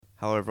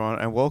Hello, everyone,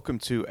 and welcome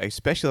to a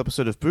special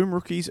episode of Boom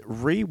Rookies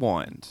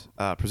Rewind,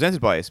 presented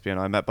by ESPN.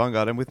 I'm Matt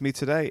Bungard, and with me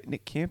today,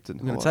 Nick Campton.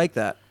 I'm going to take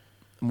that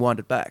and wind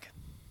it back.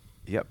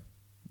 Yep.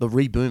 The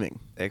rebooming.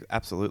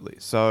 Absolutely.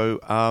 So,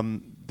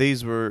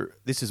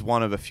 this is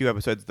one of a few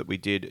episodes that we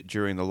did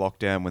during the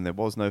lockdown when there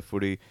was no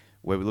footy,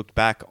 where we looked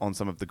back on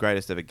some of the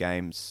greatest ever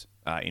games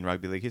in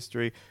rugby league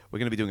history. We're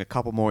going to be doing a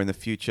couple more in the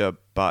future,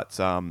 but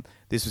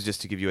this was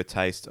just to give you a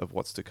taste of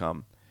what's to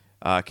come.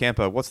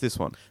 Campo, what's this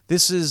one?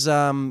 This is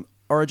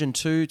Origin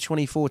 2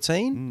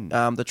 2014,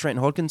 the Trent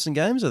Hodkinson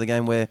games, are the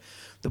game where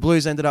the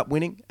Blues ended up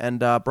winning and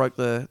broke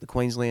the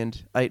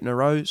Queensland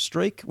 8-in-a-row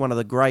streak. One of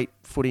the great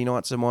footy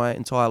nights of my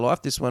entire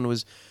life. This one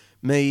was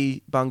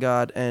me,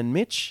 Bungard, and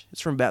Mitch.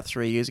 It's from about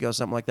 3 years ago or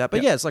something like that.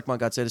 But yeah, it's like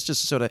Bungard said, it's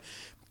just to sort of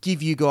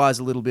give you guys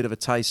a little bit of a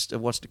taste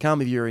of what's to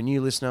come if you're a new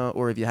listener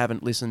or if you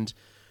haven't listened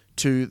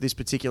to this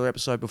particular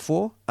episode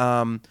before.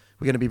 We're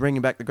going to be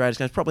bringing back the greatest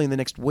games probably in the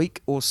next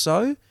week or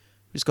so. We've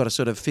just got to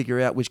sort of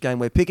figure out which game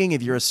we're picking.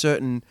 If you're a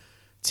certain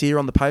tier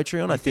on the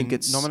Patreon, I think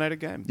it's nominate a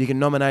game. You can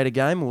nominate a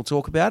game and we'll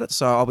talk about it.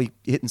 So I'll be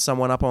hitting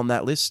someone up on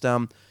that list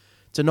to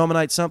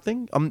nominate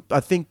something. I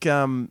think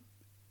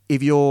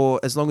if you're,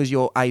 as long as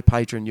you're a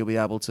patron, you'll be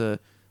able to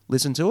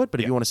listen to it. But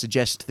if you want to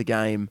suggest the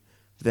game,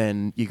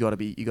 then you got to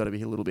be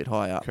a little bit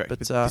higher up. Correct. But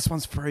this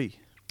one's free.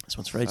 This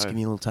one's free. Just give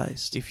me a little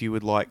taste. If you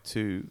would like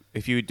to,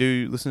 if you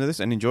do listen to this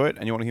and enjoy it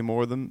and you want to hear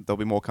more of them, there'll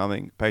be more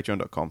coming.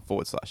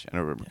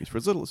 Patreon.com/NRL for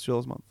as little as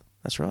 $2 a month.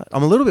 That's right.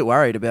 I'm a little bit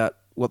worried about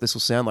what this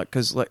will sound like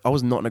because I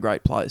was not in a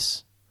great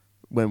place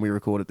when we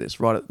recorded this.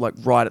 Right at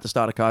the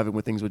start of COVID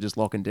when things were just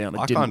locking down.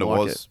 I kind of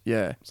was. It.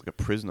 Yeah, it's like a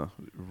prisoner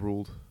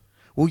ruled.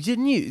 Well,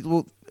 didn't you?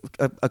 Well,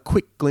 a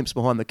quick glimpse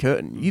behind the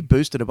curtain. You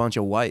boosted a bunch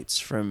of weights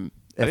from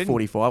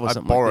F45 or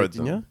something. I borrowed like that,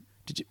 didn't them. you?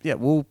 Did you? Yeah.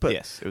 Well, but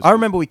yes, I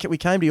remember we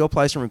came to your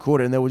place and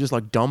recorded, and there were just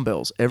like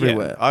dumbbells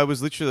everywhere. Yeah, I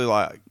was literally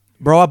like,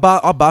 bro, I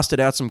busted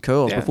out some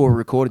curls before we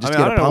recorded just to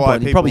get a pump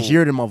on. You probably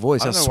hear it in my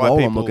voice. How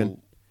swole I'm looking.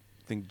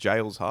 I think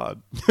jail's hard.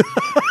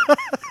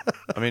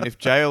 I mean, if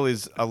jail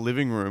is a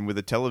living room with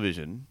a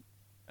television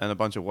and a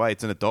bunch of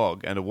weights and a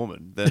dog and a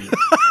woman, then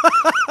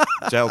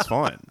jail's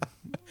fine.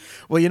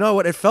 Well, you know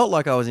what? It felt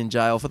like I was in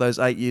jail for those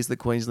 8 years that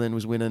Queensland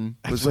was winning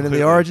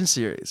the Origin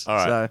series. All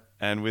right. So.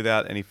 And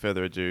without any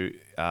further ado,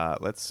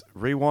 let's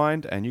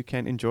rewind and you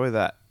can enjoy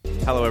that.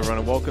 Hello, everyone,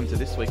 and welcome to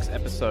this week's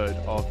episode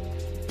of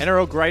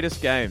NRL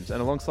Greatest Games.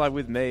 And alongside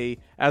with me,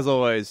 as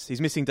always,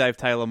 he's missing Dave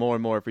Taylor more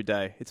and more every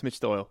day. It's Mitch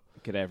Doyle.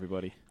 G'day,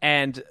 everybody.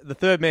 And the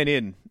third man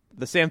in,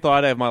 the Sam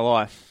Thaiday of my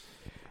life,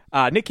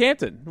 Nick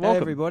Campton. Welcome.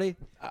 Hey, everybody.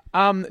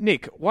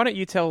 Nick, why don't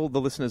you tell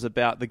the listeners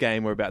about the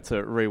game we're about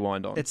to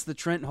rewind on? It's the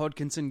Trent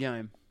Hodkinson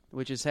game,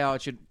 which is how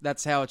it should.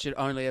 That's how it should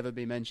only ever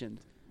be mentioned.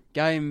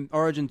 Game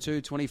Origin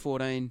 2,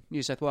 2014,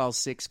 New South Wales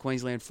 6,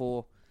 Queensland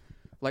 4.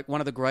 Like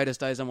one of the greatest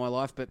days of my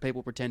life, but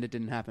people pretend it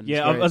didn't happen.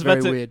 Yeah, I was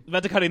about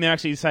to cut in there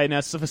actually to say now.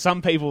 So for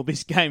some people,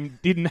 this game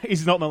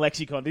is not in the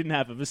lexicon, didn't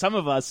happen. For some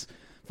of us,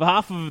 for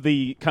half of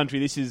the country,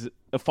 this is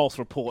a false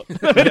report.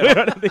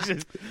 this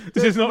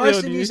is not most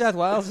real in New news. South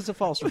Wales. It's a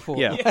false report.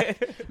 Yeah.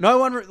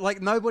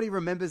 Nobody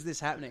remembers this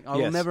happening. I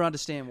will Yes. never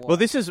understand why. Well,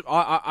 this is.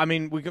 I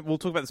mean, we'll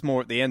talk about this more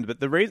at the end. But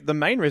the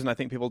main reason I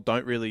think people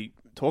don't really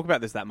talk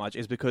about this that much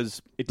is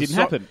because It didn't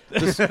happen.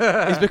 is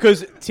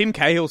because Tim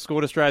Cahill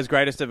scored Australia's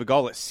greatest ever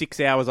goal at 6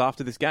 hours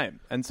after this game,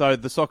 and so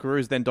the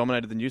Socceroos then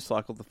dominated the news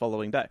cycle the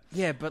following day.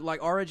 Yeah, but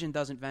like Origin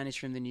doesn't vanish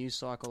from the news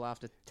cycle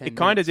after 10 It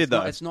kinda minutes. did, It's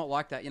not- though. It's not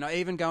like that. You know,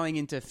 even going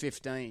into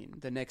 15,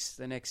 the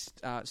next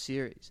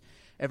series,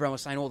 everyone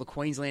was saying, "Oh, the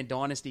Queensland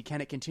dynasty,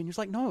 can it continue?" It's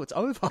like, no, it's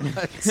over.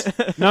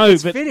 No,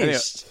 It's but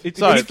finished.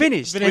 Anyway, It's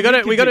finished. but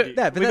We got to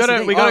Yeah, but that's the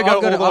thing. go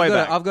all the way I've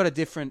back. I've got a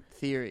different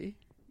theory.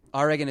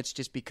 I reckon it's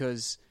just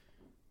because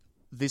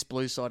this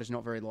blue side is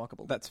not very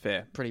likable. That's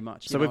fair. Pretty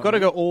much. So we've got to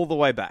go all the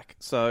way back.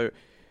 So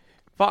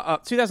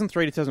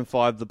 2003 to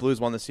 2005, the Blues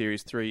won the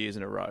series 3 years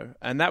in a row.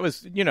 And that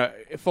was,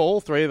 for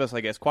all three of us,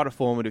 I guess, quite a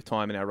formative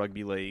time in our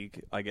rugby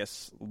league, I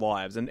guess,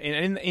 lives. And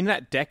in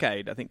that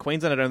decade, I think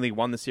Queensland had only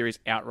won the series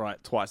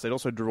outright twice. They'd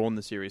also drawn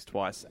the series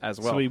twice as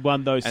well. So we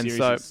won those And series,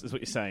 so- is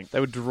what you're saying. They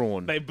were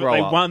drawn. They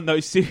Grow up. won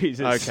those series.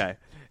 Okay.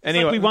 It's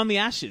Anyway, like we won the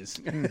Ashes.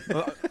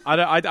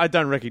 I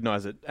don't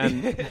recognise it.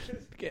 And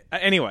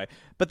anyway,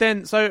 but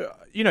then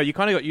you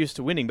kind of got used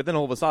to winning. But then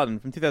all of a sudden,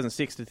 from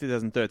 2006 to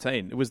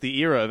 2013, it was the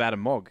era of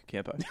Adam Mogg,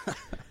 Campo.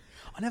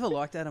 I never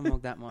liked Adam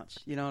Mogg that much.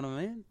 You know what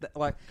I mean?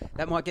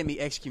 That might get me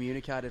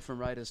excommunicated from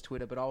Raiders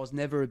Twitter, but I was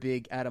never a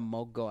big Adam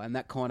Mogg guy, and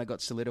that kind of got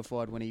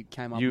solidified when he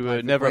came up. You and were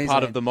played for never a part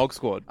Queensland. of the Mogg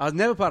squad. I was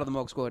never part of the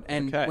Mogg squad,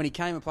 and Okay. when he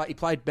came and played, he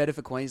played better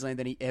for Queensland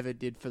than he ever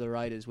did for the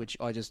Raiders, which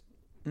I just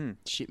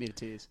shit me to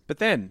tears. But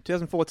then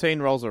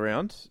 2014 rolls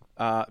around.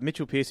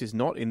 Mitchell Pearce is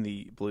not in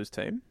the Blues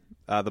team.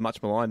 The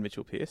much maligned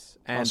Mitchell Pearce.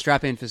 I'll And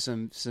strap in for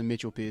some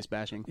Mitchell Pearce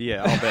bashing.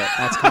 yeah, I'll bet.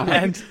 That's coming.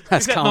 And-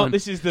 That's Is that not- coming.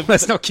 this is the-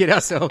 Let's not kid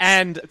ourselves.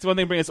 and It's one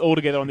thing to bring us all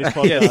together on this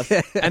podcast.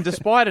 yes. And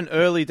despite an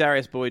early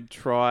Darius Boyd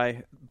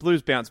try,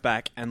 Blues bounce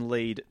back and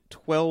lead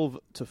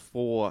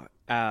 12-4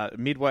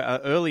 midway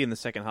early in the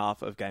second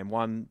half of game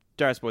one.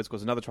 Jarvis Boyd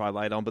scores another try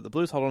later on, but the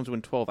Blues hold on to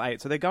win 12-8.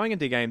 So they're going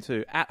into game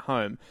 2 at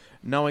home,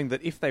 knowing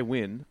that if they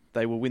win,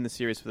 they will win the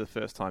series for the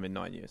first time in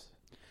 9 years.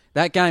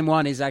 That game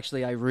 1 is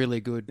actually a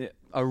really good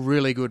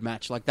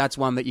match. Like, that's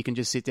one that you can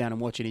just sit down and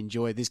watch and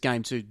enjoy. This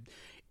game 2,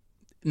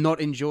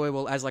 not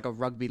enjoyable as like a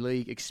rugby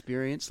league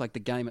experience, like the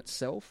game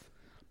itself,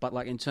 but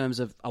like in terms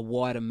of a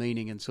wider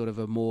meaning and sort of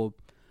a more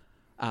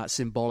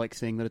symbolic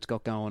thing that it's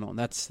got going on.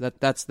 That's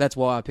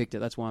why I picked it.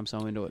 That's why I'm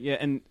so into it. Yeah,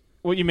 and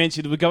what you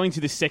mentioned, we're going to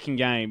this second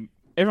game.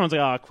 Everyone's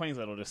like,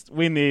 Queensland will just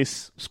win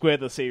this, square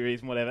the series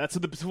and whatever. That's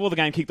before the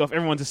game kicked off.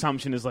 Everyone's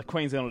assumption is like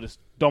Queensland will just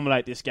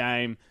dominate this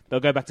game. They'll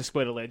go back to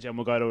square the ledger and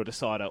we'll go to a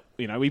decider.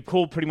 You know, we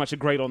all pretty much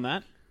agreed on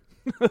that.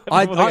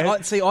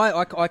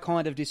 I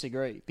kind of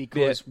disagree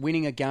because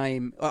winning a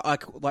game, I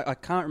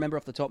can't remember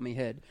off the top of my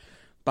head,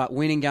 but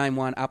winning game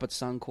 1 up at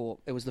Suncorp,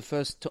 it was the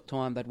first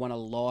time they'd won a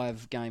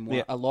live game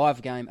at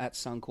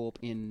Suncorp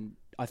in,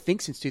 I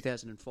think, since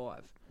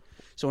 2005.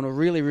 So in a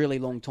really, really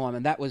long time,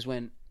 and that was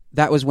when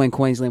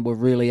Queensland were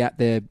really at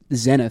their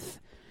zenith,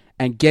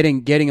 and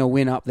getting a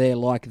win up there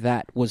like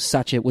that was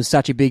such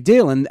a big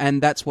deal,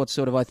 and that's what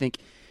sort of, I think,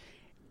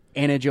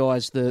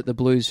 energised the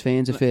Blues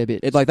fans a fair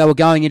bit. Like, they were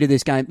going into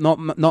this game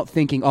not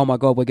thinking, oh my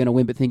God, we're going to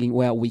win, but thinking,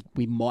 well, we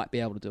might be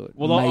able to do it.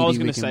 Well, Maybe I was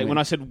going to say, win. when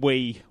I said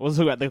we, I was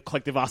talking about the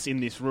collective us in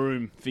this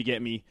room,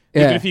 forget me.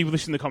 Yeah. Even if you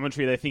listen to the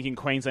commentary, they're thinking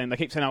Queensland. They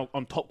keep saying how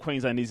on top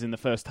Queensland is in the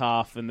first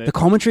half. And the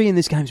commentary in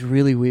this game's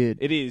really weird.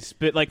 It is.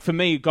 But like for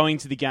me, going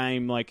to the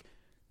game, like,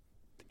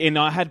 and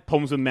I had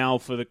problems with Mal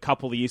for the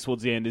couple of years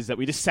towards the end, is that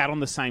we just sat on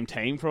the same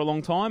team for a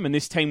long time. And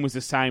this team was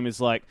the same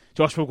as, like,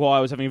 Josh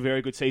Maguire was having a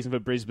very good season for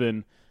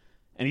Brisbane,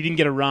 and he didn't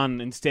get a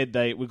run. Instead,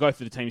 we'll go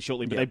through the team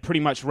shortly, but they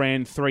pretty much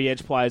ran 3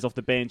 edge players off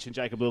the bench and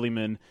Jacob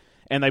Lillyman,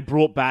 and they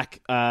brought back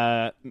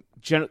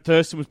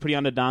Thurston was pretty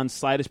underdone,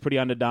 Slater's pretty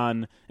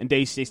underdone, and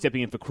DC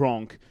stepping in for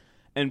Cronk.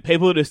 And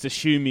people are just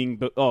assuming,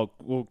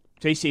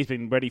 DC's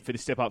been ready for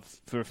this step up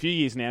for a few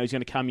years now. He's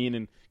going to come in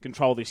and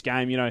control this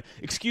game. You know,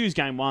 excuse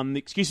game 1. The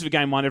excuse for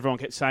game 1 everyone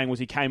kept saying was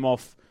he came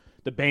off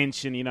the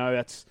bench and,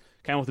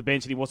 came off the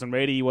bench and he wasn't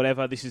ready,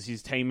 whatever. This is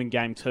his team in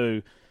game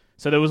 2.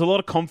 So there was a lot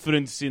of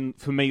confidence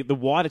for me. The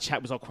wider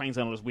chat was,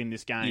 Queensland will just win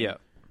this game. Yeah.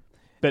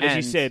 But as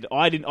you said,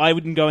 I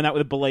wouldn't go in that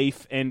with a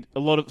belief, and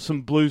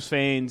some Blues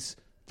fans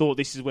thought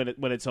this is when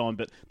it's on.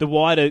 But the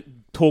wider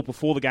talk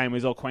before the game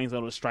was,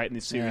 Queensland will straighten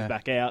this series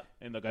back out,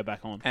 and they'll go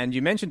back on. And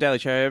you mentioned Daly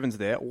Cherry-Evans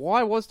there.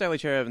 Why was Daly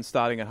Cherry-Evans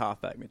starting at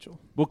halfback, Mitchell?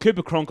 Well,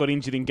 Cooper Cronk got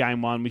injured in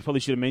game 1. We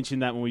probably should have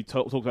mentioned that when we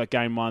talked about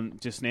game 1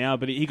 just now.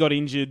 But he got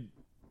injured.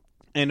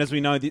 And as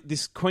we know,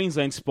 this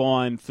Queensland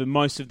spine for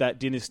most of that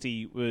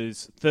dynasty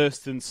was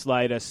Thurston,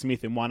 Slater,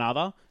 Smith, and one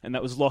other. And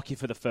that was Lockyer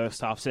for the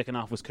first half. Second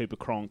half was Cooper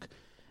Cronk.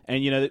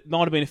 And, there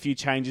might have been a few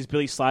changes.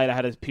 Billy Slater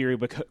had a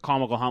period where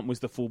Carmichael Hunt was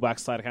the fullback.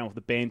 Slater came off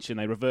the bench, and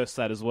they reversed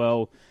that as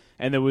well.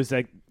 And there was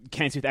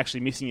Cam Smith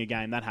actually missing a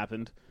game. That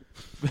happened.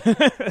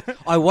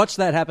 I watched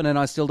that happen, and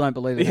I still don't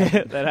believe it.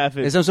 Yeah, that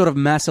happened. There's some sort of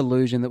mass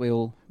illusion that we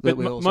all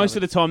most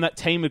of the time, that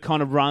team would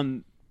kind of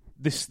run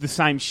the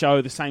same show,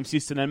 the same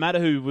system. No matter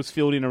who was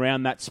filled in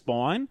around that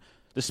spine,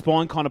 the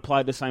spine kind of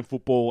played the same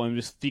football and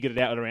just figured it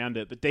out around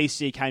it. But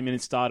DC came in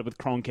and started with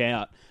Cronk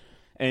out.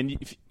 And,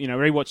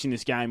 rewatching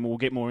this game, we'll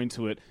get more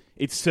into it,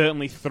 it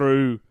certainly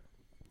threw,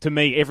 to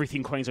me,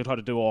 everything Queensland tried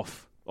to do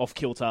off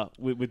kilter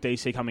with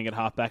DC coming at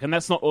halfback. And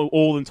that's not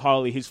all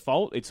entirely his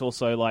fault. It's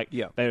also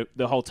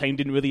the whole team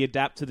didn't really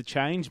adapt to the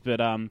change. But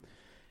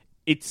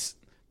it's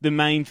the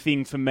main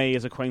thing for me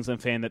as a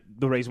Queensland fan, that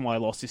the reason why I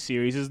lost this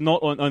series is not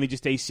only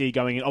just DC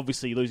going in,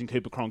 obviously losing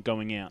Cooper Cronk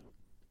going out.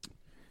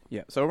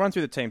 Yeah, so we'll run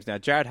through the teams now.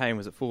 Jared Hayne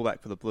was at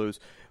fullback for the Blues.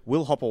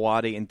 Will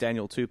Hopewadi and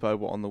Daniel Tupou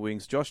were on the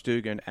wings. Josh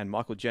Dugan and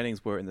Michael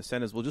Jennings were in the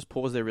centres. We'll just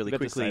pause there really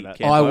quickly.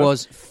 I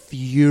was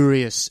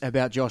furious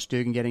about Josh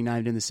Dugan getting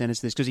named in the centres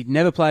for this, because he'd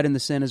never played in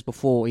the centres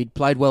before. He'd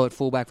played well at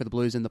fullback for the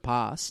Blues in the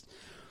past.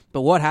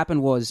 But what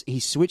happened was he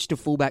switched to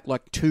fullback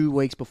 2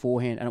 weeks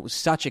beforehand, and it was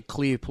such a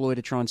clear ploy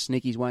to try and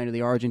sneak his way into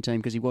the Origin team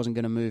because he wasn't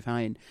going to move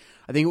Hayne.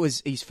 I think it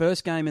was his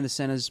first game in the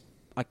centres.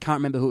 I can't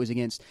remember who it was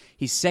against.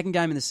 His second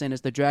game in the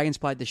centres, the Dragons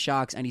played the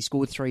Sharks, and he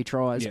scored 3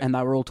 tries, and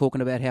they were all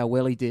talking about how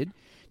well he did.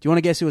 Do you want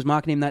to guess who was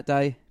marking him that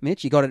day,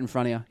 Mitch? You got it in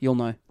front of you. You'll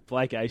know.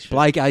 Blake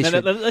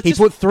Ayshford. He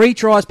put 3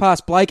 tries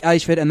past Blake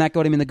Ayshford, and that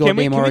got him in the goddamn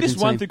Origin team. Can we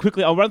just run through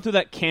quickly? I'll run through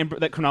that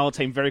Cronulla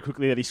team very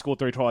quickly that he scored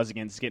 3 tries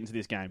against to get into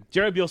this game.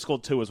 Jerry Beale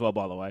scored 2 as well,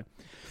 by the way.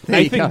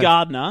 Nathan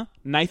Gardner,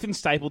 Nathan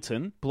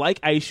Stapleton, Blake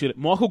Ayshford,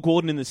 Michael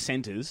Gordon in the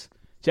centres,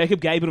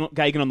 Jacob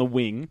Gagan on the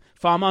wing,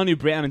 Farmanu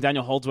Brown and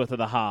Daniel Holdsworth are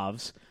the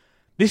halves.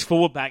 This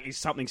forward back is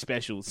something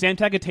special. Sam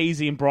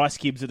Takatizi and Bryce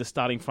Gibbs are the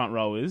starting front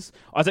rowers.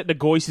 Isaac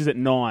Nagoyce is at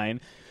 9.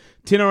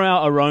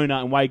 Tinarau Arona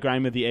and Wade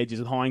Graham are the edges,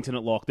 with Hyington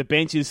at lock. The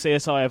bench is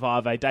CSI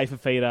Avave, Dave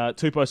Fafita,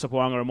 Tupou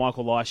Sopoanga and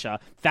Michael Lisha.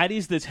 That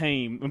is the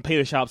team, and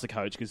Peter Sharp's the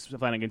coach because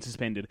Flanagan's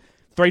suspended.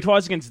 3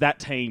 tries against that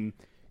team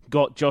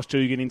got Josh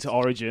Dugan into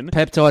Origin.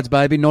 Peptides,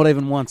 baby, not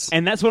even once.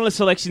 And that's one of the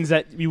selections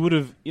that you would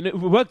have, it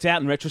worked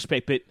out in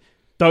retrospect, but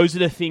those are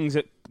the things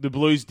that the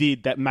Blues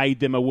did that made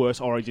them a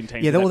worse Origin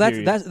team. Yeah, well,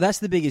 that's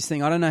the biggest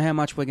thing. I don't know how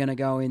much we're going to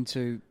go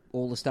into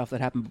all the stuff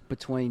that happened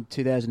between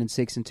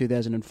 2006 and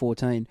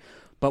 2014.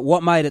 But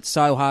what made it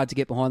so hard to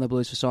get behind the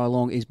Blues for so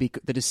long is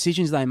because the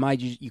decisions they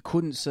made, you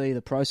couldn't see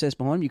the process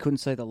behind them. You couldn't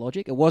see the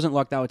logic. It wasn't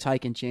like they were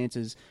taking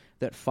chances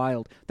that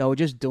failed. They were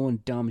just doing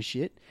dumb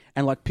shit.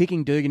 And like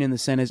picking Dugan in the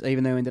centres,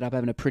 even though he ended up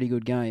having a pretty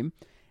good game,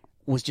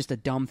 was just a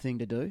dumb thing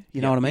to do.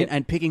 You know what I mean?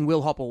 And picking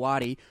Will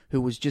Hopewadi,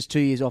 who was just 2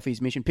 years off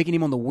his mission, picking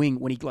him on the wing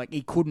when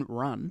he couldn't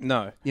run.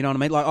 No. You know what I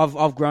mean? Like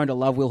I've grown to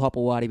love Will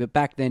Hopewadi, but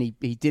back then he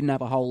didn't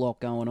have a whole lot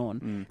going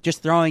on.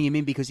 Just throwing him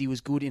in because he was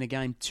good in a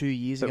game 2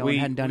 years ago and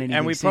hadn't done anything.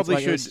 And we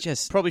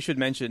since. probably should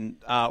mention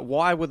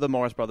why were the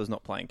Morris brothers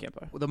not playing,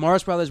 Kempo? Well, the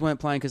Morris brothers weren't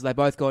playing because they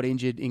both got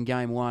injured in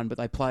game one, but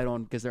they played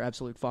on because they're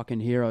absolute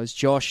fucking heroes.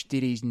 Josh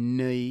did his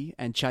knee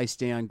and chased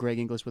down Greg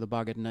Inglis with a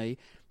buggered knee.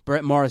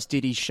 Brett Morris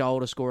did his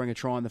shoulder, scoring a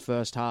try in the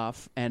first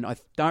half, and I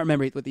don't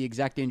remember what the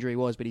exact injury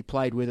was, but he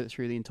played with it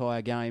through the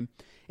entire game,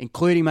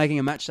 including making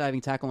a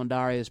match-saving tackle on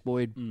Darius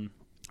Boyd.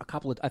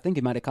 I think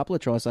he made a couple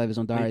of try savers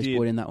on Darius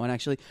Boyd in that one,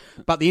 actually.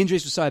 But the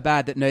injuries were so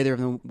bad that neither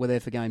of them were there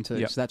for game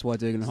two, so that's why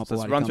Dugan and Hopewadi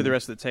Let's run through the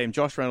rest of the team.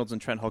 Josh Reynolds and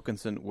Trent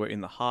Hodkinson were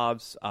in the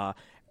halves.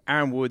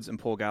 Aaron Woods and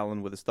Paul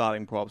Gallen were the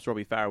starting props.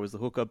 Robbie Farah was the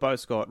hooker. Bo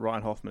Scott,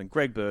 Ryan Hoffman, and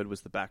Greg Bird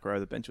was the back row.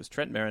 The bench was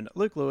Trent Merrin,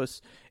 Luke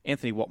Lewis,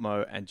 Anthony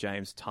Watmo, and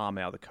James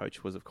Tarmow. The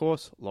coach was, of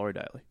course, Laurie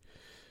Daly.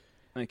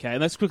 Okay,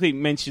 let's quickly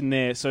mention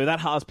there. So that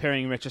halves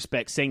pairing in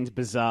retrospect seems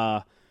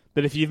bizarre,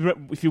 but if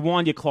you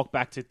wind your clock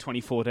back to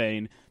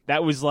 2014,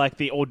 that was like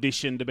the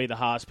audition to be the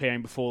halves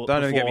pairing before.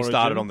 Don't even get me Origin.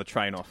 started on the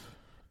train off.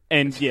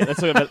 And yeah,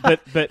 that's what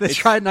but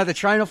the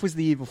train off was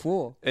the year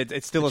before.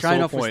 It's still a train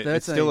sore off was point. 13.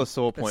 It's still a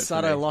sore point.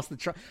 Sutter lost the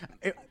train.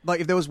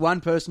 Like if there was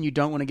one person you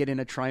don't want to get in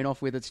a train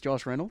off with, it's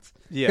Josh Reynolds.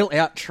 Yeah. He'll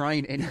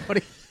out-train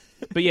anybody.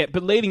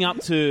 But leading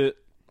up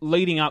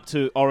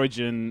to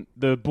Origin,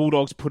 the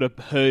Bulldogs put a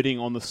herding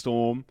on the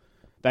Storm.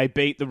 They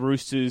beat the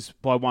Roosters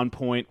by 1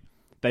 point.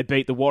 They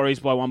beat the Warriors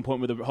by 1 point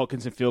with a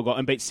Hodkinson field goal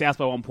and beat South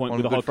by 1 point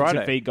with a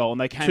Hodkinson feed goal.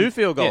 And they came 2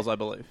 field goals, I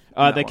believe.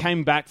 They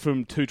came back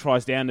from 2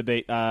 tries down to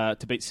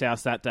beat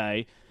South that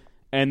day,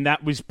 and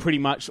that was pretty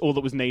much all that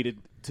was needed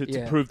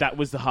to prove that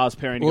was the halves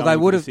pairing. Well, they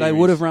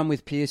would have run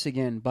with Pearce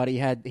again, but he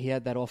had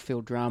that off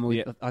field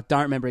drama. I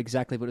don't remember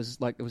exactly, but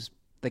it was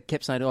they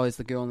kept saying, "Oh, it's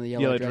the girl in the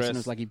yellow dress," and it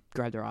was like he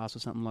grabbed her ass or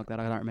something like that.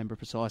 I don't remember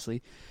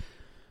precisely,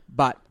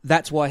 but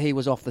that's why he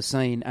was off the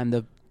scene, and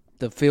the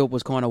field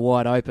was kind of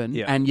wide open.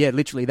 Yeah. And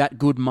literally that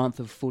good month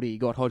of footy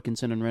got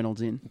Hodkinson and Reynolds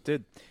in. It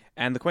did.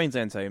 And the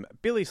Queensland team,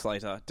 Billy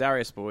Slater,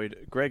 Darius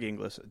Boyd, Greg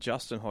Inglis,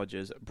 Justin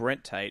Hodges,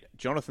 Brent Tate,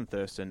 Jonathan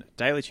Thurston,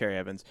 Daly Cherry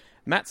Evans,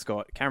 Matt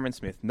Scott, Cameron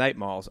Smith, Nate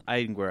Miles,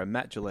 Aidan Guerra,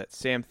 Matt Gillette,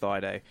 Sam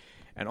Thaiday,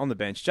 and on the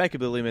bench,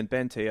 Jacob Lillyman,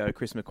 Ben Teo,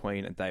 Chris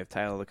McQueen, and Dave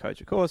Taylor. The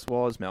coach, of course,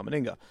 was Mal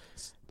Meninga.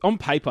 On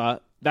paper,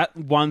 that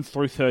 1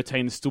 through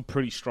 13 is still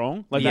pretty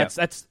strong. Like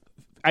that's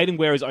Aidan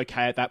Guerra is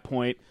okay at that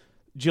point.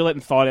 Gillette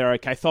and Thaiday are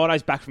okay.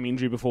 Thaiday's back from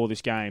injury before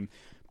this game.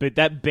 But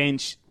that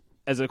bench,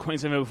 as a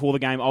Queensland member before the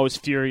game, I was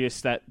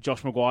furious that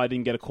Josh Maguire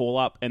didn't get a call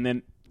up. And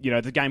then,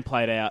 the game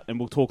played out, and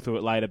we'll talk through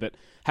it later. But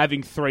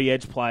having 3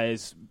 edge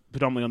players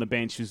predominantly on the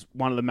bench was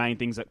one of the main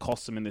things that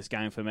cost them in this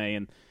game for me.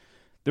 And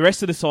the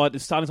rest of the starting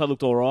side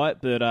looked all right.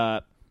 But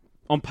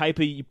on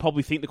paper, you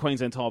probably think the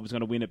Queensland Tide was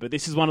going to win it. But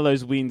this is one of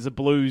those wins. The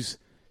Blues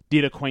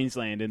did a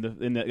Queensland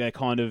in that they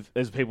kind of,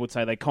 as people would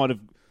say, they kind of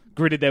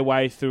gritted their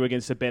way through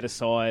against a better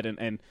side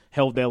and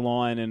held their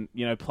line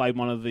and, played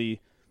one of the...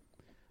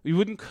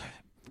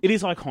 It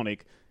is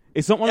iconic.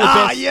 It's not one of the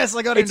best... yes,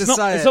 I got him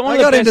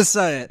to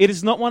say it. It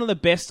is not one of the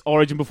best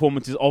Origin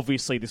performances,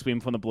 obviously, this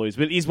win from the Blues,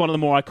 but it is one of the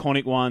more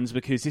iconic ones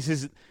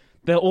because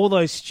they're all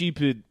those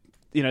stupid,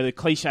 the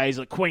cliches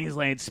like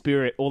Queensland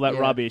spirit, all that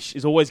rubbish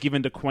is always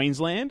given to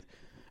Queensland.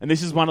 And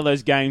this is one of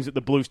those games that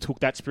the Blues took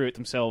that spirit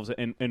themselves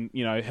and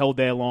held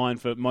their line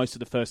for most of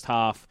the first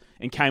half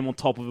and came on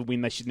top of a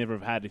win they should never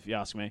have had, if you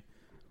ask me.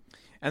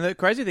 And the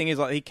crazy thing is,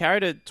 he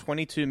carried a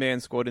 22-man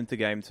squad into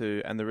Game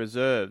 2, and the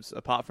reserves,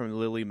 apart from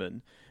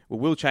Lillyman, were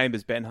Will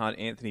Chambers, Ben Hunt,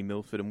 Anthony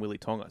Milford, and Willie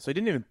Tonga. So he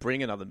didn't even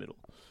bring another middle.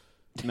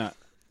 No,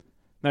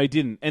 he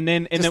didn't. And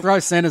then throw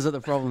centres at the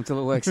problem until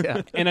it works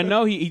out. And I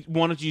know he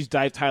wanted to use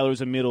Dave Taylor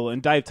as a middle,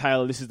 and Dave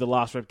Taylor, this is the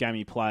last rep game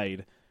he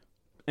played.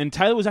 And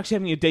Taylor was actually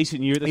having a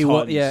decent year at the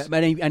Titans.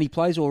 But he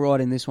plays all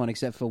right in this one,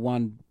 except for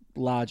one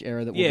large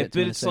error that we'll get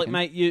to in a second.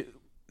 Like, mate,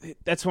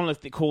 that's one of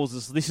the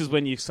causes. This is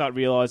when you start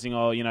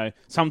realising,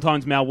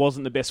 sometimes Mal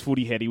wasn't the best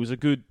footy head. He was a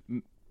good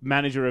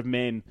manager of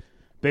men,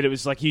 but it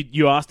was like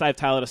you asked Dave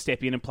Taylor to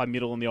step in and play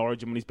middle in the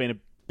Origin when he's been a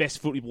best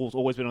footy ball's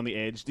always been on the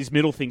edge. This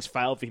middle thing's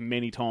failed for him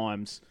many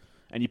times,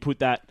 and you put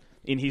that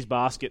in his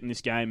basket in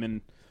this game,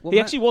 and he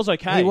actually was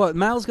okay.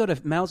 Mal's got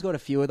a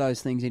few of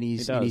those things in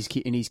his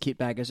kit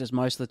bag. It's just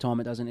most of the time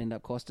it doesn't end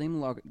up costing him.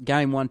 Like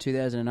game 1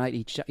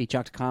 2008, he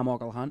chucked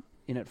Carmichael Hunt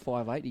in at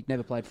 5'8". He'd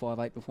never played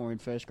 5'8" before in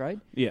first grade.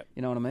 Yeah,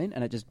 you know what I mean.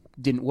 And it just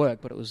didn't work,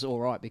 but it was all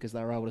right because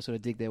they were able to sort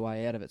of dig their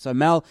way out of it. So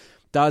Mal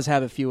does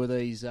have a few of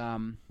these.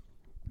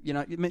 You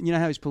know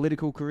how his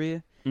political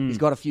career. He's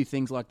got a few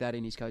things like that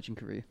in his coaching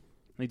career.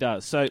 He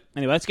does. So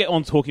anyway, let's get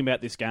on talking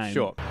about this game.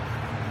 Sure.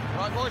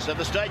 Right, boys, so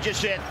the stage is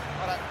set.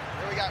 Right,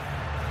 here we go.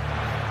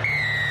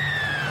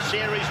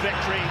 series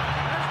victory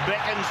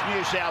beckons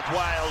New South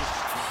Wales.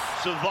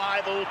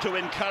 Survival to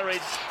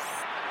encourage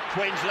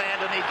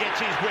Queensland, and he gets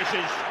his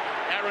wishes.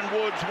 Aaron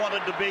Woods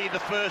wanted to be the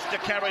first to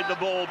carry the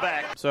ball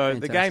back. So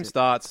the game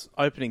starts,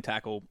 opening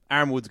tackle,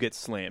 Aaron Woods gets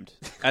slammed.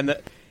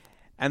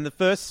 And the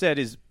first set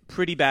is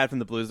pretty bad from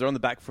the Blues. They're on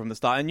the back from the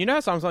start. And you know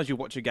sometimes you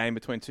watch a game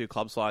between two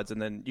club sides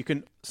and then you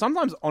can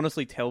sometimes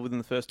honestly tell within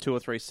the first 2 or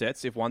 3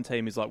 sets if one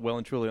team is like well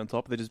and truly on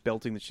top, they're just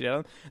belting the shit out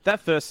of them. That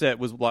first set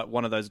was like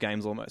one of those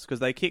games almost because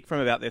they kick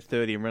from about their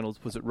 30 and Reynolds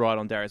puts it right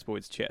on Darius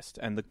Boyd's chest.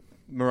 And the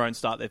Maroons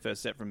start their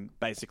first set from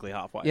basically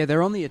halfway. Yeah,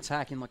 they're on the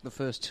attack in like the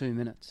first 2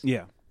 minutes.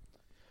 Yeah.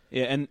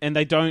 Yeah, and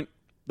they don't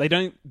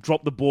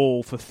drop the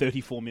ball for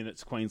 34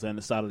 minutes, Queensland,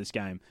 at the start of this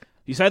game.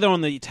 You say they're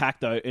on the attack,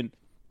 though, and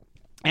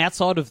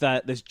outside of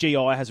that, there's GI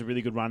has a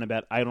really good run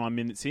about 8 or 9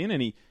 minutes in,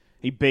 and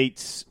he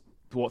beats,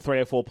 3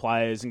 or 4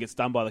 players and gets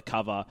done by the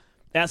cover.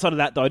 Outside of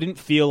that, though, I didn't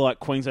feel like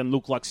Queensland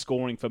looked like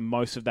scoring for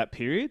most of that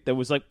period. There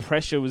was, like,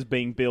 pressure was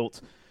being built,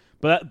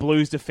 but that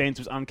Blues defence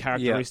was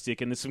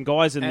uncharacteristic, and there's some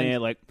guys in there,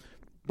 like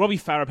Robbie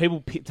Farah,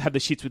 people have the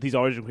shits with his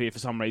Origin career for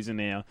some reason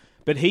now.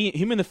 But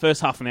him in the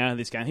first half an hour of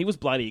this game, he was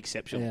bloody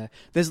exceptional. Yeah,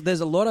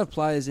 there's a lot of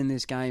players in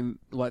this game,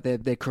 like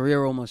their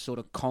career almost sort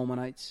of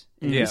culminates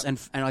in this, and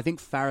I think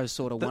Farah's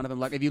sort of one of them.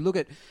 Like if you look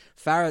at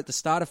Farah, at the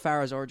start of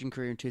Farah's Origin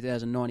career in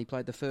 2009, he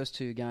played the first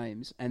 2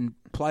 games and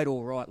played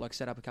all right, like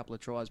set up a couple of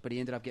tries, but he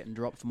ended up getting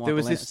dropped for Michael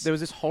Ennis. There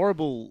was this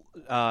horrible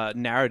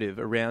narrative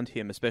around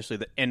him, especially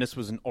that Ennis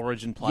was an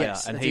Origin player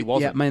and he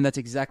wasn't. Yeah, I mean that's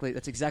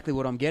exactly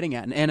what I'm getting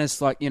at. And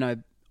Ennis, like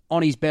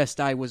on his best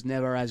day, was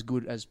never as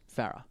good as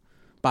Farah.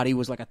 But he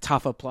was like a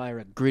tougher player,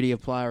 a grittier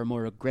player, a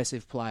more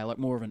aggressive player, like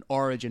more of an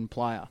Origin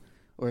player,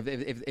 or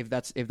if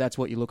that's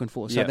what you're looking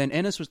for. So then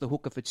Ennis was the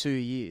hooker for 2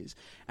 years,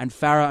 and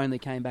Farah only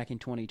came back in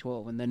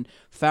 2012. And then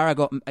Farah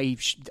got, I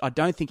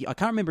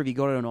can't remember if he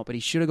got it or not, but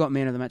he should have got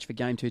man of the match for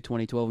Game 2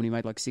 2012 when he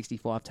made like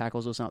 65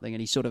 tackles or something, and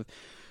he sort of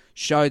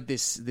showed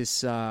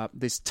this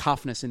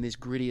toughness and this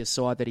grittier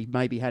side that he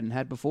maybe hadn't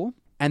had before.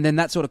 And then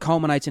that sort of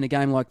culminates in a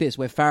game like this,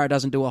 where Farah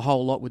doesn't do a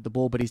whole lot with the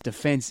ball, but his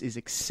defence is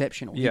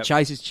exceptional. Yep. He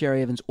chases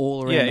Cherry Evans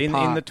all around the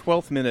park. In the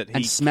 12th minute,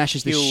 he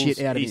smashes the shit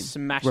out of him. He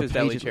smashes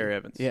Daly Cherry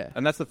Evans. Yeah.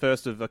 And that's the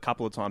first of a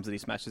couple of times that he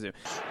smashes him.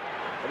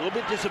 A little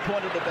bit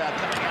disappointed about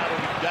coming out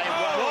of game 1.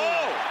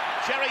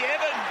 Oh! Cherry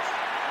Evans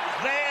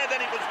was there,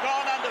 then it was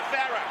gone under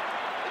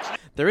Farah.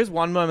 There is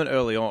one moment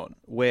early on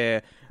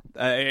where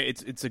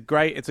it's a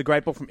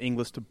great ball from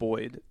Inglis to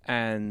Boyd,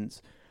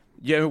 and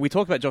yeah, we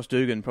talked about Josh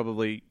Dugan.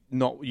 Probably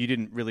not. You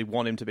didn't really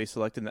want him to be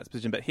selected in that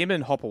position, but him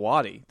and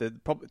Hopewadi,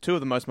 two of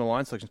the most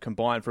maligned selections,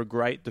 combined for a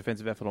great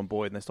defensive effort on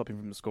Boyd, and they stop him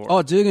from the score.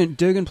 Oh,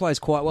 Dugan plays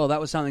quite well. That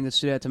was something that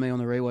stood out to me on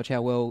the rewatch.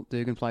 How well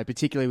Dugan played,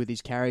 particularly with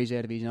his carries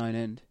out of his own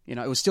end. It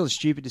was still a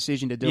stupid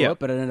decision to do it,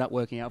 but it ended up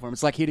working out for him.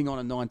 It's like hitting on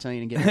a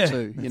 19 and getting a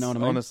 2. You know what I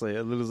mean? Honestly,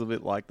 a little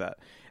bit like that.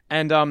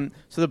 And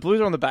so the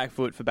Blues are on the back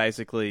foot for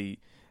basically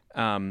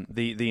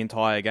the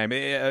entire game,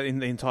 in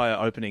the entire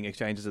opening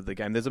exchanges of the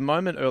game. There's a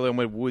moment early on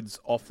where Woods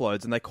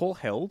offloads and they call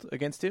held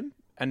against him.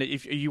 And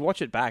if you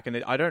watch it back,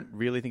 and I don't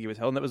really think he was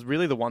held, and that was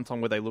really the one time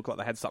where they looked like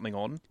they had something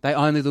on. They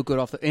only look good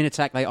in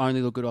attack. They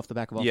only look good off the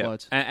back of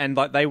offloads. And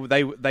like they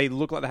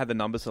look like they had the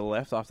numbers to the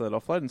left after that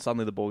offload, and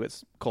suddenly the ball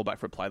gets called back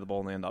for a play the ball,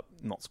 and they end up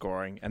not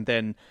scoring. And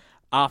then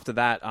after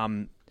that,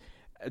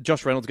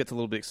 Josh Reynolds gets a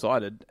little bit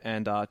excited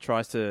and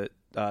tries to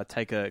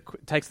takes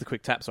the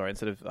quick tap,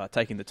 instead of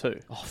taking the 2.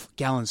 Oh,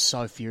 Gallen's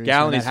so furious.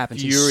 Gallen when is that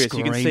happens. furious.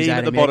 You can see him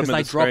at the bottom of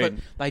the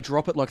screen. They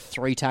drop it like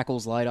 3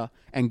 tackles later,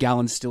 and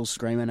Gallen's still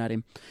screaming at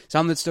him.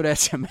 Something that stood out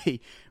to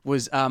me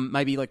was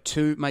maybe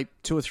 2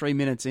 or 3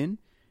 minutes in,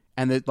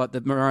 and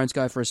the Maroons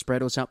go for a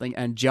spread or something,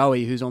 and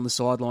Joey, who's on the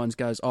sidelines,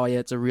 goes, "Oh yeah,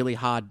 it's a really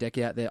hard deck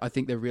out there. I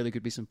think there really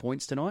could be some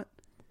points tonight."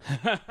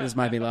 This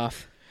made me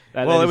laugh.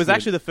 It was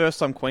actually the first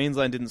time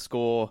Queensland didn't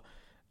score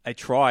a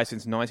try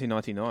since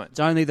 1999. It's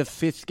only the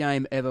 5th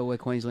game ever where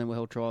Queensland were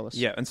held trialless.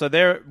 Yeah, and so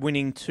they're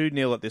winning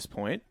 2-0 at this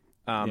point,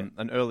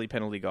 an early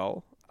penalty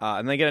goal.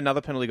 And they get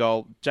another penalty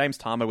goal. James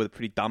Tarmo with a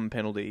pretty dumb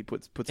penalty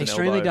puts an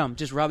extremely elbow. dumb,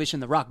 just rubbish in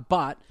the ruck.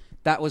 But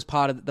that was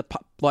part of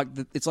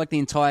it's like the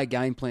entire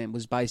game plan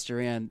was based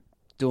around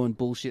doing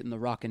bullshit in the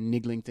ruck and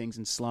niggling things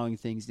and slowing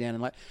things down.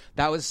 And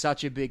that was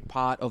such a big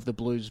part of the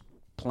Blues'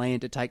 plan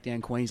to take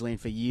down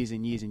Queensland for years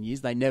and years and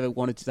years. They never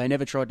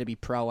tried to be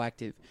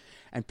proactive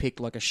and pick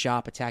like a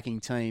sharp attacking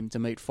team to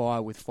meet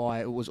fire with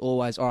fire. It was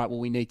always, all right, well,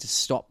 we need to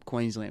stop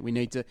Queensland. We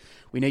need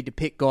to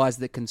pick guys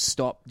that can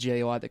stop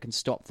GI, that can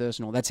stop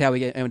Thurston. That's how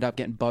we end up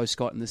getting Beau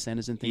Scott in the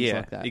centres and things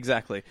like that. Yeah,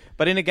 exactly.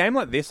 But in a game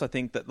like this, I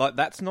think that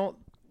that's not...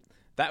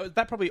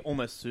 That probably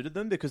almost suited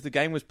them because the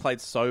game was played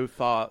so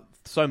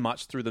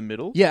much through the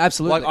middle. Yeah,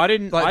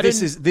 absolutely.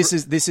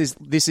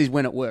 This is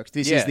when it worked.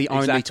 This is the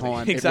only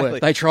time it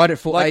worked. They tried it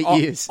for 8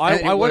 years. I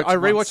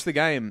rewatched the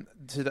game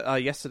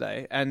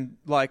yesterday, and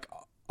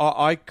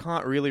I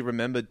can't really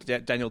remember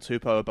Daniel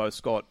Tupou or Beau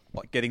Scott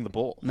like getting the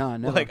ball. No,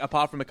 never. Like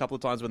apart from a couple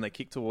of times when they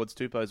kicked towards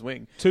Tupou's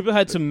wing. Tupou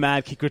had some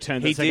mad kick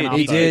returns. He in the second did. half,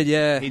 He though. did,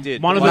 yeah. He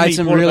did. One of He them made he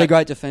some brought really back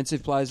great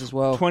defensive plays as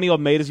well. 20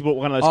 odd metres. He brought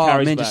one of those Oh,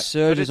 carries man, back. just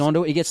surges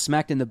onto it. He gets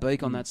smacked in the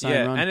beak on that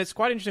same run. And it's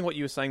quite interesting what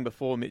you were saying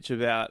before, Mitch,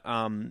 about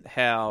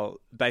how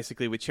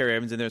basically with Cherry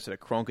Evans in there instead of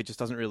Cronk, it just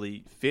doesn't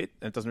really fit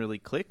and it doesn't really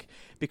click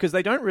because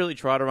they don't really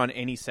try to run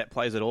any set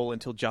plays at all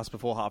until just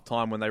before half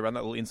time when they run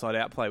that little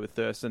inside-out play with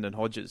Thurston and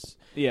Hodges.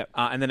 Yeah.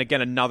 And then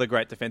again, another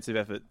great defensive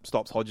effort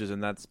stops Hodges,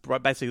 and that's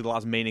basically the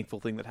last meaningful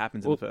thing that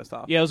happens in the first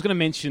half. Yeah, I was going to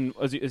mention,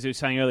 as you were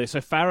saying earlier, so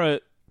Farah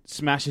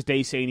smashes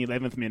DC in the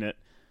 11th minute,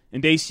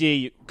 and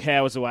DC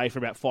cowers away for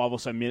about 5 or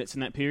so minutes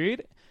in that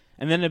period.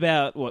 And then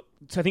about,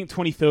 I think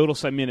 23rd or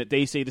so minute,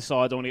 DC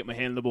decides I want to get my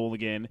hand on the ball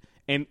again,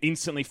 and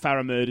instantly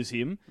Farah murders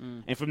him.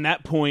 And from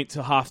that point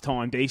to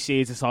half-time, DC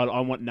has decided I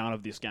want none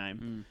of this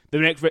game.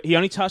 He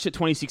only touched it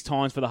 26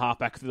 times for the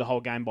halfback through the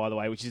whole game, by the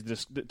way, which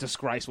is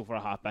disgraceful for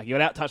a halfback. He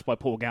got out-touched by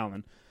Paul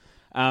Gallen.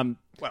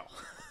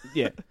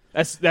 Yeah,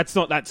 that's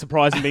not that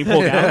surprising being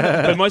Paul Gallen.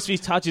 But most of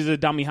his touches are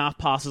dummy half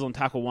passes on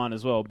tackle one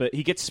as well. But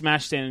he gets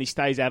smashed in and he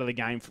stays out of the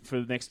game for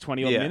the next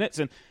 20 odd minutes.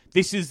 And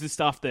this is the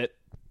stuff that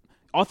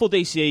I thought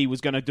DCE was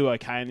going to do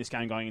okay in this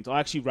game going into. I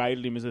actually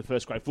rated him as a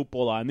first grade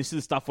footballer, and this is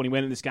the stuff when he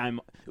went in this game.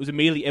 It was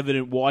immediately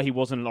evident why he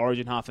wasn't an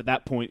Origin half at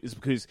that point is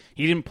because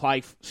he didn't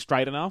play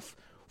straight enough,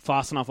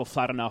 fast enough, or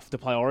flat enough to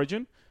play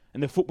Origin.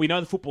 And we know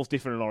the football's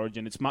different in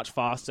Origin. It's much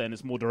faster and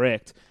it's more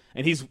direct.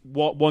 And his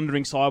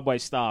wandering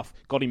sideways stuff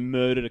got him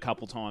murdered a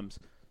couple times.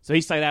 So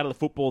he stayed out of the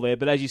football there.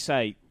 But as you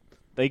say,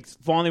 they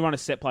finally run a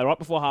set play right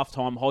before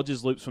half-time.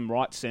 Hodges loops from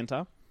right to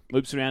centre,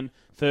 loops around.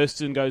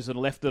 Thurston goes to the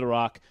left of the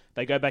ruck.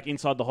 They go back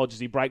inside the Hodges.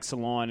 He breaks the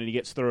line and he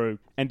gets through.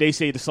 And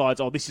DC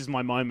decides, this is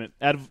my moment.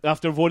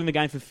 After avoiding the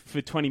game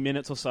for 20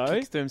 minutes or so,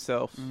 Kicks to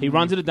himself. he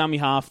runs at a dummy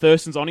half.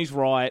 Thurston's on his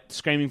right,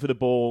 screaming for the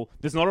ball.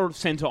 There's not a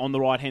centre on the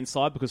right-hand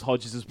side because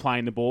Hodges is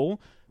playing the ball.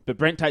 But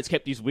Brent Tate's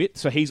kept his width,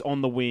 so he's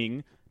on the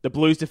wing. The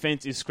Blues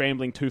defence is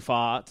scrambling too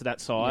far to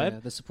that side. Yeah,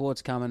 the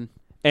support's coming.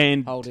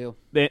 And whole deal.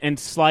 And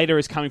Slater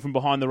is coming from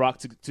behind the ruck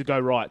to go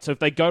right. So if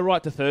they go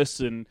right to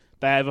Thurston,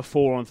 they have a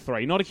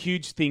 4-on-3. Not a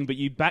huge thing, but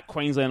you back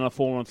Queensland on a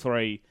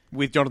 4-on-3.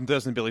 With Jonathan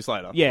Thurston and Billy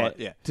Slater.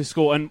 Yeah, to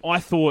score. And I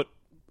thought,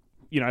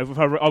 if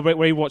I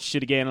rewatched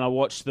it again and I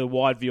watched the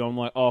wide view, I'm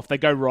like, if they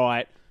go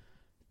right,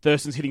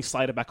 Thurston's hitting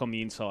Slater back on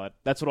the inside.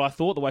 That's what I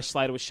thought, the way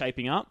Slater was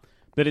shaping up.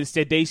 But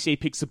instead, DC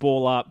picks the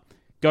ball up,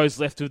 goes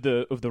left of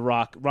the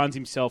ruck, runs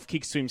himself,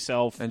 kicks to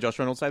himself. And Josh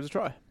Reynolds saves a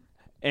try.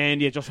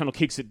 And Josh Reynolds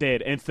kicks it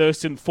dead. And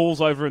Thurston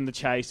falls over in the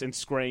chase and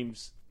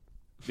screams,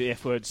 the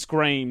F word,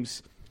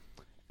 screams.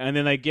 And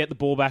then they get the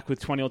ball back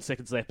with 20-odd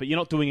seconds left. But you're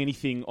not doing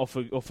anything off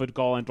a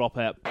goal and drop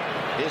out.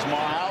 Here's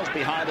Miles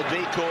behind the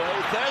decoy.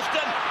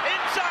 Thurston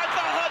inside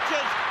for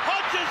Hodges.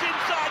 Hodges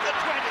inside the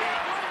 20.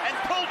 And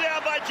pulled down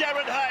by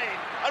Jared Hayne.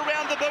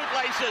 Around the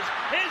bootlaces.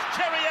 Here's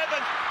Cherry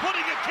Evans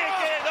putting a kick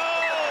in.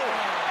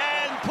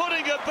 And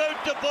putting a boot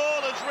to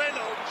ball as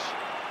Reynolds.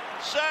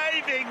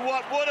 Saving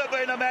what would have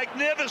been a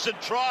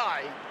magnificent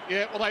try.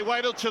 Yeah, well, they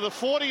waited to the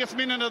 40th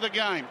minute of the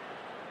game.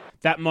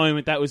 That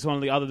moment, that was one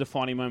of the other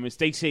defining moments.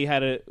 DC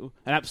had an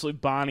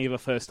absolute Barney of a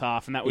first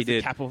half, and that was the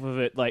cap off of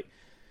it. Like,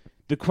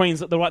 the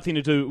Queens, the right thing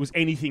to do was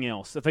anything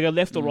else. If they go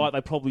left or right,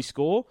 they probably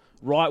score.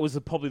 Right was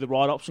probably the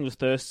right option, because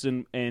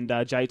Thurston and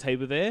JT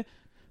were there.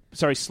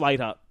 Sorry,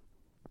 Slater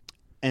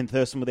and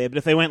Thurston were there. But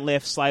if they went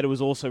left, Slater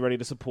was also ready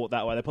to support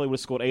that way. They probably would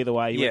have scored either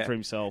way. He went for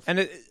himself.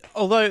 And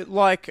although,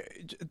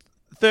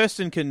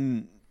 Thurston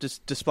can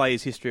just display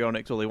his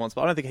histrionics all he wants,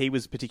 but I don't think he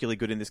was particularly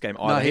good in this game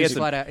either. No, he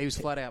was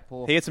flat out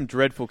poor. He had some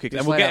dreadful kicks,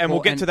 and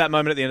we'll get to that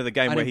moment at the end of the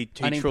game where he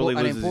truly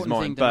loses his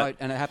mind. Note,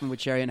 and it happened with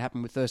Cherry and it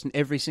happened with Thurston.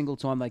 Every single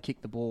time they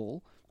kick the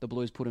ball, the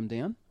Blues put him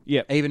down.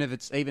 Yeah, even if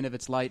it's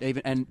late,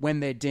 and when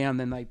they're down,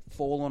 then they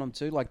fall on them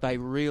too. Like they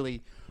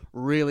really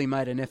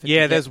made an effort.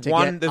 Yeah, there's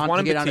one in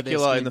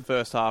particular in the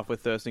first half where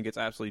Thurston gets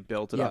absolutely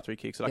belted after he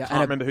kicks it. I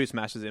can't remember who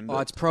smashes him.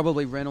 It's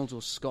probably Reynolds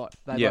or Scott.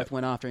 They both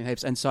went after him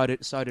heaps, and so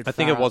did I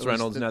think it was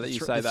Reynolds. Now that you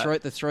say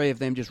that, the three of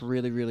them just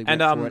really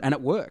went for it, and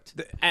it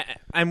worked.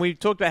 And we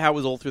talked about how it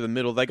was all through the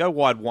middle. They go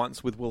wide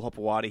once with Will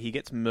Hopewadi. He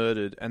gets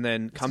murdered, and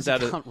then comes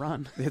out. He can't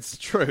run. It's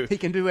true. He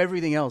can do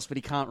everything else, but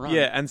he can't run.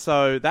 Yeah, and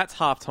so that's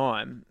half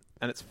time.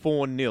 And it's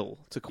 4-0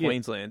 to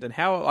Queensland. And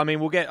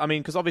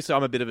because obviously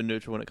I'm a bit of a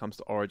neutral when it comes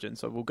to Origin,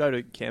 so we'll go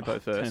to Campo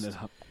first. Mate,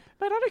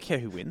 I don't care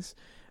who wins.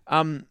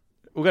 We'll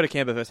go to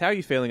Campo first. How are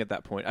you feeling at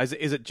that point? Is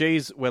it,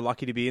 geez, we're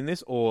lucky to be in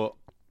this, or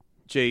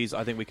geez,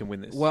 I think we can win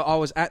this? Well, I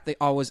was at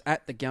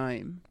the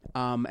game,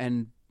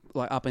 and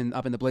like up in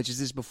the bleachers.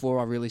 This is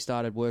before I really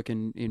started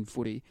working in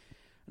footy,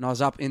 and I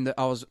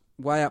was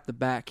way up the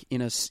back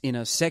in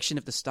a section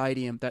of the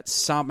stadium that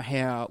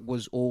somehow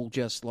was all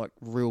just like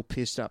real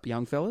pissed up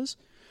young fellas.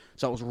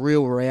 So it was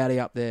real rowdy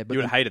up there. But you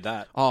would have hated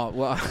that. Oh,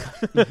 well,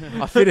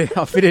 I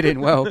fitted in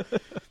well.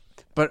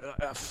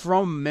 But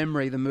from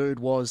memory, the mood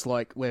was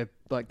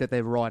that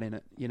they're right in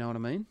it. You know what I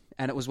mean?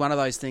 And it was one of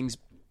those things.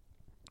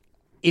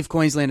 if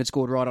Queensland had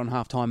scored right on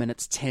half time and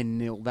it's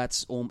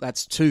 10-0,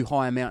 that's too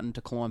high a mountain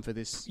to climb for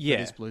this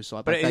blue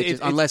side. But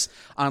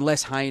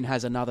unless Hayne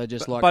has another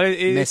it's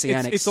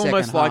messianic almost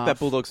second like half. that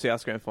Bulldogs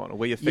South grand final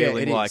where you're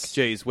feeling it like, is.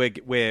 geez,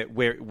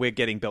 we're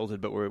getting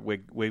belted, but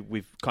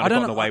we've kind of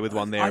gotten away with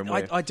one there.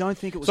 I don't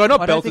think it was. So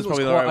not I don't belted think it was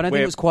probably the quite- right I don't think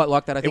where- it was quite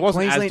like that. I think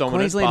wasn't as Queensland,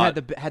 dominant,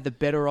 Queensland but had the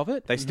better of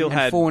it. they still and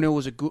had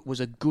 4-0 was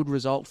a good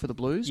result for the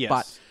Blues. Yes.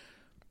 But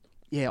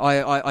yeah,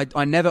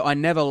 I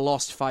never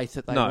lost faith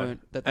that they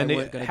weren't going to do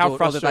it,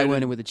 or that they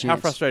weren't in with a chance. How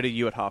frustrated are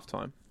you at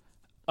halftime?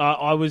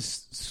 I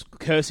was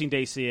cursing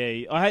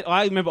DCE.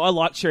 I remember I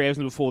liked Cherry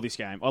Evans before this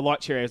game.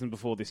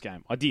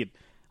 I did.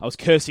 I was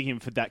cursing him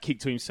for that kick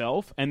to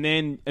himself. And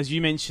then, as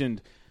you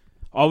mentioned,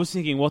 I was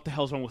thinking, what the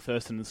hell's wrong with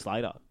Thurston and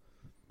Slater?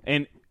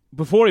 And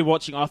before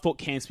rewatching, I thought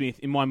Cam Smith,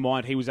 in my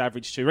mind, he was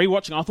average too.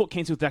 Rewatching, I thought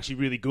Cam Smith was actually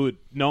really good.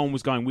 No one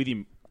was going with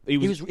him.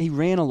 He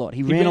ran a lot.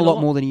 He ran a lot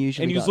more than he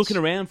usually does. And he was looking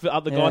around for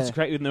other guys to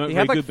create with him. He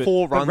had like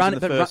 4 runs in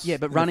the first.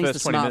 But running's the 20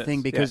 smart minutes.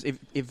 thing because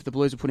if the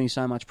Blues are putting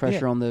so much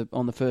pressure on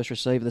the first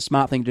receiver, the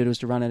smart thing to do is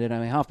to run it at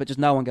only half. But just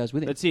no one goes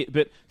with him. That's it.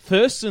 But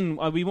Thurston,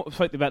 we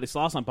spoke about this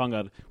last time,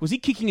 Bungard. Was he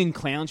kicking in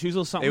clown shoes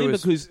or something? It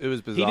was because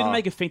bizarre. he didn't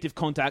make effective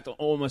contact on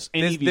almost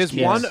any of his There's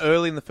kicks. one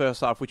early in the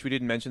first half which we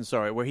didn't mention.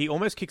 Sorry, where he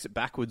almost kicks it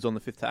backwards on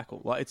the 5th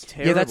tackle. Like it's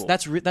terrible.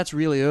 Yeah, that's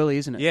really early,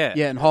 isn't it? Yeah.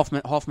 yeah. And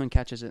Hoffman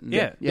catches it. And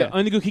The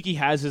only good kick he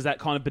has is that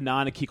kind of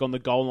banana kick on the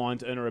goal line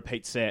to earn a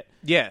repeat set.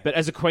 Yeah. But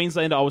as a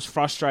Queenslander, I was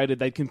frustrated.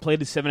 They'd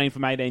completed 17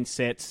 from 18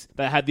 sets.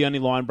 They had the only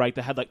line break.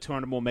 They had like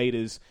 200 more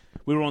meters.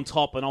 We were on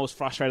top, and I was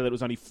frustrated that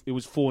it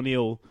was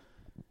 4-0.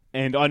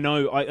 And I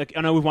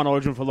know we've won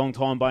Origin for a long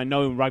time, but I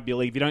know in rugby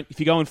league, if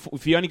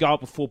you only go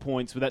up with 4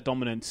 points with that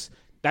dominance,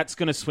 that's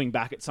going to swing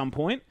back at some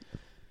point.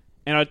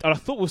 And I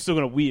thought we were still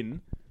going to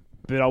win,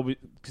 but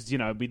because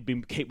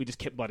we just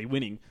kept bloody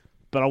winning.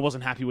 But I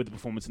wasn't happy with the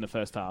performance in the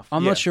first half.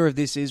 I'm not sure if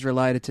this is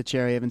related to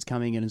Cherry Evans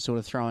coming in and sort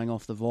of throwing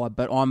off the vibe,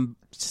 but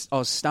I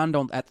was stunned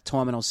at the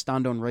time, and I was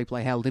stunned on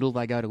replay how little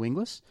they go to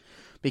Inglis,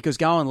 because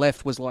going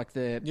left was like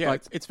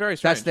it's very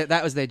strange.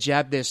 That was their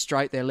jab, their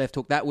straight, their left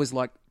hook. That was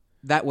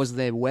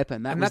their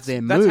weapon. That was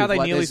their move. That's how they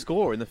nearly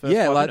score in the first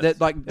 5 minutes.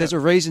 There's a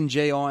reason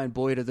GI and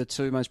Boyd are the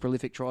 2 most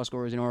prolific try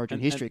scorers in Origin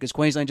history, because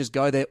Queensland just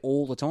go there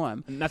all the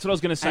time. And that's what I was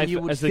going to say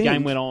as the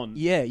game went on.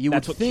 Yeah,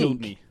 that's what killed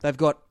me. They've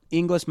got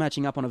Inglis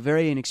matching up on a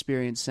very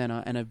inexperienced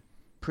centre and a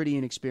pretty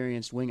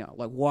inexperienced winger.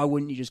 Like, why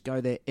wouldn't you just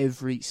go there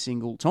every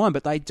single time?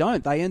 But they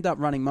don't. They end up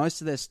running most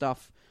of their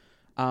stuff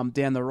down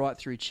the right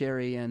through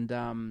Cherry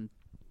and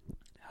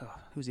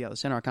who's the other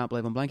centre? I can't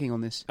believe I'm blanking on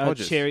this.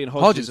 Cherry and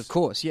Hodges, of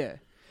course, yeah.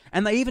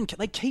 And they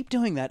keep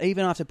doing that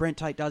even after Brent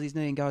Tate does his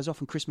knee and goes off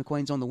and Chris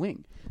McQueen's on the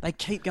wing. They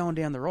keep going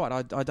down the right.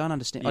 I don't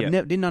understand. Yeah.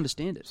 I didn't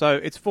understand it. So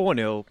it's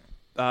 4-0.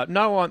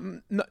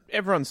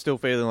 Everyone's still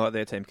feeling like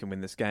their team can win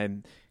this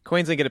game.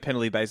 Queensland get a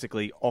penalty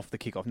basically off the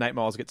kickoff. Nate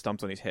Miles gets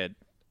dumped on his head,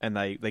 and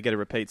they get a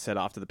repeat set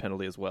after the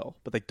penalty as well.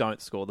 But they don't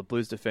score. The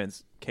Blues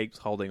defence keeps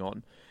holding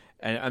on.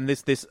 And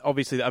this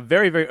obviously a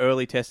very, very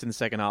early test in the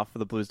second half for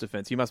the Blues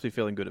defence. You must be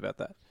feeling good about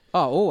that.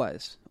 Oh,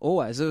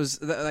 always. It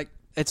was like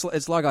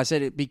it's like I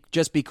said,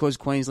 just because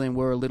Queensland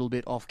were a little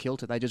bit off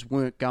kilter, they just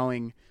weren't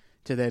going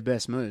to their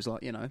best moves.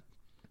 Like,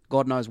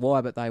 God knows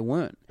why, but they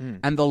weren't. And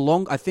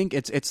I think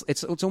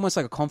it's almost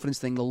like a confidence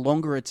thing. The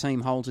longer a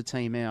team holds a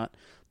team out,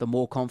 the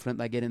more confident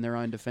they get in their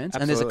own defence.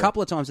 And there's a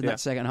couple of times in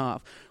that second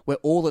half where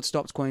all that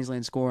stops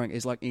Queensland scoring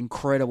is like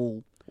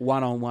incredible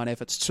one-on-one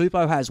efforts.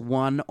 Tupou has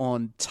one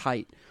on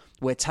Tate,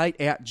 where Tate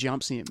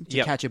out-jumps him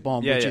to catch a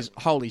bomb, which is,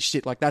 holy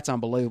shit, like that's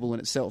unbelievable in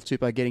itself,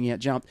 Tupou getting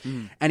out-jumped.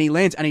 And he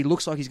lands, and he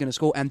looks like he's going to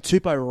score, and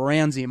Tupou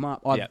rounds him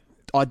up.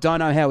 I don't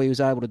know how he was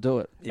able to do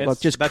it.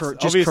 Just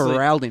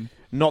corralled him.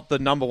 Not the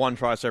number one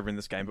try server in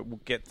this game, but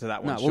we'll get to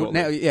that one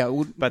shortly.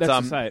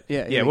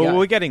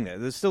 We're getting there.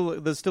 There's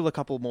still a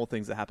couple more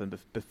things that happen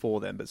before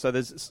then. But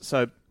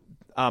there's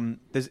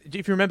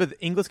if you remember,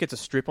 Inglis gets a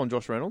strip on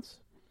Josh Reynolds,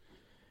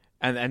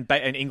 and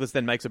Inglis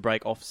then makes a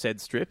break off said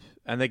strip,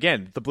 and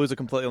again the Blues are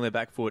completely on their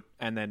back foot,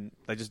 and then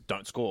they just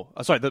don't score.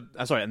 And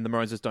the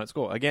Maroons just don't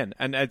score again,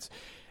 and it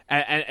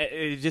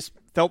just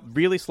felt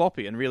really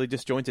sloppy and really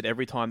disjointed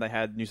every time they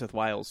had New South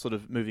Wales sort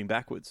of moving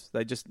backwards.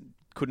 They just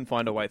couldn't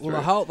find a way through.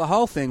 Well, the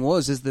whole thing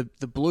was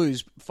the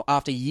Blues,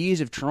 after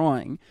years of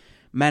trying,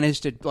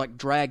 managed to like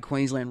drag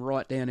Queensland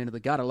right down into the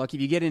gutter. Like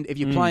if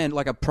you're playing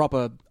like a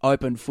proper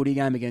open footy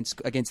game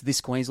against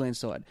this Queensland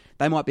side,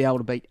 they might be able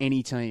to beat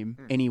any team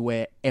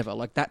anywhere ever.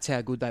 Like that's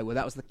how good they were.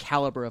 That was the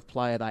caliber of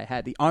player they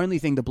had. The only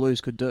thing the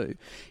Blues could do,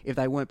 if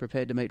they weren't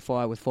prepared to meet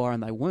fire with fire,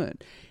 and they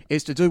weren't,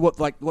 is to do what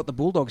the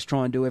Bulldogs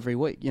try and do every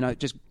week.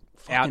 Just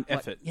out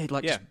effort.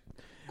 Just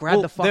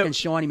grab the fucking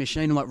shiny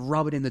machine and like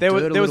rub it in the dirt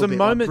a little bit.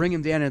 Moment, like, bring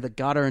him down into the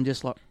gutter and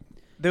just like.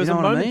 There was a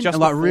moment just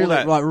and before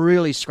that,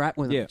 really scrap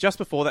with him. Just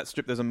before that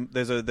strip,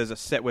 there's a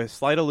set where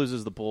Slater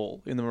loses the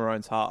ball in the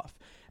Maroons' half,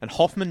 and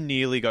Hoffman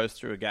nearly goes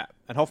through a gap.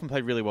 And Hoffman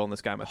played really well in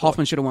this game.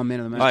 Hoffman should have won man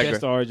of the match. I agree.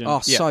 Just Origin.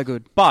 Oh, so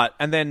good.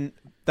 And then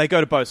they go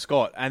to Bo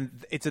Scott, and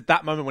it's at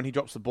that moment when he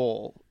drops the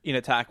ball in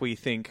attack where you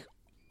think,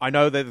 I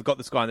know they've got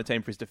this guy in the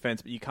team for his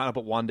defence, but you can't help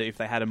but wonder if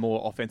they had a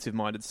more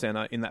offensive-minded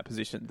centre in that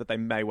position that they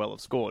may well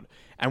have scored.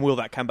 And will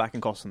that come back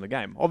and cost them the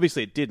game?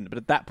 Obviously it didn't, but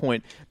at that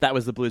point, that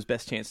was the Blues'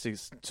 best chance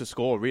to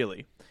score,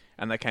 really.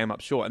 And they came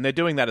up short. And they're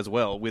doing that as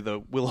well with a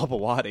Will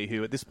Obawadi,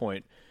 who at this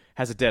point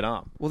has a dead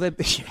arm. Well,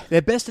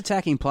 their best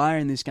attacking player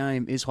in this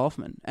game is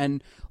Hoffman.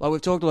 And like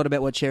we've talked a lot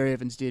about what Cherry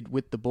Evans did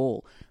with the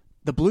ball.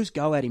 The Blues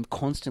go at him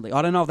constantly.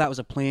 I don't know if that was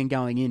a plan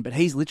going in, but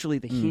he's literally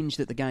the hinge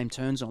that the game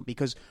turns on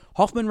because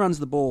Hoffman runs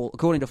the ball,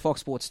 according to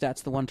Fox Sports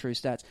stats, the One True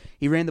stats,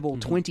 he ran the ball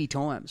 20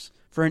 times.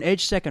 For an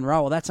edge second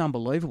rower, that's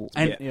unbelievable.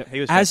 And he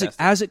was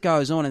as it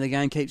goes on and the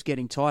game keeps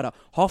getting tighter,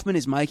 Hoffman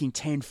is making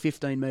 10,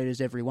 15 metres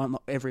every run.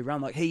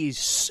 Like he is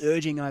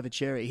surging over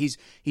Cherry.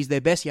 He's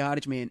their best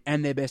yardage man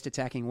and their best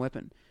attacking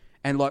weapon.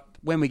 And like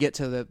when we get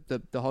to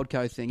the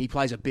Hodko thing, he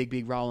plays a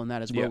big role in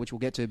that as well, which we'll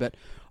get to. But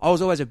I was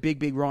always a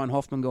big Ryan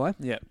Hoffman guy.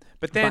 Yeah,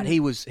 but he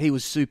was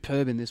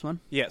superb in this one.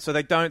 Yeah, so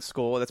they don't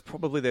score. That's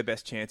probably their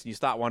best chance, and you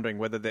start wondering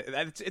whether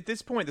at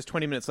this point there's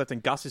 20 minutes left,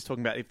 and Gus is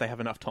talking about if they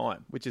have enough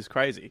time, which is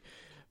crazy.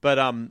 But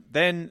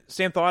then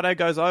Sam Thaiday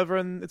goes over,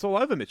 and it's all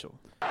over, Mitchell.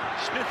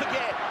 Smith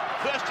again,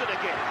 Thurston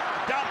again,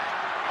 dump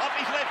off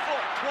his left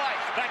foot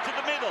twice, back to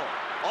the middle,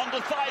 on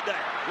to Thaiday,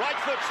 right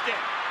foot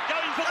step,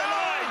 going for the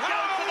line,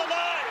 going for the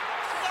line.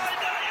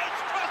 Thaiday has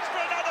crossed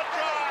for another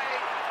try,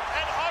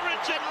 and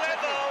Origin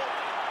level.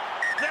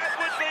 That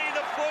would be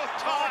the fourth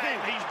time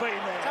he's been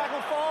there.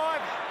 Tackle 5.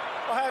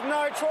 I have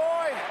no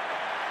try.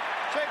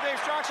 Check the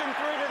instruction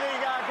through to the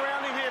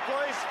grounding here,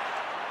 please.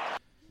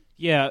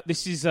 Yeah,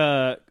 this is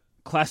a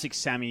classic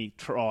Sammy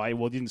try.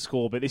 Well, didn't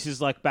score, but this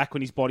is like back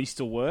when his body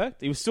still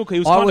worked. He was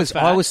kind of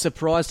fat. I was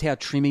surprised how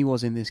trim he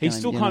was in this game. He's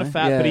still kind of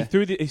fat, but he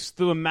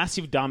threw a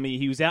massive dummy.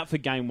 He was out for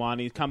game 1.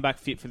 He's come back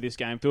fit for this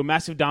game. Threw a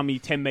massive dummy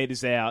 10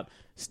 metres out,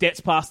 steps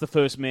past the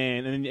first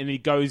man, and he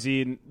goes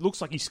in.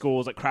 Looks like he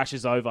scores, like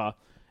crashes over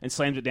and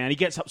slams it down. He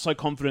gets up so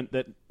confident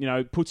that,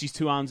 puts his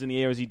 2 arms in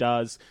the air as he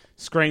does,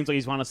 screams like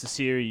he's won us the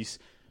series.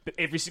 But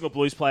every single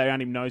Blues player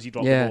around him knows he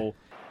dropped the ball.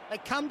 They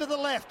come to the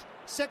left.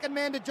 Second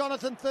man to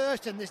Jonathan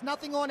Thurston. There's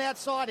nothing on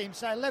outside him.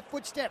 So left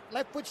foot step,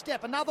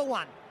 another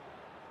one.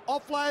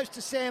 Offloads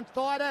to Sam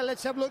Thaiday.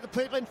 Let's have a look at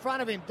the people in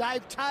front of him.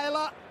 Dave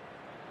Taylor.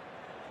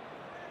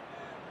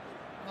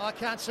 I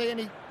can't see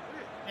any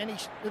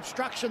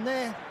obstruction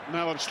there.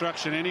 No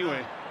obstruction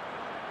anywhere.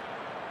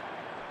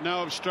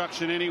 No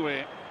obstruction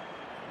anywhere.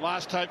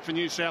 Last hope for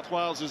New South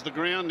Wales is the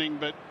grounding,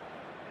 but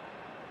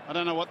I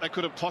don't know what they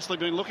could have possibly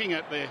been looking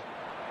at there.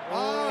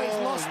 Oh, he's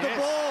lost the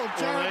ball.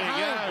 Jared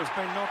Hayne. It's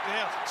been knocked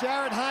out.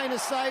 Jared Hayne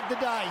has saved the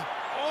day.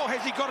 Oh,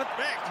 has he got it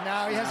back?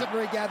 No, he hasn't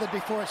regathered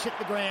before it's hit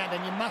the ground,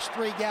 and you must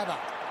regather.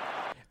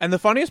 And the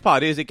funniest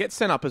part is it gets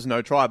sent up as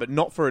no try, but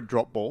not for a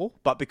drop ball,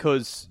 but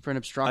because... For an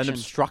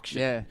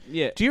obstruction.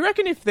 Yeah. Do you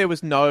reckon if there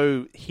was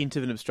no hint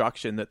of an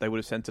obstruction that they would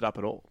have sent it up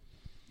at all?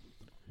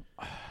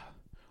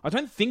 I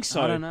don't think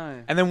so. I don't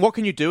know. And then what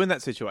can you do in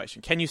that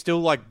situation? Can you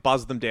still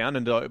buzz them down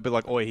and be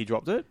like, "Oh, he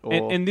dropped it"?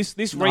 Or... And this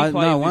replay.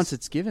 No, once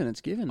it's given, it's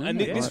given. And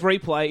isn't it? this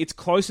replay, it's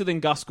closer than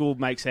Gus Gould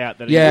makes out.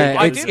 That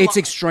it's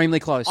extremely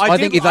close. I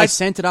think if they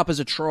sent it up as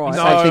a try,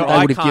 I think they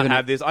would have given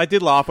have it. this. I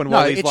did laugh when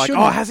Wally's like,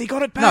 "Oh, has he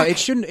got it back?" No, it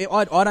shouldn't.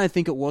 I don't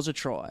think it was a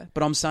try.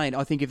 But I'm saying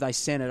I think if they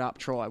sent it up,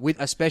 try.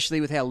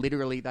 Especially with how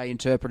literally they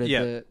interpreted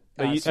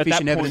the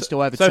sufficient evidence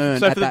to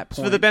overturn at that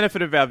point. For the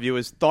benefit of our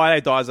viewers,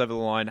 Thaiday dives over the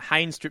line,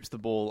 Hayne strips the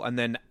ball, and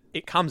then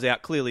it comes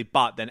out clearly.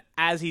 But then,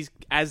 as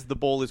the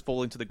ball is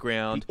falling to the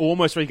ground, he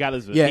almost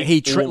regathers it. Yeah,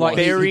 he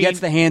gets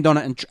the hand on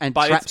it and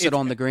traps it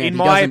on the ground. In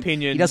my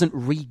opinion, he doesn't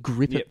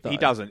re-grip it. Though. He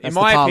doesn't. That's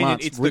In my opinion,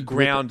 parlance, it's the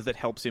ground that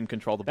helps him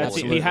control the ball. That's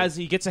it.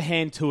 He gets a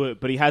hand to it,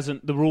 but he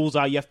hasn't. The rules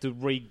are you have to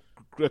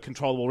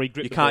control the ball,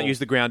 re-grip. You can't use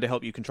the ground to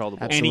help you control the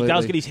ball. Absolutely. And he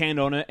does get his hand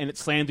on it, and it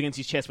slams against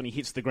his chest when he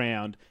hits the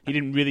ground. He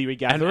didn't really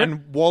regather it.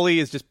 And Wally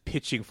is just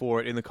pitching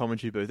for it in the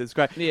commentary booth. It's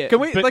great. Yeah. Can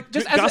we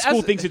Gus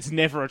Gould thinks it's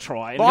never a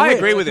try. Well, I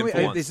agree with him.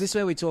 For once. Is this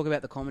where we talk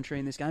about the commentary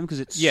in this game? Because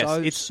it's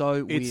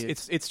so weird.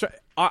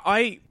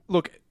 I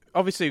look.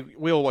 Obviously,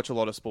 we all watch a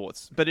lot of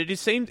sports, but it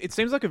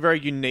seems like a very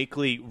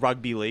uniquely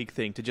rugby league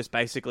thing to just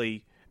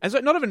basically. And so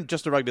not even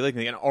just a rugby league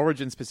thing, an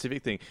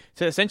Origin-specific thing,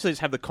 to essentially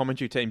just have the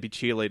commentary team be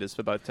cheerleaders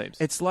for both teams.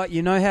 It's like,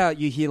 you know how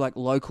you hear like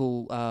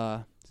local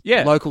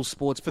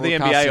sports for the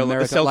NBA or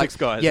the Celtics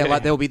guys. Yeah,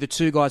 like there'll be the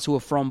 2 guys who are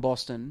from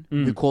Boston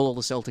who call all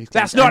the Celtics.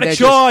 That's not a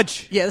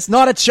charge! That's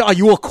not a charge.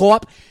 You're a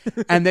cop.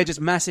 And they're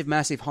just massive,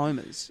 massive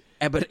homers.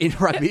 But in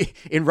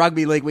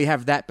rugby league, we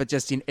have that, but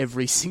just in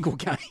every single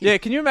game. Yeah,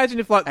 can you imagine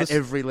if at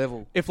every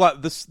level, if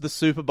like the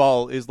Super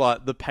Bowl is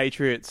like the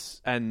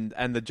Patriots and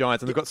the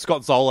Giants, and they've got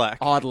Scott Zolak.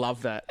 Oh, I'd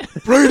love that.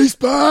 Brady's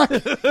back.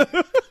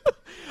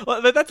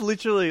 That's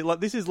literally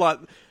like this is like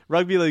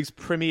rugby league's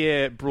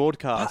premier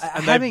broadcast,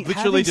 and they've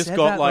literally just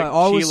got like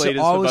cheerleaders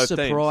for both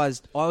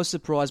teams. I was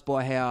surprised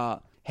by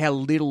how how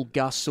little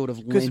Gus sort of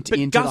lent but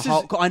into Gus the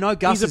whole. is- I know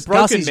Gus he's a is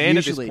broken Gus is man at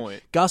this usually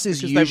point, Gus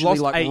is because they've usually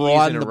lost like 8 years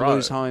riding in the a row.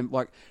 Blues home.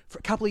 Like for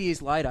a couple of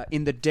years later,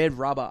 in the dead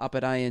rubber up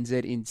at ANZ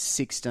in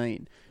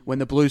 16, when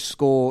the Blues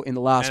score in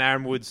the last And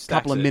Aaron Wood stacks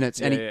couple of it. minutes,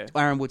 and Yeah,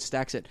 Aaron Wood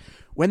stacks it.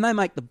 When they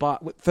make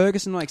the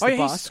Ferguson makes Oh, the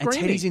yeah, he's bust, and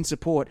screaming. Teddy's in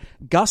support.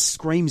 Gus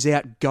screams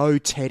out, "Go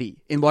Teddy!"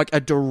 in like a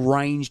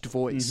deranged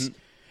voice. Mm-hmm.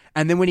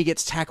 And then when he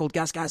gets tackled,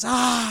 Gus goes,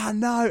 "Ah,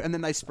 no!" And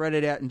then they spread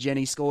it out, and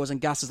Jenny scores, and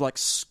Gus is like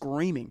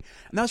screaming.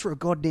 And those were a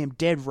goddamn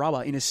dead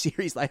rubber in a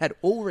series they had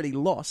already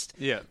lost.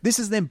 Yeah. This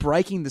is them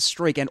breaking the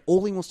streak, and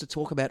all he wants to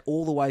talk about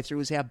all the way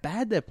through is how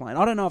bad they're playing.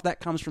 I don't know if that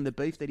comes from the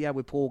beef that he had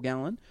with Paul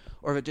Gallen,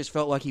 or if it just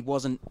felt like he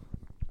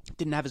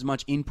didn't have as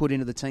much input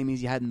into the team as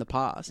he had in the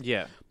past.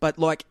 Yeah. But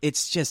like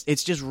it's just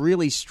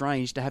really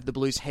strange to have the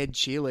Blues head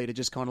cheerleader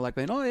just kind of like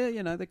being, oh yeah,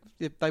 you know,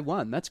 they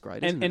won. That's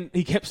great, isn't it? And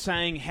he kept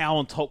saying how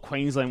on top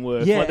Queensland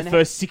were Yeah, for like the and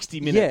first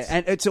 60 minutes. Yeah,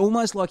 and it's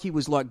almost like he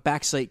was like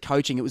backseat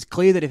coaching. It was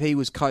clear that if he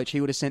was coach,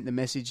 he would have sent the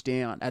message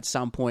down at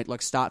some point,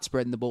 like start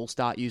spreading the ball,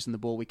 start using the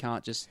ball. We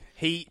can't just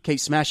keep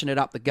smashing it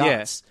up the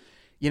guts.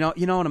 Yeah.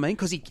 You know what I mean?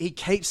 Because he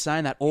keeps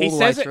saying that all the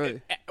way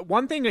through.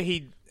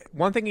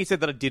 One thing he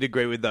said that I did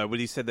agree with, though, was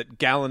he said that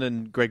Gallen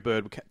and Greg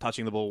Bird were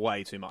touching the ball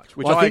way too much,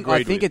 which I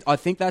agreed with. I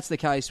think that's the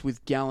case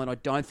with Gallen. I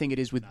don't think it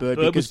is with Bird.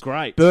 Bird because was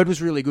great. Bird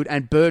was really good,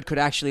 and Bird could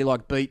actually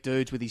like beat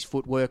dudes with his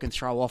footwork and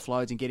throw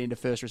offloads and get into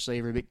first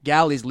receiver. But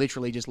Gal is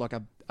literally just like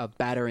a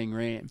battering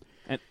ram.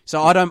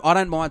 So I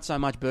don't mind so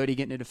much Birdie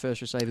getting into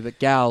first receiver, but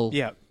Gal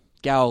just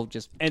Gal.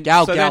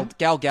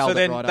 So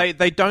then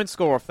they don't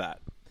score off that.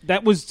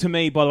 That was, to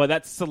me, by the way,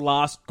 that's the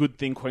last good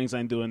thing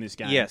Queensland do in this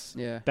game. Yes.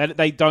 Yeah.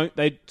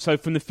 So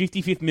from the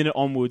 55th minute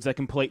onwards, they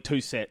complete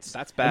 2 sets.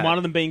 That's bad. And one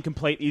of them being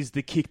complete is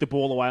the kick the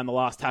ball away on the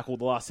last tackle,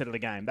 the last set of the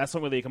game. That's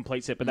not really a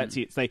complete set, but that's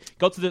it. So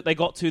they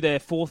got to their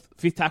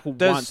fifth tackle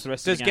once the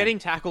rest of the game. Does getting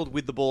tackled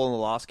with the ball in the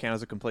last count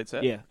as a complete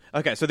set? Yeah.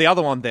 Okay, so the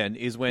other one then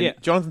is when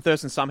Jonathan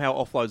Thurston somehow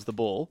offloads the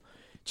ball.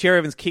 Cherry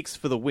Evans kicks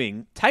for the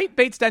wing. Tate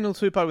beats Daniel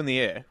Tupou in the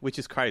air, which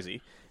is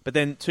crazy. But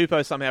then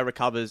Tupou somehow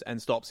recovers and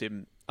stops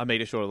him a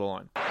metre short of the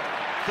line.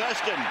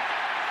 Thurston,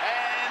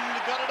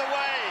 and got it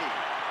away.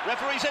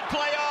 Referee said play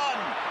on.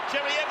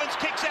 Cherry Evans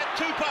kicks at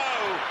Tupou.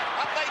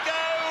 Up they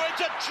go.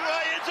 It's a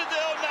try.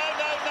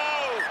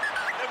 No.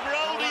 They've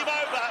rolled him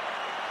over.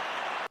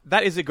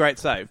 That is a great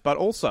save. But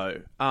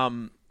also,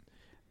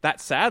 that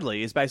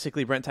sadly is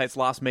basically Brent Tate's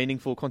last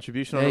meaningful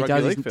contribution on a rugby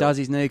league field. Does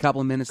his knee a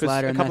couple of minutes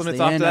later, and that's the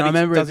end. After that, I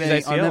remember does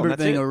his ACL, I remember and it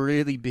that's being it. a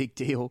really big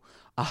deal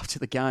after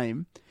the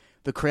game.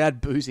 The crowd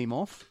boos him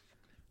off.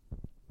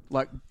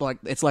 Like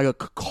it's like a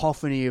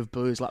cacophony of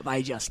boos. Like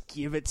they just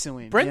give it to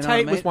him. Brent You know what I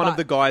Tate mean? was one of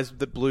the guys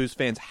that Blues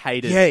fans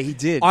hated. Yeah, he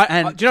did. Do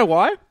you know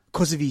why?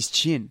 Because of his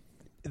chin.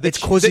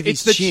 It's because of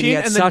his chin. He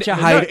had and such a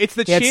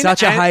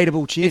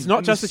hateable chin. It's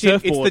not just the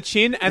chin. It's the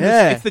chin and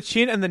it's the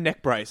chin and the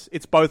neck brace.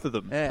 It's both of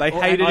them. Yeah. They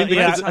hated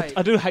him.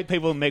 I do hate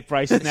people in neck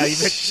braces now.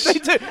 They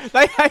do.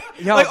 They hate.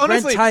 Yo, like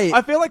honestly, Brent Tate-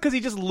 I feel like because he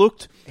just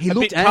looked a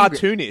bit angry.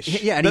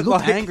 cartoonish. Yeah, and he That,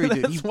 looked like, angry,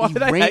 dude. That's why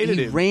they hated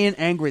He him. ran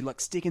angry,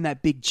 like sticking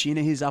that big chin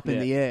of his up in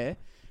the air.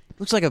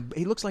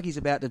 He looks like he's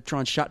about to try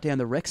and shut down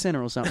the rec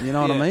centre or something. You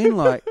know what I mean?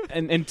 Like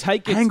and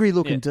Tate gets angry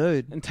looking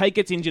dude. And Tate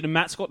gets injured, and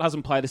Matt Scott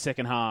doesn't play the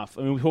second half.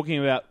 I mean, we're talking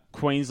about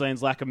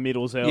Queensland's lack of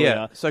middles earlier.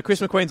 Yeah. So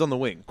Chris McQueen's on the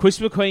wing. Chris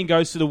McQueen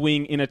goes to the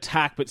wing in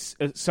attack, but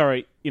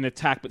centre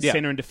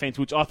and defence,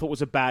 which I thought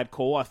was a bad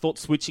call. I thought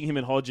switching him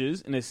and Hodges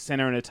in a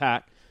centre and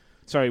attack,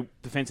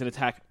 defence and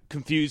attack,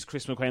 confused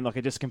Chris McQueen like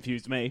it just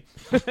confused me.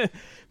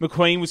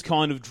 McQueen was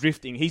kind of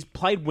drifting. He's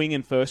played wing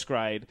in first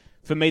grade.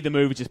 For me, the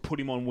move is just put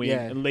him on wing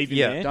and leave him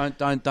there.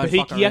 Don't. But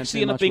he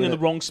actually ended up being in the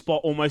wrong spot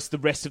almost the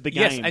rest of the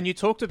game. Yes, and you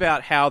talked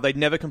about how they'd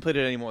never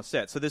completed any more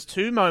sets. So there's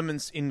 2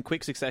 moments in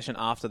quick succession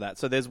after that.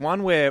 So there's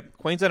one where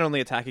Queensland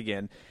only attack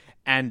again,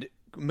 and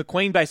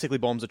McQueen basically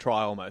bombs a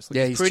try almost.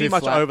 Like he's pretty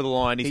much over the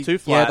line. He's too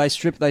flat.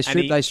 Yeah,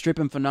 they strip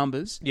him for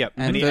numbers. Yep.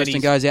 And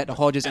Thurston goes out to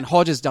Hodges, and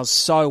Hodges does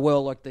so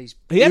well. Like these,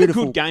 he had a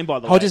good game by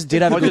the way. Hodges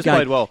did have a good game.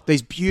 Played well.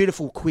 These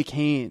beautiful quick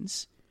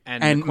hands,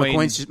 and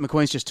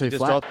McQueen's just too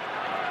flat.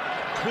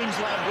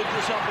 Queensland with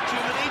this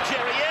opportunity.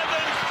 Cherry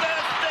Evans,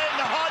 Thurston,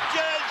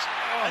 Hodges,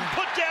 and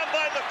put down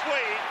by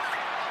McQueen.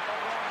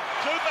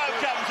 Tupou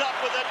comes up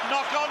with it.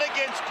 Knock on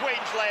against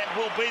Queensland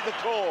will be the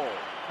call.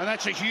 And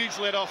that's a huge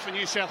let-off for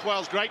New South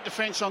Wales. Great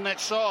defence on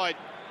that side.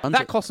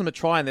 That cost them a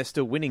try and they're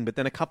still winning, but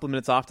then a couple of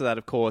minutes after that,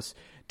 of course,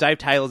 Dave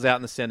Taylor's out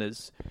in the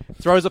centres,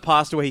 throws a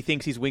pass to where he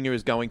thinks his winger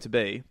is going to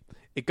be.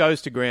 It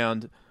goes to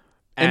ground.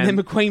 And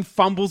then McQueen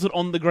fumbles it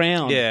on the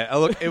ground. Yeah,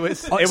 look, it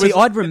was.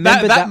 I'd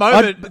remember that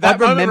moment. I'd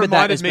remember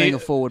that reminded as being a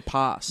forward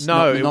pass.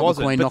 No, not it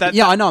wasn't. McQueen But knocking.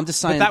 Yeah, I know. I'm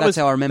just saying that's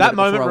how I remember that it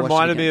moment. before I watched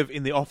Reminded it me again. of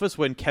in The Office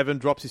when Kevin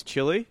drops his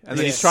chili and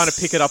then he's trying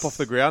to pick it up off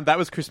the ground. That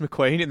was Chris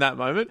McQueen in that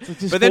moment.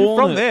 But then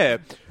from there,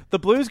 the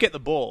Blues get the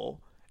ball,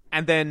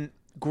 and then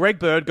Greg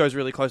Bird goes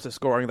really close to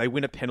scoring. They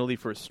win a penalty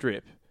for a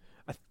strip.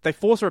 They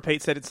force a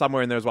repeat set it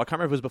somewhere in there as well. I can't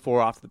remember if it was before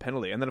or after the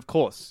penalty. And then, of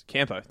course,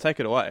 Campo, take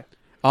it away.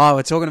 Oh,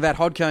 we're talking about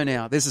Hodco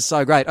now. This is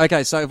so great.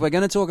 Okay, so if we're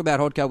going to talk about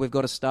Hodco, we've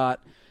got to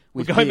start We're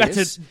with going back to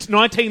Pearce.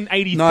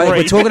 1983. No,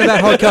 we're talking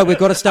about Hodko. We've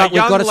got to start. A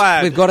young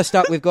lad. We've got to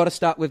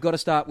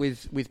start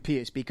with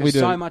Pearce We because do.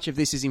 so much of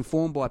this is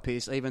informed by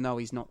Pearce, even though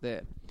he's not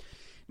there.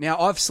 Now,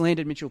 I've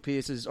slandered Mitchell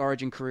Pearce's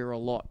Origin career a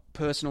lot,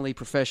 personally,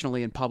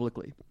 professionally, and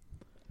publicly.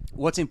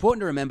 What's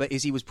important to remember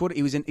is he was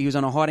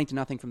on a hiding to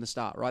nothing from the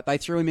start, right? They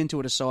threw him into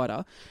a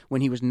decider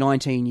when he was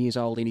 19 years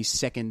old in his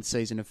second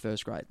season of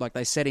first grade. Like,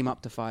 they set him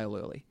up to fail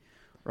early,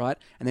 right?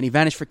 And then he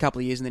vanished for a couple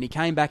of years, and then he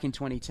came back in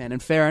 2010,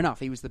 and fair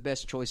enough, he was the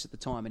best choice at the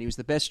time, and he was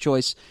the best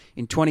choice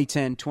in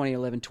 2010,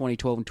 2011,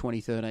 2012, and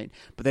 2013.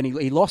 But then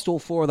he lost all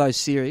 4 of those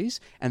series,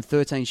 and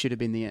 13 should have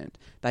been the end.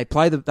 They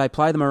play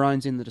the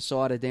Maroons in the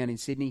decider down in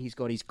Sydney. He's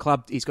got his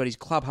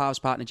club halves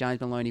partner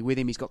James Maloney with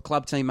him. He's got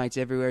club teammates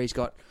everywhere. He's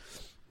got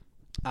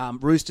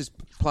Roosters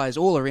players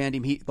all around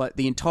him.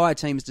 The entire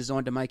team is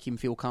designed to make him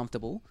feel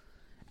comfortable,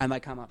 and they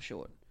come up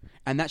short.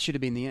 And that should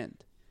have been the end.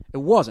 It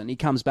wasn't. He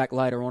comes back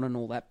later on and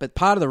all that. But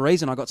part of the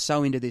reason I got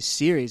so into this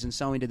series and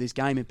so into this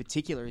game in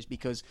particular is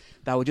because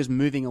they were just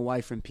moving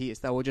away from Pearce.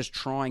 They were just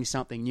trying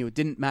something new. It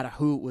didn't matter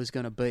who it was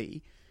going to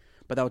be,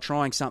 but they were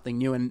trying something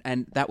new,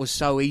 and that was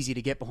so easy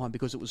to get behind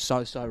because it was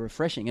so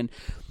refreshing. And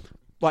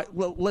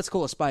let's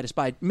call a spade a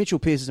spade. Mitchell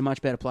Pearce is a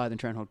much better player than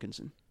Trent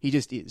Hodkinson. He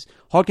just is.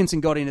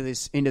 Hodkinson got into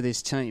this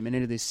team and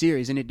into this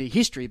series and into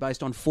history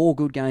based on 4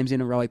 good games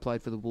in a row he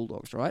played for the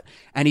Bulldogs, right?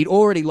 And he'd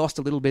already lost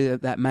a little bit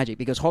of that magic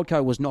because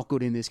Hodko was not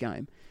good in this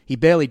game. He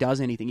barely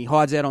does anything. He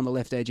hides out on the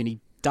left edge and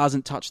he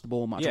doesn't touch the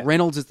ball much. Yeah.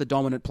 Reynolds is the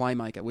dominant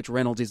playmaker, which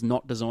Reynolds is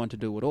not designed to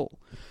do at all.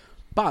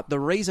 But the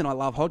reason I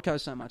love Hodko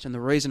so much and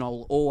the reason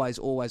I'll always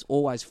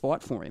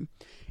fight for him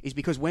is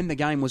because when the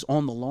game was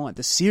on the line,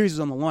 the series was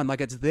on the line, like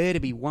it's there to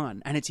be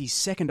won, and it's his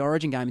second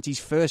Origin game, it's his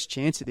first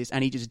chance at this,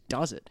 and he just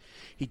does it.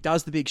 He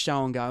does the big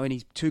show and go, and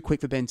he's too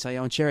quick for Ben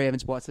Teo, and Cherry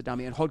Evans bites the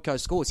dummy, and Hodko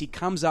scores. He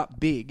comes up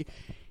big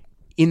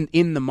in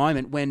the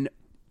moment when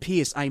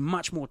Pearce, a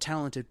much more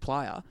talented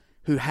player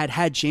who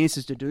had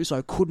chances to do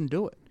so, couldn't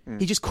do it.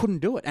 He just couldn't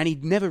do it, and he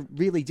never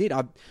really did.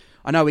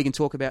 I know we can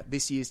talk about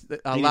this year's,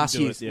 last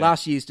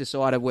year's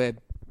decider where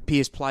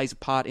Pearce plays a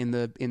part in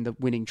the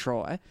winning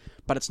try,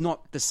 but it's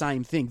not the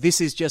same thing. This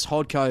is just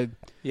Hodko.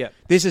 Yeah.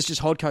 This is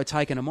just Hodko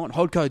taking him on.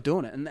 Hodko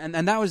doing it,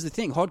 and that was the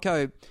thing.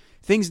 Hodko,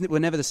 things were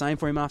never the same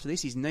for him after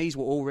this. His knees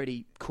were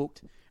already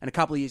cooked, and a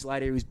couple of years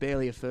later, he was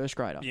barely a first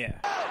grader. Yeah.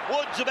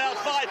 Woods about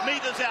 5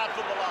 metres out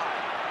from the line.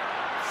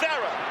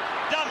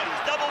 Farah, dummies,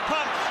 double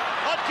pumps.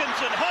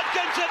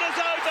 Hodkinson is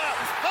over.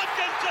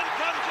 Hodkinson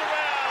comes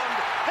around.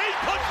 He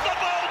puts the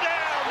ball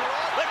down.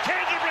 The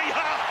Canterbury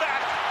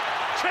halfback,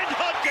 Trent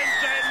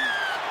Hodkinson.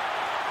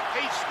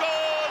 He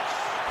scores,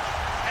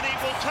 and he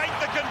will take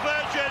the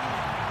conversion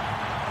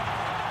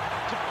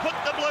to put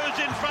the Blues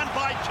in front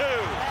by 2.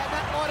 And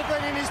that might have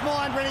been in his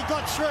mind when he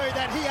got through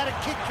that he had a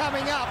kick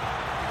coming up.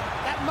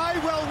 That may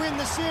well win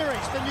the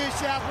series for New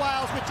South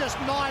Wales with just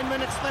 9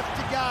 minutes left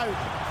to go.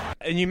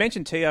 And you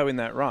mentioned Teo in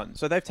that run.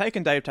 So they've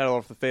taken Dave Taylor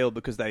off the field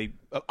because they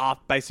are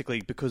basically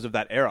because of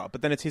that error.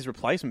 But then it's his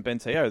replacement, Ben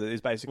Teo, that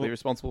is basically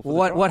responsible for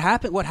the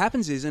try. What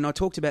happens is, and I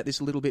talked about this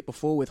a little bit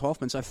before with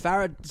Hoffman, so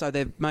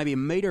they're maybe a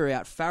metre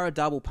out, Farah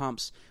double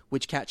pumps,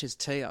 which catches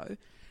Teo.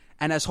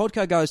 And as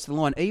Hodko goes to the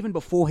line, even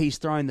before he's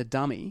thrown the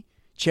dummy,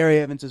 Cherry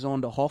Evans is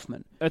on to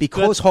Hoffman.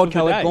 Because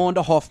Hodko had gone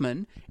to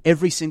Hoffman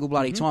every single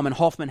bloody time, and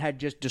Hoffman had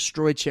just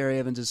destroyed Cherry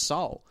Evans'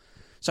 soul.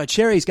 So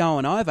Cherry's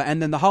going over,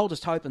 and then the hole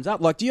just opens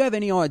up. Like, do you have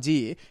any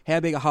idea how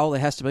big a hole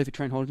there has to be for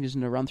Trent Hodkinson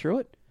to run through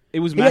it?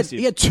 It was massive.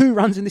 He had 2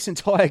 runs in this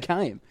entire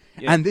game,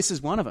 Yeah. and this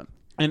is one of them.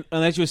 And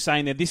as you were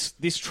saying there,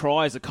 this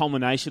try is a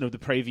culmination of the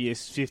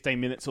previous 15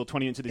 minutes or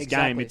 20 minutes of this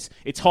game.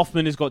 It's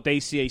Hoffman has got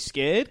DCE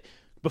scared.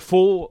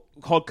 Before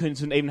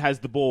Hodkinson even has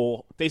the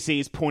ball,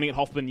 DCE is pointing at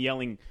Hoffman,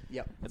 yelling.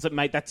 Yep. It's like,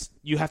 mate,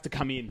 you have to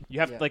come in.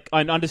 You have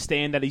I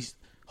understand that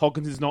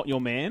Hodkinson's not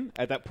your man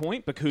at that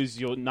point because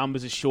your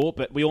numbers are short,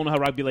 but we all know how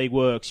rugby league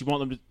works. You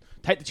want them to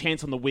take the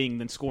chance on the wing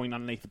than scoring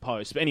underneath the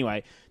post. But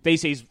anyway,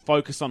 DC's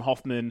focused on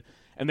Hoffman,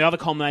 and the other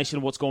combination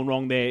of what's gone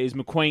wrong there is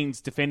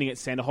McQueen's defending at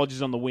centre,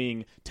 Hodges on the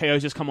wing,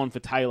 Teo's just come on for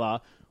Taylor.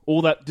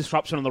 All that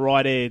disruption on the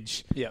right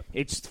edge. Yeah.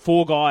 It's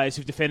 4 guys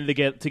who've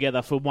defended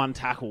together for 1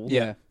 tackle.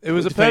 Yeah. It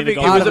was a Defending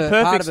perfect. the It was goal. a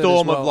Part perfect of it as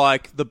storm well.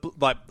 of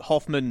like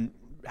Hoffman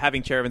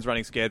having Cherry Evans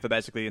running scared for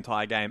basically the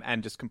entire game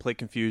and just complete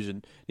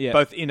confusion,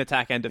 both in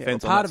attack and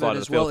defence. Part on that of side it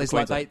as the field well for is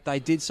like Queensland. they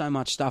did so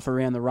much stuff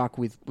around the ruck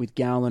with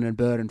Garland and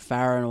Bird and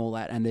Farah and all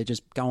that, and they're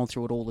just going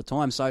through it all the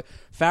time. So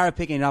Farah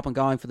picking it up and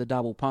going for the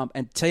double pump,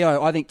 and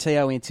I think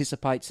Teo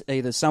anticipates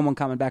either someone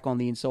coming back on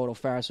the inside or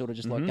Farah sort of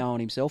just like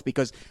going himself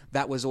because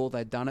that was all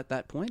they'd done at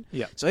that point.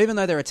 Yeah. So even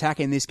though their attack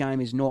in this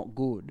game is not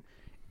good,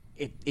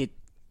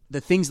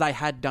 the things they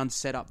had done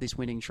set up this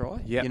winning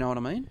try. Yeah. You know what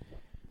I mean?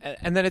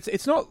 And then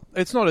it's not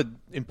an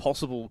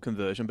impossible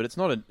conversion, but it's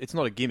not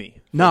a gimme.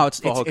 No,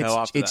 for Hodko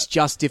after it's that.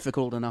 just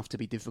difficult enough to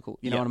be difficult.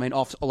 You know what I mean?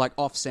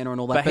 Off center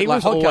and all that. But he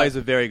like was Hodko, always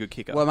a very good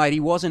kicker. Well, mate,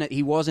 he wasn't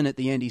at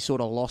the end. He sort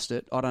of lost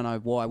it. I don't know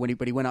why.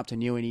 But he went up to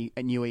Newey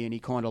and he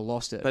kind of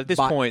lost it. But at this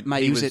point,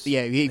 mate, he was a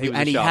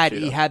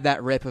he had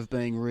that rep of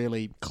being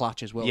really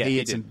clutch as well. Yeah, he he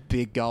had some did.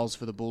 big goals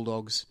for the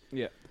Bulldogs.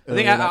 Yeah. I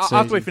think earlier that after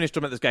we season. finish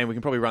talking about this game, we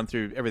can probably run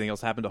through everything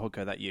else that happened to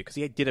Hodko that year because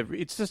he did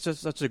it's just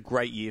such a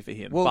great year for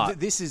him. Well, but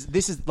this is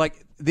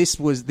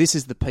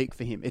the peak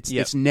for him.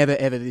 It's never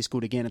ever this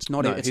good again. It's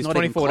not. no, It's his not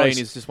even 2014 close.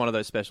 is just one of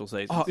those special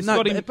seasons. Oh, It's no,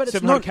 got him but it's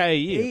 700K not a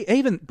year.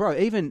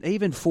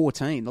 Even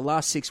 14, the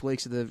last 6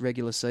 weeks of the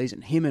regular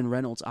season, him and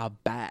Reynolds are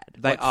bad.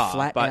 They Like, are,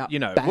 flat but out you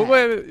know,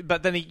 bad.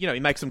 but then he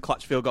makes some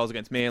clutch field goals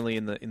against Manly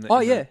in the Oh,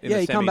 in yeah. the Yeah,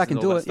 he come semis back and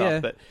all do that it,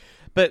 stuff. yeah.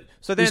 But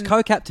so He then was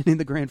co-captain in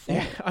the grand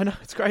final. yeah, I know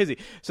it's crazy.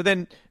 So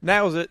then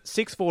nails it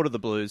 6-4 to the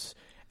Blues.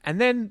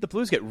 And then the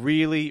Blues get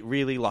really,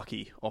 really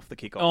lucky off the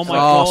kickoff. Oh my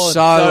Oh, God. so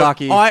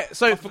lucky. I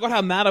forgot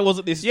how mad I was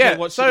at this. Yeah,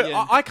 watched so it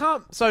again. I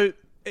can't. So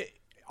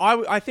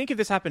I think if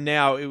this happened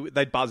now,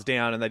 they'd buzz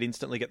down and they'd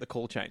instantly get the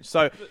call change.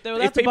 So they were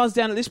allowed to buzz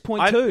down at this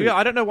point I too.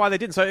 don't know why they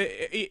didn't. So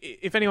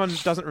if anyone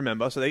doesn't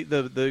remember, so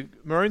the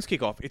Maroons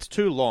kick off. It's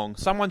too long.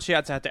 Someone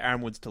shouts out to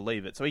Aaron Woods to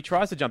leave it. So he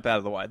tries to jump out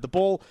of the way. The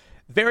ball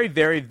very,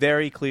 very,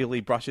 very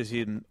clearly brushes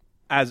him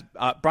as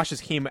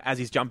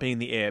he's jumping in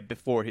the air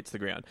before it hits the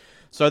ground.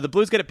 So the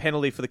Blues get a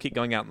penalty for the kick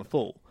going out in the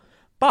full,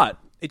 but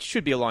it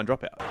should be a line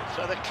dropout.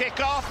 So the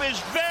kick-off is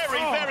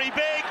very, very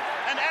big,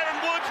 and Aaron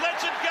Woods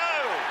lets it go.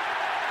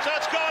 So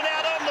it's gone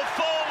out on the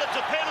full. It's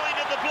a penalty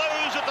to the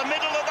Blues at the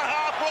middle of the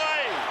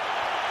halfway.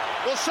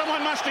 Well,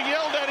 someone must have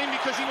yelled at him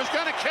because he was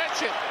going to catch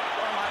it.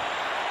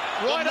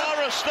 Right up.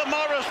 The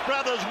Morris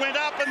brothers went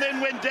up and then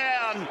went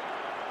down.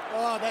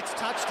 Oh, that's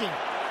touched him.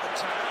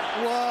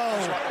 Whoa.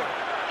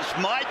 This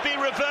might be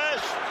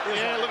reversed.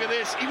 Yeah, look at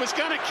this. He was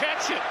going to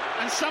catch it,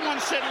 and someone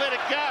said let it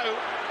go,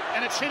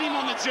 and it's hit him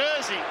on the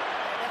jersey.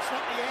 That's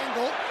not the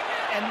angle.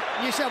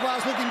 And New South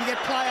Wales looking to get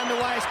play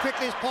underway as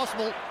quickly as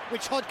possible,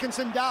 which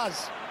Hodkinson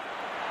does.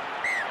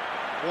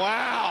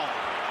 Wow.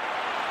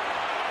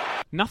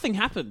 Nothing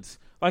happens.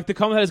 Like the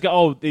commentators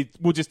go,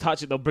 we'll just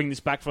touch it. They'll bring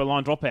this back for a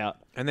line dropout.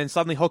 And then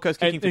suddenly Hodko's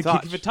kicking for And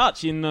touch. kicking for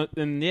touch.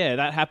 And yeah,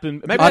 that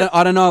happened. Maybe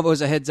I don't know if it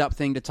was a heads-up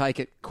thing to take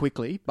it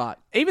quickly, but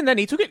Even then,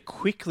 he took it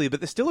quickly, but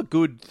there's still a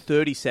good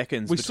 30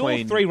 seconds we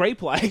between... saw 3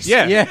 replays.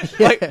 Yeah. Yeah.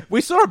 Like, we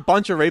saw a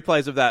bunch of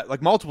replays of that,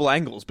 like multiple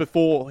angles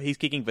before he's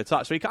kicking for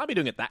touch, so he can't be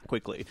doing it that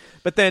quickly.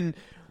 But then,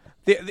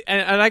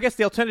 and I guess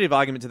the alternative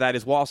argument to that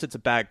is, whilst it's a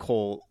bad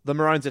call, the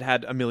Maroons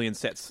had a million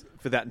sets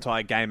for that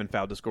entire game and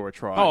failed to score a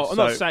try. Oh, I'm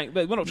So- not saying,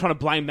 but we're not trying to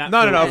blame that.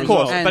 No, for no, it of as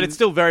course. well. But it's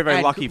still very,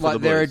 very lucky for the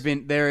Blues.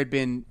 There had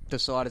been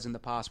deciders in the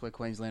past where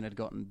Queensland had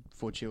gotten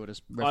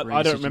fortuitous refereeing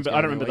I don't decisions remember-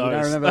 I don't going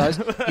remember away. You don't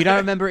remember those? You don't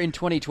remember in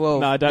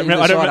 2012? No, I don't in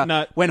remember- I don't decider,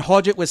 remember- no. When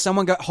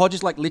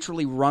Hodges like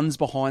literally runs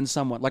behind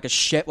someone like a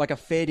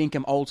fair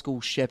dinkum old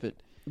school shepherd.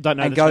 Don't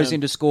know and the goes term.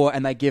 in to score,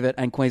 and they give it,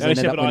 and The Queensland only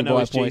end up shepherd I winning know by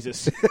a is point.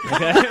 Jesus.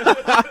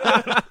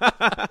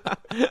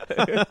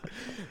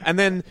 And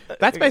then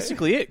that's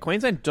basically it.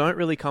 Queensland don't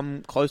really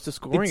come close to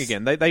scoring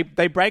again.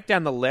 They break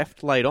down the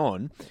left late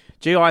on.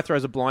 GI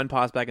throws a blind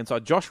pass back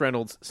inside. Josh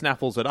Reynolds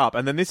snaffles it up,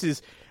 and then this.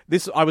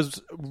 I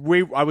was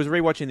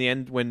rewatching the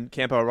end when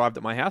Campo arrived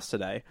at my house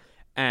today,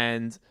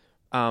 and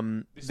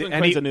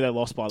Queensland knew they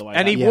lost, by the way.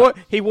 and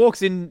he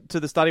walks into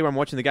the study where I'm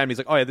watching the game. He's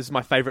like, "Oh yeah, this is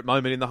my favourite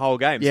moment in the whole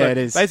game." Yeah, so it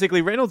is.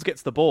 Basically, Reynolds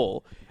gets the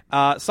ball.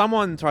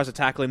 Someone tries to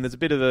tackle him. There's a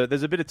bit of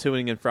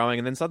toing and froing,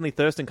 and then suddenly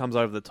Thurston comes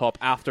over the top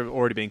after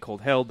already being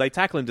called held. They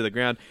tackle him to the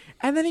ground,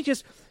 and then he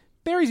just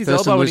buries his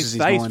Thurston elbow in loses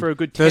his face mind. for a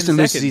good 10 Thurston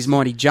seconds. loses his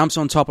mind. He jumps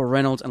on top of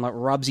Reynolds and like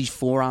rubs his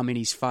forearm in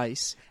his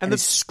face and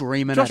is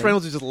screaming Josh at him.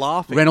 Reynolds is just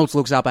laughing. Reynolds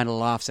looks up and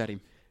laughs at him.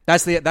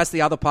 That's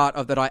the other part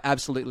of that I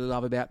absolutely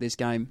love about this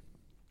game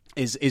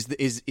is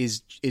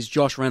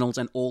Josh Reynolds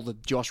and all the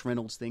Josh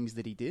Reynolds things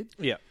that he did.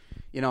 Yeah.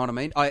 You know what I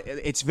mean?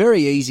 It's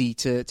very easy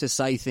to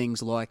say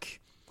things like,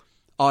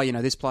 oh, you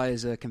know, this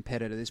player's a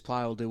competitor. This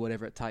player will do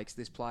whatever it takes.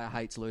 This player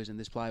hates losing.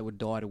 This player would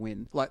die to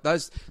win. Like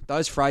those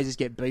phrases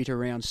get beat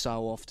around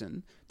so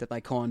often that they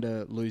kind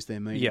of lose their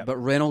meaning. Yeah. But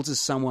Reynolds is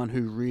someone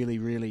who really,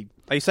 really.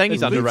 Are you saying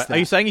he's lives underrated? that. Are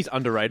you saying he's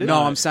underrated?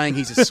 No, I'm saying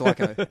he's a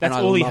psycho. That's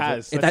all he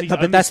has. That's his But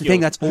only that's the thing.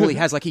 skill. That's all he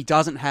has. Like he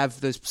doesn't have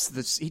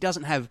he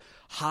doesn't have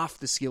half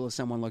the skill of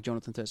someone like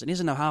Jonathan Thurston. He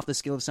doesn't have half the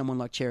skill of someone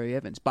like Cherry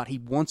Evans. But he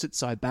wants it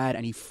so bad,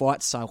 and he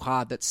fights so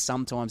hard that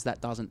sometimes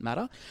that doesn't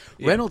matter.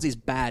 Yeah. Reynolds is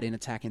bad in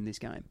attack in this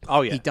game.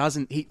 Oh yeah, he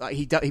doesn't. He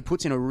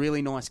puts in a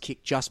really nice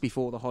kick just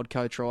before the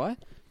Hodko try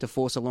to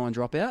force a line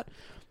dropout.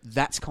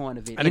 That's kind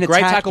of it. And in a great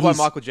attack, tackle by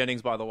Michael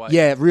Jennings, by the way.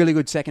 Yeah, really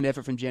good second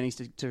effort from Jennings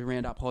to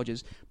round up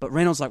Hodges. But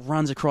Reynolds like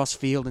runs across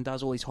field and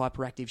does all his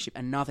hyperactive shit,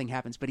 and nothing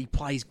happens. But he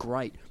plays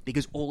great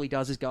because all he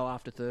does is go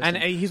after Thurston.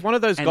 And he's one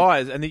of those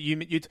guys, and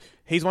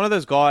he's one of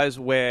those guys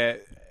where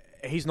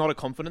he's not a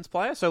confidence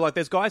player. So like,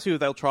 there's guys who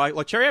they'll try,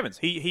 like Cherry Evans.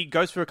 He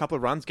goes for a couple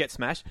of runs, gets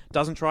smashed,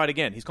 doesn't try it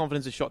again. His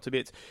confidence is shot to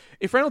bits.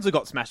 If Reynolds had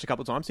got smashed a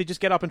couple of times, he'd just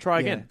get up and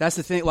try again. That's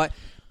the thing. Like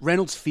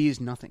Reynolds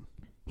fears nothing.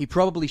 He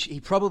probably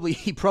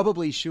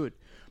should.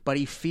 But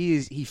he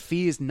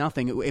fears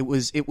nothing. It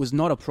was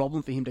not a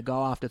problem for him to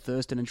go after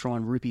Thurston and try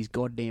and rip his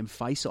goddamn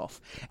face off.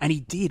 And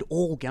he did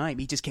all game.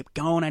 He just kept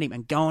going at him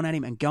and going at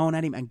him and going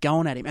at him and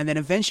going at him. And then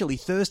eventually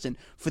Thurston,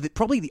 for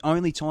probably the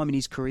only time in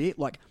his career,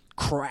 like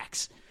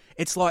cracks.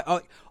 It's like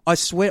I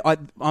swear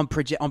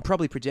I'm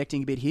probably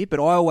projecting a bit here,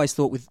 but I always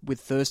thought with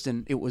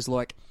Thurston it was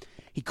like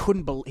He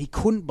couldn't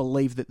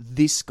believe that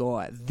this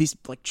guy,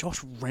 like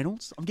Josh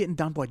Reynolds, I'm getting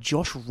done by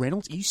Josh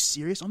Reynolds. Are you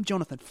serious? I'm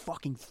Jonathan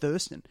fucking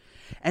Thurston.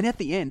 And at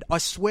the end, I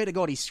swear to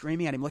God, he's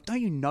screaming at him like,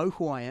 "Don't you know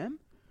who I am?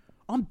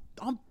 I'm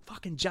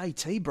fucking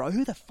JT, bro.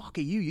 Who the fuck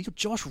are you? You're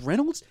Josh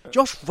Reynolds?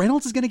 Josh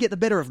Reynolds is going to get the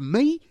better of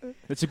me?"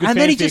 It's a good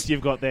fanfic you've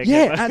got there.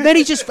 Yeah, Kevin. and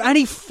then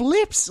he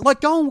flips.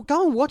 Like, go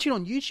and watch it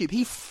on YouTube.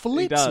 He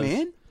flips, does.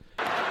 man.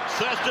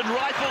 Thurston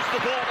rifles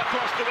the ball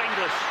across to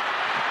Inglis.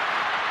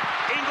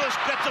 Inglis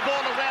gets the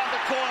ball around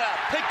the corner.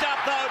 Picked up,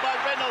 though, by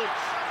Reynolds.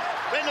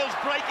 Reynolds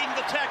breaking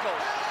the tackle.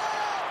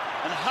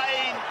 And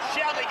Hayne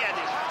shouting at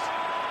him.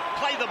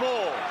 Play the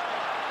ball.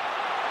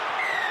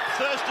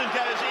 Thurston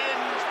goes in.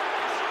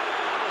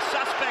 The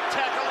suspect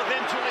tackle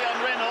eventually on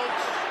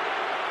Reynolds.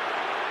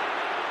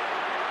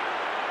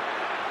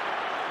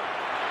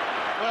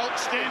 Well,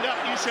 stand up,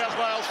 New South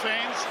Wales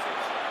fans.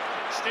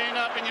 Stand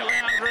up in your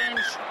lounge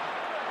rooms.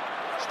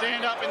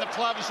 Stand up in the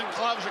pubs and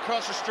clubs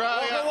across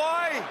Australia. Walk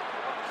away.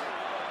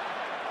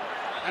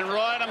 And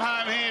ride them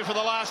home here for the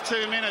last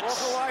 2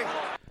 minutes. Walk away.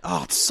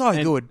 Oh, it's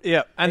so good.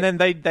 Yeah, and then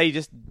they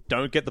just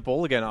don't get the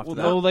ball again after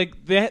that. Well,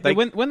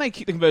 when they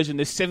kick the conversion,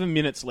 there's 7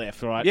 minutes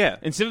left, right? Yeah.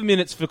 And 7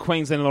 minutes for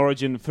Queensland and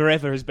Origin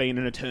forever has been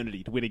an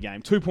eternity to win a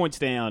game. 2 points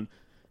down.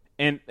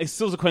 And it's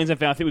still as a Queensland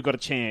fan, I think we've got a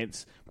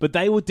chance. But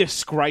they were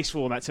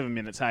disgraceful in that 7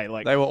 minutes, hey?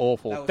 Like, They were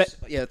awful.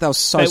 That was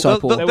so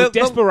poor.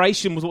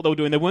 Desperation was what they were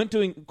doing. They weren't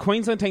doing...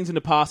 Queensland teams in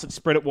the past had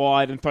spread it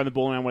wide and thrown the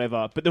ball around,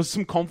 whatever. But there was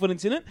some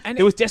confidence in it. And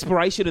there was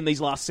desperation in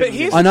these last 7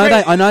 minutes. I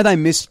know they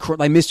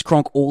missed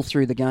Cronk all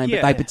through the game,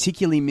 Yeah. but they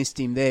particularly missed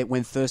him there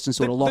when Thurston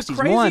sort of lost his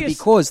craziest- mind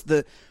because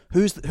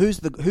who's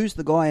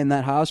the guy in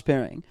that halves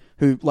pairing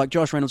who, like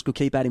Josh Reynolds, could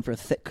keep at him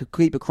could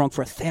keep a Cronk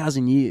for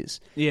 1,000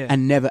 years, Yeah.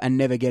 and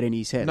never get in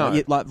his head.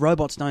 No. Like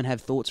robots don't have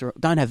thoughts or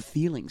don't have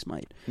feelings,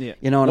 mate. Yeah.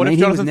 You know what I What mean? if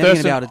He was Jonathan never going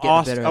to Thurston be able to get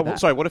asked... better at that.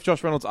 sorry, what if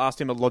Josh Reynolds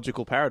asked him a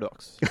logical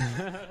paradox?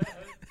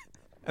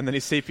 And then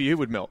his CPU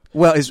would melt.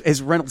 Well,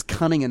 is Reynolds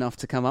cunning enough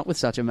to come up with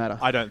such a matter?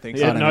 I don't think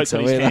Yeah, so. don't notes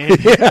on think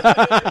his so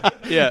hand.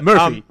 Yeah,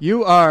 Murphy,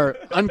 you are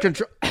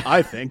uncontrolled.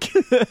 I think.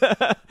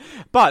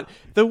 But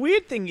the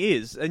weird thing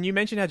is, and you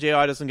mentioned how GI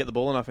doesn't get the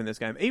ball enough in this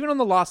game. Even on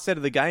the last set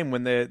of the game,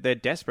 when they're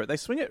desperate, they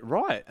swing it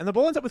right, and the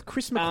ball ends up with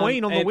Chris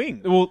McQueen on the and-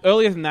 wing. Well,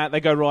 earlier than that, they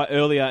go right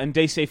earlier, and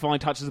DC finally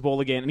touches the ball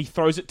again, and he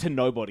throws it to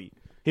nobody.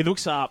 He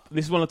looks up.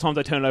 This is one of the times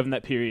they turn it over in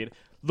that period.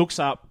 Looks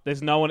up.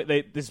 There's no one.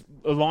 There's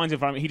lines in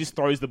front of him. He just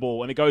throws the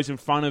ball, and it goes in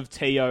front of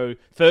Teo.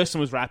 Thurston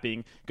was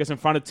rapping. Goes in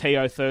front of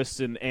Teo,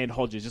 Thurston, and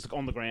Hodges, just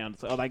on the ground.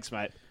 So, thanks,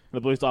 mate. And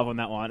the Blues dive on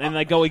that one. And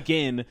they go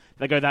again.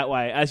 They go that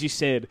way. As you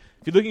said,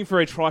 if you're looking for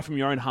a try from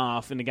your own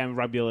half in the game of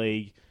rugby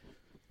league,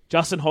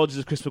 Justin Hodges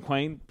and Chris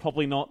McQueen,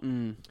 probably not the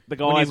When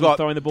guys you've got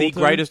throwing the ball the to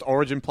him. greatest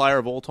Origin player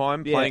of all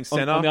time Yeah, playing on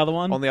centre the other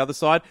one. on the other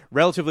side,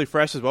 relatively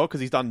fresh as well because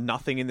he's done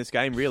nothing in this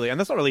game really, and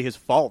that's not really his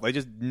fault. They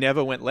just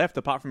never went left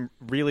apart from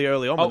really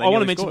early on. I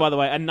want to mention, by the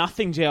way, a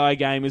nothing GI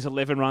game is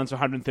 11 runs for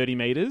 130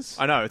 metres.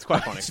 I know, it's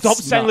quite funny. Stop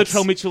saying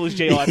Latrell Mitchell is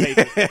GI,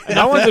 people.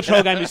 No one's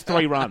Latrell game is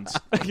 3 runs.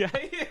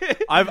 Okay.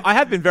 I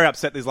have been very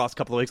upset these last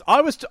couple of weeks. I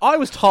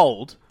was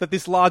told that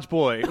this large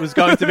boy was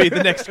going to be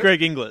the next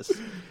Greg Inglis,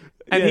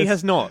 and he Yes.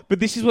 has not. But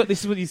this is what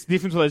is the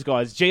difference with those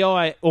guys.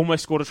 GI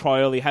almost scored a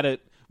try early.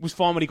 Was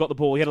fine when he got the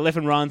ball. He had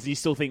 11 runs, and you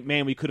still think,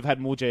 man, we could have had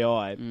more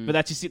GI. But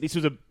that's just it. This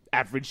was an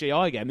average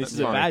GI game. This is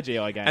a bad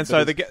GI game. And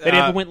so they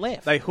never went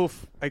left. They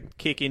hoof a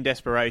kick in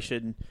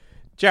desperation.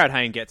 Jared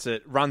Hayne gets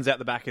it, runs out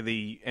the back of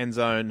the end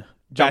zone,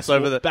 jumps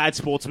over the bad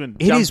sportsman.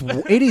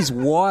 It is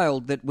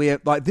wild that we're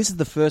like this is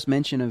the first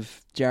mention of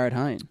Jared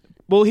Hayne.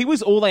 Well, he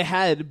was all they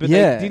had, but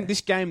Yeah.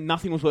 this game,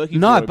 nothing was working.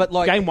 No, for him. but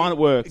like game one, it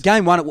worked.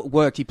 Game one, it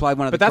worked. He played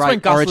one of But the that's when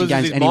great Gus Origin loses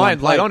games his anyone mind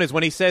played. late on is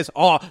when he says,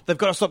 they've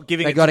got to stop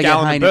giving They it got to to get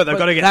Gallen Hayne. and Burt. They've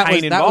got to get that Hayne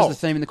was, That involved. was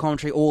the theme in the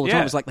commentary all the time.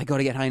 Yeah. It was like, they got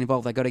to get Hayne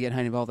involved. They got to get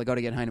Hayne involved. They got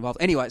to get Hayne involved.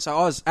 Anyway, so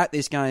I was at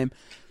this game.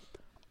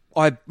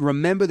 I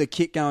remember the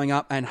kick going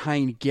up and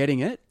Hayne getting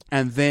it,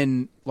 and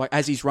then like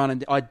as he's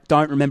running, I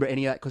don't remember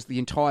any of that because the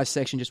entire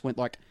section just went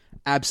like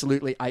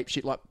absolutely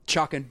apeshit, like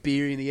chucking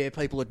beer in the air.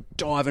 People are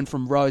diving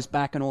from rows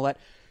back and all that.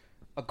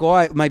 A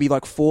guy maybe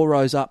like 4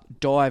 rows up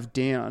dived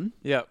down.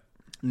 Yeah.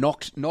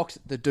 Knocked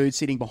the dude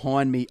sitting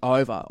behind me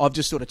over. I've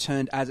just sort of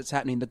turned as it's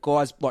happening. The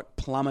guy's like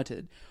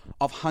plummeted.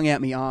 I've hung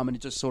out my arm and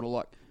it just sort of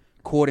like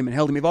caught him and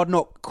held him. If I'd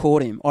not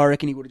caught him, I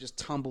reckon he would have just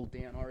tumbled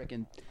down. I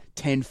reckon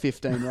 10,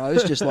 15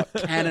 rows, just like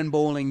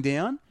cannonballing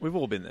down. We've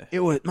all been there. It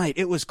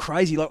was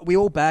crazy. Like we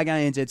all bag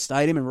ANZ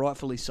Stadium and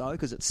rightfully so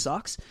because it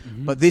sucks.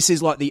 But this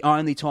is like the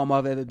only time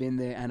I've ever been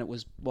there, and it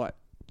was like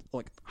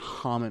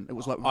humming. It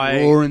was like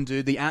roaring,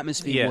 dude. The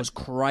atmosphere was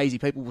crazy.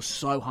 People were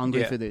so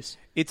hungry for this.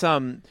 It's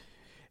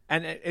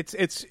and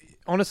it's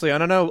honestly, I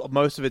don't know,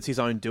 most of it's his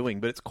own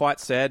doing, but it's quite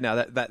sad now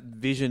that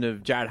vision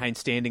of Jared Hayne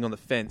standing on the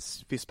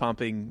fence, fist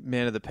pumping,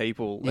 man of the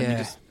people, and you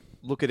just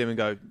look at him and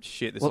go,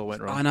 shit, this all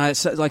went wrong. I know,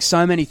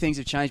 so many things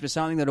have changed, but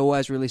something that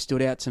always really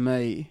stood out to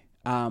me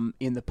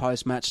in the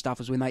post-match stuff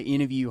was when they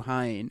interview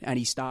Hayne and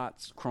he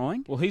starts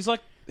crying. Well, he's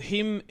like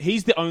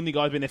he's the only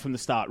guy who's been there from the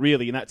start,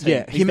 really, in that team.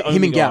 Yeah, He's him the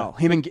only and guy.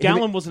 Gal.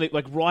 Gallen wasn't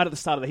like right at the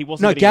start of that. He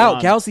wasn't. No, getting a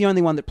run. Gal's the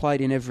only one that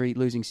played in every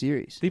losing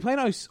series. Did he play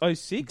in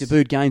 06?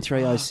 Debuted game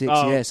 3-06,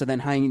 Oh. yeah. So then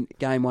Hayne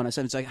game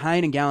 107. So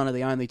Hayne and Gallen are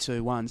the only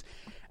two ones.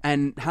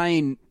 And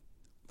Hayne,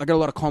 I got a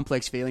lot of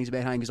complex feelings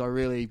about Hayne because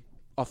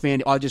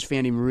I just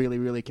found him really,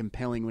 really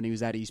compelling when he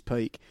was at his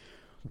peak.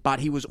 But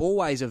he was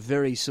always a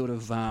very sort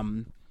of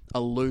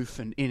aloof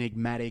and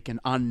enigmatic and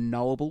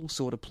unknowable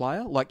sort of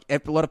player. Like,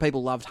 a lot of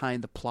people loved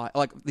Hayne the player.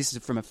 Like, this is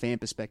from a fan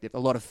perspective. A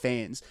lot of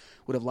fans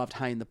would have loved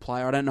Hayne the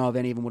player. I don't know if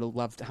any of them would have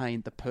loved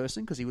Hayne the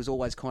person because he was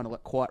always kind of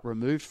like quite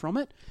removed from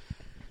it.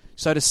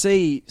 So to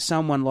see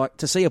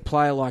a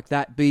player like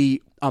that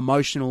be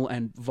emotional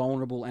and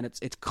vulnerable, and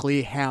it's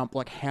clear how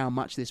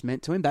much this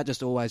meant to him. That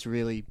just always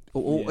really,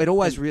 it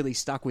always really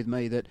stuck with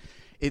me that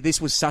this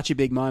was such a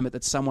big moment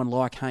that someone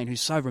like Hayne,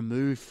 who's so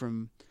removed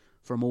from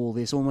all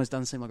this, almost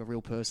doesn't seem like a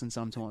real person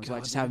sometimes.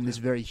 Like just having this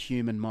very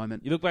human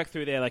moment. You look back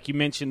through there, like you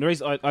mentioned, the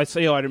reason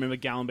I remember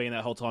Gallen being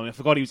that whole time. I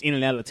forgot he was in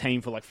and out of the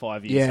team for like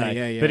 5 years.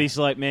 Yeah. But he's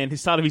like, man,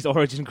 his start of his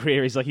Origin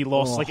career is like he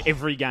lost like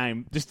every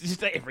game,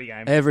 just every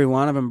game, every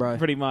one of them, bro,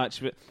 pretty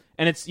much.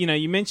 And it's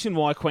you mentioned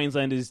why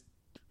Queenslanders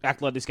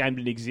act like this game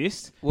didn't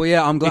exist. Well,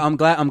 yeah, I'm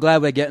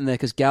glad we're getting there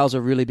because Gal's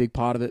a really big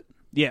part of it.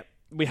 Yeah,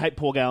 we hate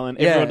Paul Gallen.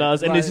 Everyone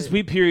does, and like, there's this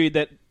weird period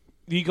that.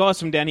 You guys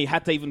from down here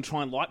had to even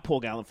try and like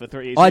Paul Gallen for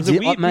 3 years. I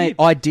did like Paul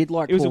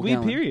Gallen. It was a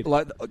weird period.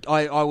 Like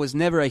I was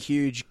never a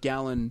huge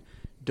Gallen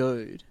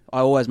dude. I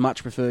always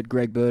much preferred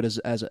Greg Bird as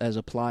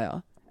a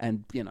player.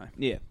 And,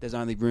 there's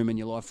only room in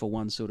your life for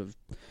one sort of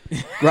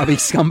grubby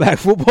scumbag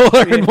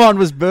footballer, and one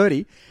was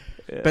Birdie.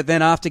 Yeah. But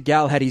then after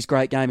Gal had his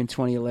great game in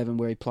 2011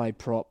 where he played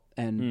prop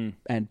and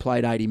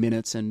played 80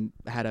 minutes and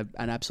had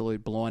an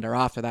absolute blinder,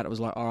 after that it was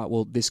like, all right,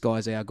 well, this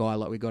guy's our guy.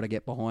 Like, we've got to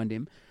get behind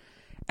him.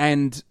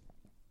 And...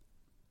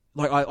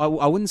 like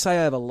I wouldn't say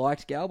I ever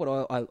liked Gal,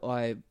 but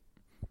I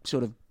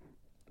sort of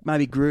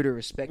maybe grew to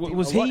respect him.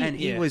 Was a lot, he? And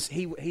he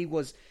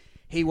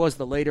was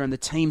the leader, and the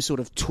team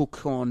sort of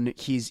took on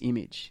his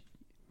image.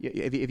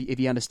 If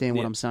you understand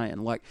what I'm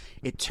saying, like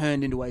it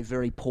turned into a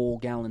very Paul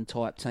Gallen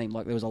type team.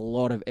 Like there was a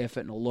lot of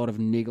effort and a lot of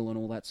niggle and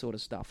all that sort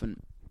of stuff, and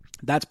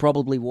that's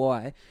probably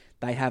why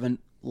they haven't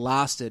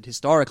lasted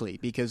historically,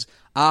 because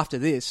after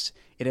this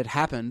it had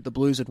happened, the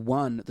Blues had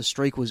won, the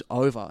streak was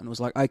over, and it was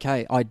like,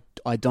 okay,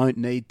 I don't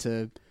need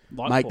to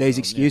make these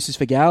excuses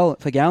for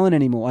Gallen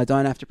anymore. I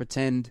don't have to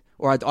pretend,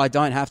 or I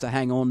don't have to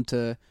hang on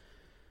to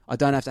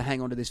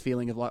this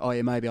feeling of like, oh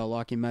yeah, maybe I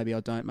like him, maybe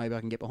I don't, maybe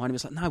I can get behind him.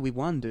 It's like, no, we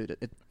won, dude.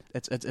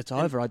 It's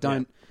over. I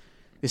don't.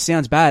 This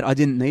sounds bad. I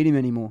didn't need him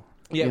anymore.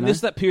 Yeah, this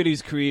is that period of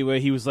his career where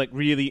he was like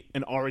really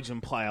an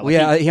Origin player.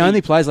 Like he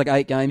only plays like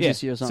 8 games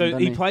this year or something.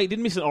 So he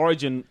didn't miss an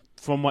Origin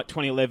from like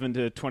 2011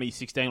 to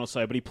 2016 or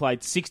so, but he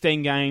played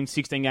 16 games,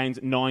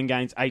 9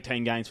 games,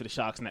 18 games for the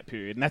Sharks in that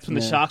period, and that's when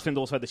the Sharks fans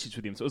also had the shits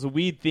with him. So it was a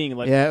weird thing.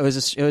 Like, it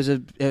was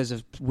a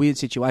weird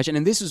situation,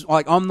 and this is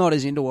like, I'm not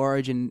as into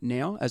Origin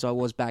now as I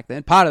was back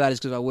then. Part of that is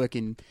because I work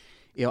in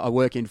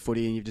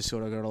footy, and you've just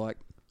sort of got to like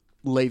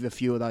leave a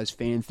few of those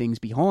fan things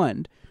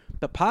behind.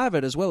 But part of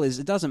it as well is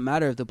it doesn't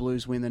matter if the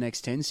Blues win the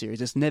next 10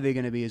 series; it's never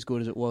going to be as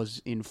good as it was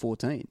in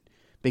 14.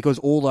 Because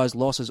all those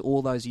losses,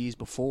 all those years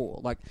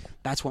before, like,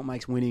 that's what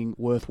makes winning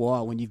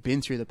worthwhile, when you've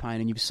been through the pain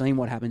and you've seen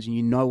what happens and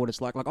you know what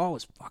it's like. Like, I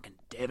was fucking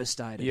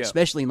devastated,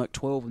 especially in like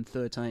 12 and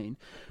 13,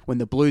 when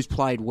the Blues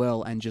played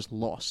well and just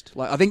lost.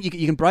 Like, I think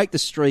you can break the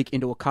streak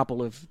into a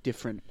couple of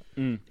different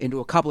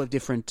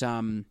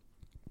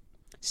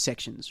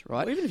sections,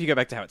 right? Well, even if you go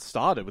back to how it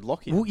started with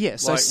Lockyer. Well, yeah.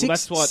 So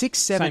six,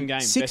 seven,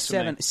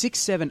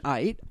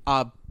 8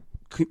 are...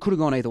 could have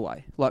gone either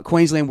way. Like,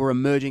 Queensland were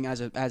emerging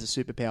as a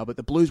superpower, but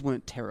the Blues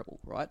weren't terrible,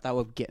 right? They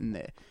were getting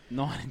there.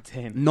 9 and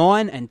 10.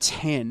 9 and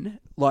 10.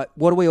 Like,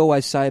 what do we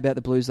always say about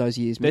the Blues those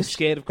years, They're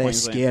scared of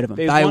Queensland. They're scared of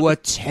them. They were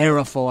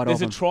terrified of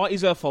them. There's a try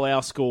Isaiah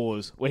Folau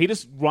scores where he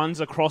just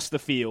runs across the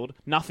field,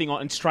 nothing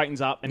on, and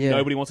straightens up, and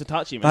nobody wants to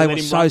touch him. They were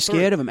so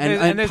scared of him.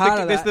 And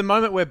there's the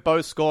moment where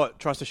Bo Scott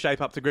tries to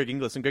shape up to Greg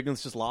Inglis, and Greg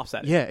Inglis just laughs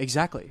at him. Yeah,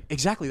 exactly.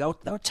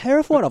 They were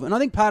terrified of him. And I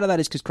think part of that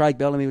is because Craig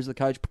Bellamy was the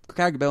coach.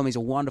 Craig Bellamy's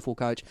a wonderful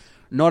coach.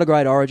 Not a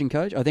great Origin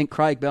coach. I think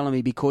Craig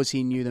Bellamy, because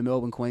he knew the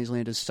Melbourne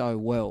Queenslanders so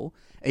well,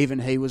 even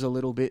he was a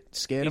little bit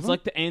scared of him. He's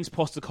like the Ange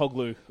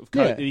Postecoglou of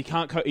coach. He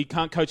can't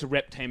coach a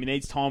rep team. He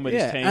needs time with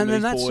his team. And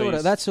then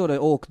that sort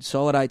of all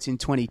consolidates in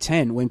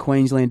 2010 when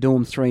Queensland do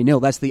them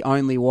 3-0. That's the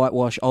only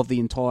whitewash of the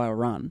entire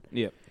run.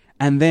 Yeah.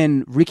 And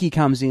then Ricky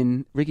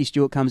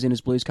Stewart comes in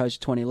as Blues coach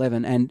in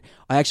 2011, and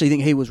I actually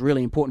think he was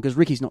really important because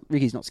Ricky's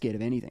not scared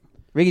of anything.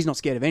 Ricky's not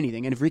scared of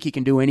anything, and if Ricky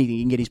can do anything,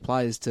 he can get his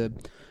players to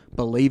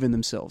believe in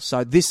themselves.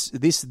 So this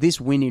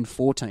win in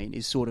 14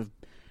 is sort of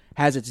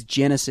has its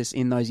genesis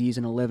in those years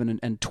in 11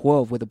 and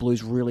 12, where the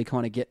Blues really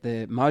kind of get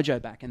their mojo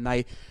back. And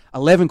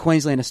 11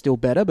 Queensland are still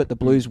better, but the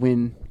Blues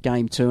win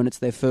game 2, and it's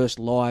their first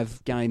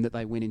live game that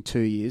they win in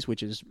 2 years,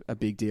 which is a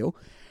big deal.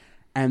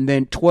 And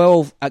then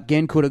 12,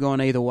 again, could have gone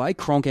either way.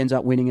 Cronk ends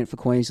up winning it for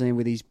Queensland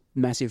with his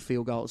massive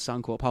field goal at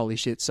Suncorp. Holy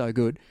shit, so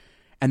good.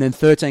 And then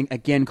 13,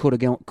 again could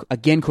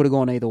have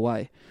gone either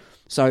way.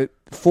 So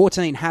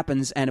 14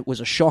 happens, and it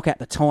was a shock at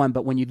the time.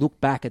 But when you look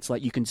back, it's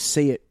like you can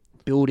see it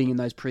building in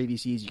those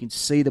previous years. You can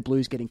see the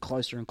Blues getting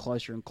closer and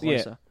closer and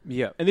closer.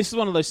 Yeah. And this is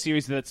one of those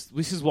series this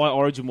is why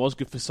Origin was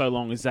good for so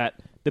long, is that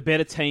the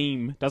better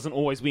team doesn't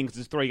always win because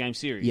it's a 3-game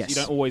series. Yes. You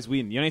don't always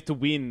win. You don't have to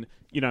win,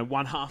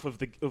 one half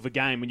of a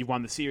game when you've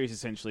won the series,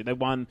 essentially.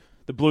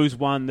 The Blues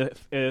won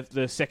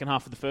the second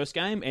half of the first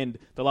game, and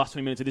the last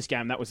 20 minutes of this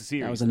game, that was the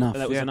series. That was enough.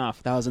 That was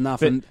enough. That was enough.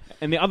 But,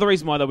 and the other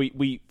reason why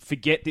we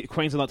forget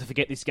Queensland like to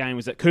forget this game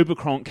was that Cooper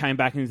Cronk came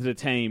back into the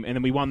team, and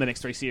then we won the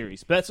next 3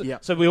 series. But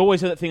so we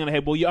always had that thing on our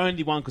head. Well, you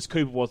only won because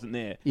Cooper wasn't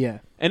there. Yeah.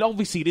 And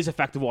obviously it is a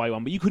factor why you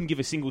won, but you couldn't give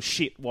a single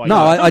shit why. No,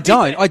 you won. I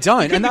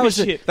don't. And that was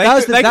shit. They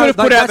could have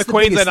put out the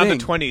Queensland under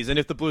under-20s, and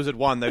if the Blues had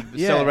won, they'd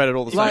celebrated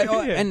all the same.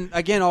 And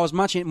again, I was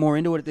much more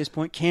into it at this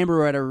point.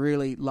 Canberra had a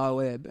really low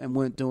ebb and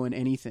weren't doing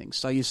anything,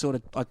 so I sort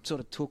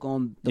of took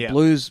on the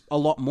Blues a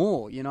lot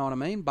more. You know what I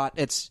mean? But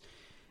it's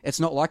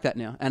not like that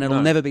now, and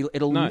it'll never be.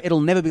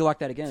 It'll never be like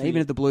that again. Even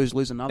if the Blues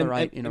lose another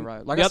 8 in a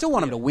row, I still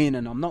want them to win,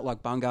 and I'm not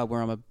like Bungard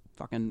where I'm a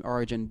fucking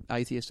Origin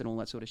atheist and all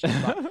that sort of shit.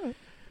 But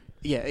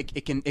yeah,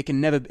 it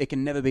can never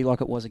be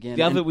like it was again.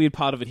 The other weird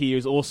part of it here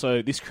is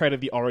also this credit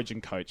of the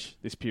Origin coach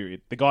this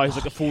period. The guy who's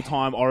like a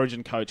full-time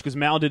Origin coach, because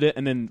Mal did it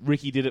and then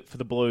Ricky did it for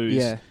the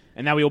Blues,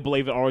 and now we all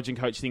believe the Origin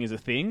coach thing is a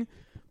thing.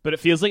 But it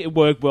feels like it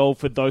worked well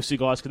for those two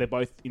guys because they're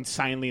both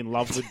insanely in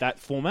love with that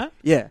format.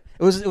 Yeah,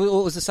 it was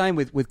the same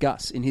with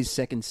Gus in his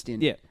second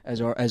stint as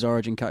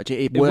Origin coach.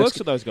 It works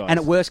for those guys, and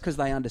it works because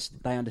they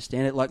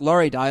understand it. Like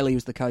Laurie Daly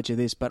was the coach of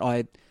this, but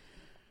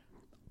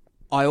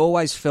I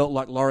always felt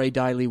like Laurie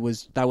Daly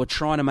they were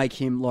trying to make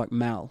him like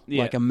Mal,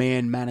 like a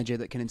man manager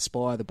that can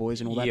inspire the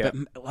boys and all that. Yeah.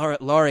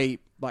 But Laurie,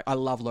 like I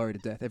love Laurie to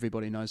death.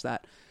 Everybody knows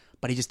that,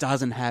 but he just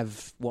doesn't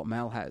have what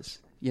Mal has.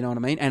 You know what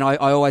I mean? And I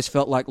always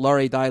felt like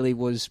Laurie Daly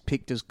was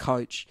picked as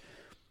coach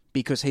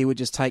because he would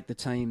just take the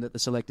team that the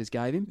selectors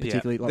gave him,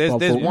 particularly like Bob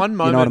there's Fulton. one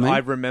moment you know what I mean? I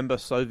remember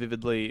so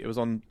vividly. It was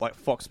on like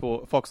Fox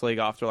League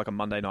after like a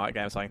Monday night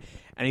game or something,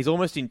 and he's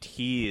almost in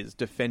tears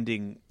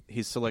defending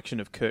his selection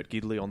of Kurt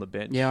Gidley on the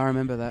bench. Yeah, I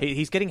remember that.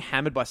 He's getting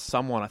hammered by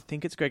someone. I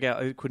think it's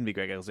it couldn't be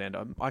Greg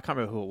Alexander. I can't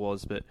remember who it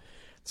was, but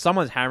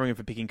someone's hammering him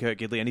for picking Kurt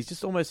Gidley, and he's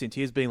just almost in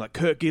tears being like,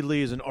 Kurt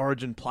Gidley is an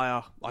Origin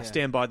player. I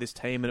stand by this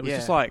team. And it was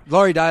just like...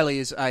 Laurie Daly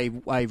is a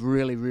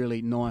really,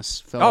 really nice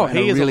fella. Oh,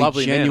 he is really a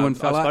lovely genuine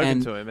man. fella.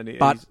 I've spoken to him.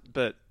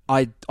 But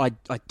I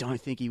don't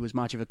think he was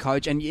much of a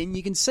coach. And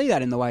you can see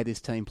that in the way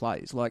this team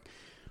plays. Like,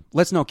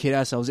 let's not kid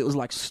ourselves. It was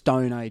like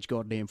Stone Age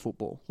goddamn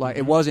football. Like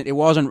it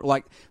wasn't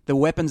like the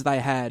weapons they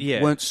had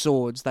weren't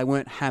swords, they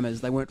weren't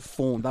hammers, they weren't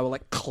formed. They were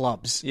like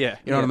clubs. Yeah,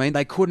 you know what I mean.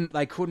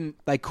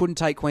 They couldn't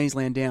take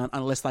Queensland down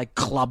unless they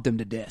clubbed them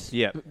to death.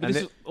 Yeah, but this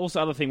is also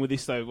other thing with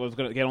this though. We've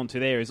got to get onto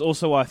there is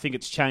also why I think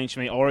it's changed for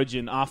me.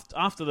 Origin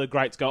after the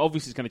greats go,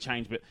 obviously it's going to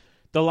change, but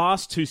the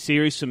last 2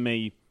 series for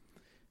me,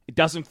 it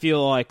doesn't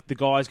feel like the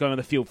guys going on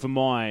the field for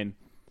mine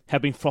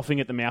have been frothing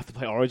at the mouth to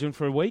play Origin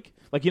for a week.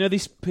 Like,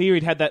 this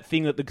period had that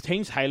thing that the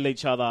teams hated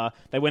each other.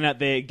 They went out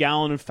there,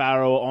 Gallen and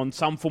Farrell, on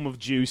some form of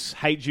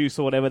hate juice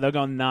or whatever. They were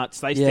going nuts.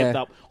 They stepped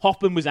up.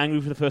 Hoffman was angry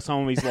for the first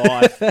time of his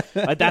life.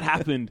 Like, that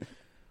happened.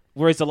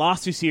 Whereas the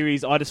last 2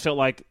 series, I just felt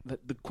like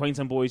the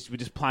Queensland boys were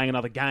just playing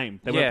another game.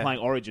 They weren't playing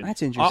Origin.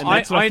 That's interesting.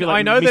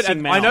 I know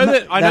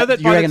that.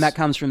 You reckon that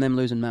comes from them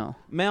losing Mal?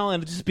 Mal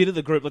and just a bit of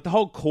the group. Like the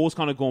whole core's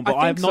kind of gone, but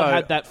I have not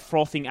had that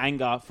frothing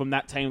anger from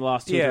that team the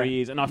last 2 or 3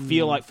 years. And I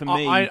feel like for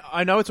me,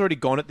 I know it's already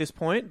gone at this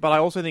point, but I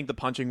also think the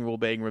punching rule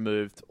being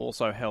removed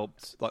also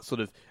helped, like,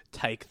 sort of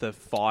take the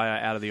fire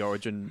out of the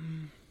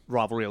Origin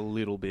rivalry a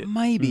little bit.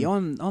 Maybe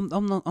I'm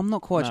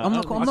not quite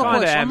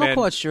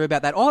sure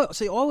about that.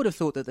 I would have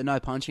thought that the no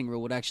punching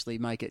rule would actually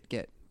make it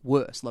get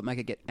worse, like make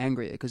it get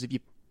angrier, because if you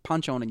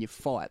punch on and you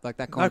fight, like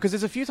that kind. No, because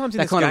there's a few times in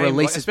that this kind game, of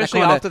releases,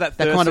 especially after that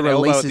third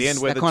elbow at the end,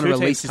 where the two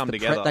teams come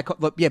together.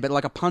 But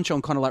like a punch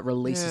on kind of like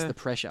releases the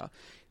pressure.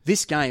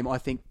 This game, I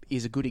think,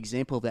 is a good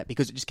example of that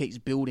because it just keeps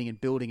building and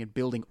building and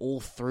building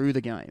all through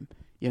the game.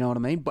 You know what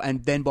I mean?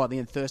 And then by the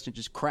end, Thurston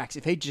just cracks.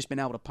 If he'd just been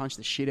able to punch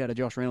the shit out of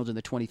Josh Reynolds in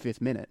the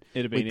 25th minute,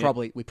 we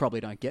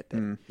probably don't get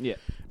there. Yeah.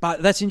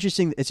 But that's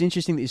interesting. It's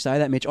interesting that you say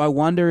that, Mitch. I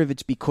wonder if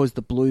it's because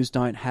the Blues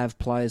don't have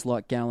players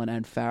like Gallen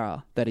and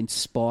Farah that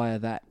inspire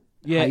that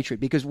hatred.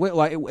 Because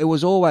it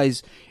was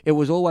always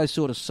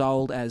sort of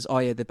sold as,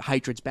 the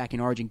hatred's back in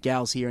Origin.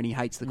 Gal's here and he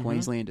hates the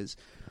Queenslanders.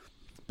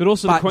 But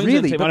also the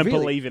Queensland team I don't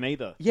believe in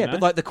either. Yeah,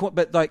 but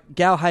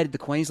Gal hated the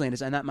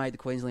Queenslanders, and that made the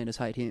Queenslanders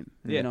hate him.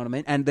 Yeah. You know what I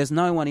mean? And there's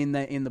no one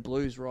in the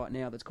Blues right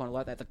now that's kind of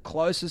like that. The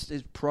closest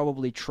is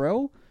probably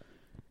Trell,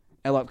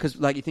 because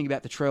you think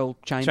about the Trell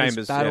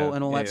Chambers battle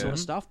and all that sort of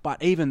stuff.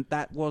 But even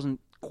that wasn't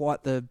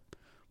quite the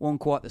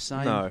quite the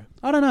same. No.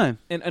 I don't know.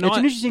 And it's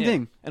an interesting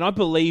thing. And I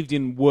believed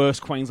in worse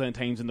Queensland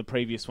teams than the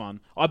previous one.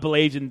 I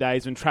believed in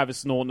days when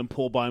Travis Norton and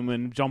Paul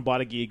Bowman, John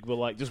Buttigieg were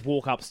like just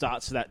walk-up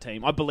starts to that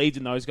team. I believed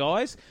in those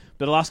guys.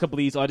 But the last couple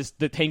of years,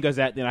 the team goes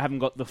out there and I haven't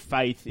got the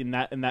faith in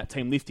that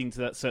team lifting to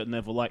that certain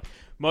level. Like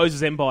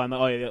Moses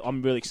Mbai,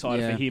 I'm really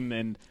excited for him.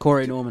 And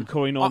Corey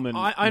Norman.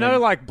 I know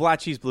like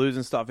Blatchy's Blues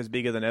and stuff is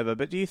bigger than ever,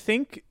 but do you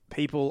think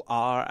people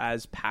are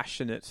as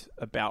passionate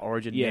about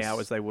Origin now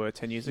as they were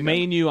 10 years ago?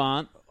 Me and you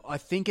aren't. I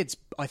think it's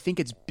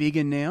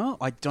bigger now.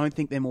 I don't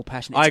think they're more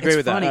passionate. I agree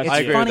with funny. that. It's I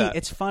agree funny. with that.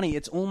 It's funny.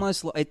 It's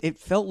almost like it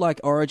felt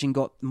like Origin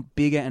got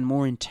bigger and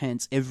more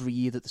intense every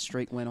year that the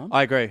streak went on.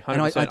 I agree. 100%.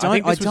 And I think don't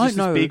this was just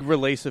know. this big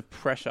release of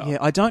pressure. Yeah,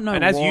 I don't know.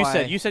 And as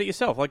why. you said it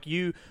yourself. Like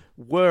you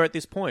were at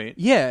this point,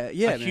 a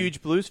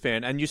huge Blues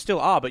fan, and you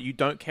still are, but you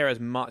don't care as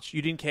much.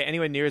 You didn't care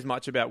anywhere near as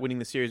much about winning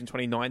the series in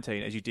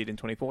 2019 as you did in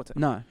 2014.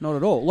 No, not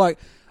at all.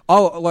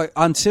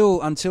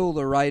 Until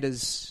the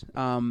Raiders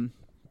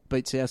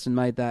beat South and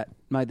made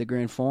the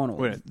grand final.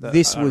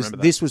 This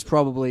was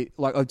probably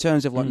like in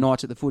terms of like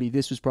nights at the footy.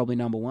 This was probably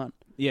number one.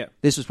 Yeah,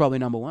 this was probably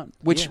number one,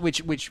 which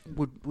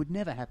would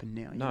never happen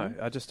now. No,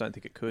 I just don't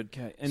think it could.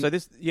 Okay, so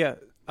this, do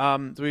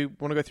we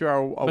want to go through our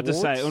awards? But to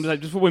say,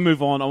 just before we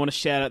move on, I want to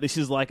shout out. This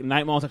is like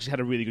Nate Miles actually had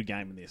a really good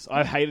game in this.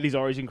 I hated his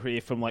Origin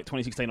career from like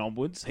 2016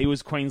 onwards. He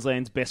was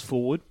Queensland's best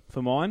forward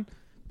for mine.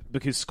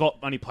 Because Scott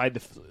only played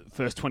the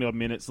first 20-odd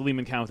minutes.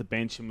 Lehman came off the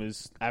bench and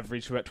was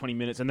average for about 20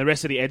 minutes. And the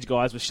rest of the edge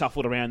guys were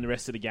shuffled around the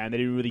rest of the game. They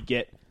didn't really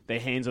get their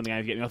hands on the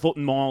game. I thought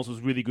Miles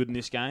was really good in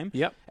this game.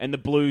 Yep. And the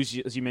Blues,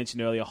 as you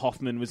mentioned earlier,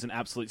 Hoffman was an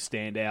absolute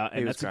standout.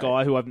 And that's great. a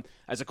guy who,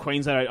 as a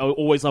Queenslander, I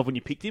always loved when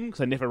you picked him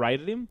because I never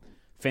rated him.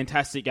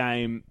 Fantastic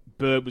game.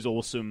 Bird was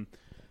awesome.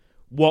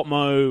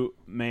 Watmo,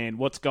 man,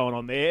 what's going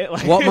on there?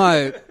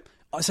 Watmo...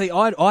 See,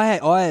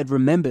 I had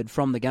remembered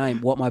from the game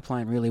Watmo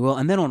playing really well,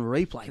 and then on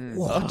replay,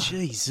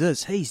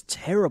 Jesus, he's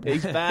terrible.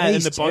 He's bad,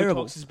 and the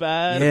terrible. Botox is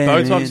bad. Yeah,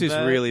 Botox is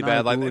really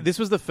bad. No, Like this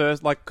was the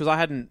first, like,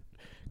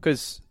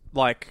 because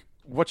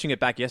watching it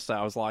back yesterday,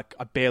 I was like,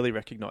 I barely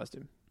recognised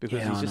him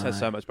because he just has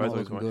so much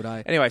Botox. Good,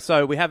 eh? Anyway,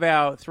 so we have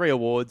our 3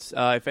 awards.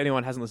 If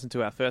anyone hasn't listened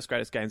to our first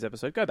Greatest Games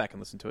episode, go back and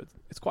listen to it.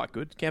 It's quite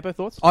good. Campo,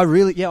 thoughts? I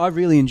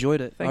really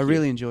enjoyed it. Thank I you.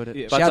 really enjoyed it.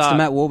 Yeah, Shouts to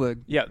Matt Warburg.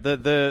 Yeah,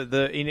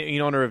 the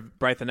in honour of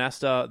Braith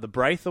Anasta, the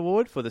Braith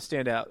Award for the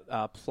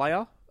standout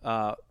player.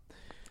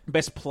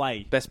 Best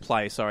play.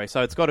 Sorry.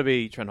 So it's got to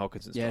be Trent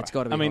Hodkinson's try. It's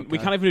got to be. I mean, we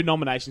can't even do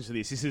nominations for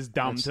this. This is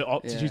dumb to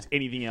choose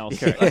anything else.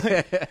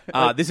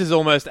 This is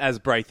almost as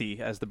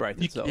Braithy as the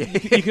Braith itself.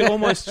 You could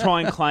almost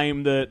try and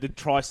claim the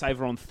try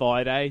saver on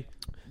Thigh Day.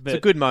 It's a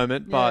good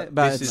moment, but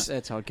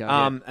it's hard.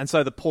 And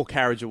so the Paul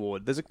Carriage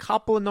Award. There's a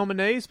couple of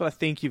nominees, but I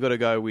think you've got to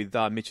go with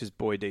Mitch's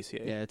boy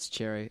DCE. Yeah, it's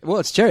Cherry. Well,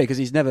 it's Cherry because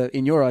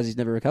in your eyes, he's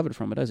never recovered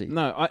from it, has he?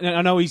 No,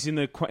 I know he's in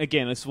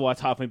again, this is why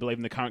it's hard for me to believe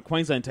in the current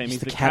Queensland team.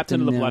 He's the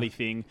captain of the bloody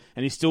thing,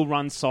 and he still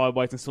runs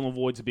sideways and still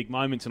avoids the big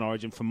moments in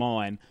Origin for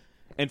mine.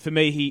 And for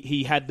me,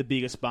 he had the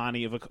biggest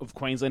Barney of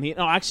Queensland here.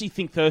 No, I actually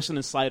think Thurston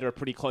and Slater are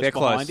pretty close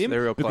behind him.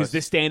 They're real close. Because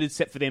the standard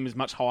set for them is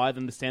much higher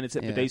than the standard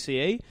set for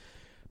DCE.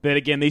 But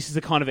again, this is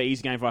a kind of an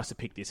easy game for us to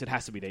pick this. It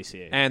has to be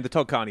DCE. And the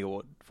Todd Carney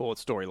Award for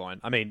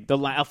storyline. I mean, the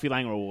Alfie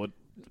Langer Award.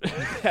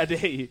 How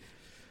dare you?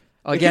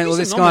 Again, well,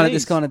 this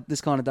kind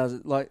of does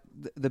it. Like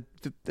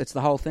it's the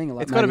whole thing.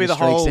 Like it's got to be the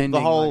whole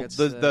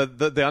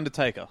the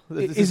Undertaker.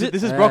 This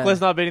is Brock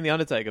Lesnar beating the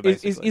Undertaker.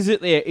 Basically, is it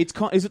there?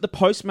 Is it the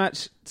post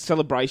match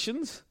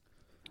celebrations?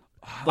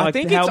 Like I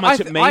think how it's,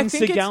 much I it means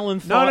think to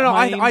Gallen. No.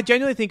 I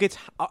genuinely think it's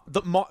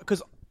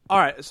because. All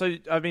right, so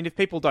I mean, if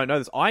people don't know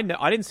this, I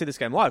didn't see this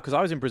game live because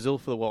I was in Brazil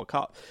for the World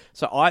Cup.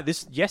 So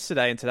this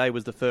yesterday and today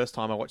was the first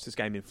time I watched this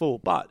game in full.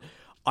 But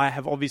I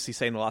have obviously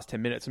seen the last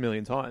 10 minutes a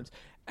million times.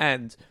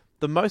 And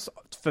the most,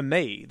 for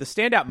me, the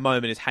standout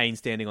moment is Haynes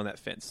standing on that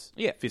fence,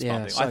 fist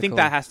pumping. So I think cool.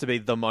 that has to be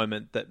the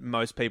moment that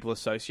most people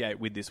associate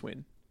with this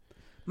win.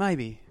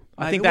 Maybe.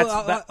 I think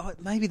that's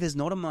maybe there's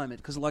not a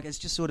moment because like it's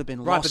just sort of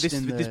been right. lost.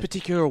 But this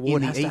particular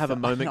award has to have a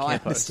moment, I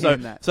Campo.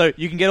 understand that. So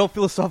you can get all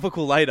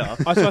philosophical later.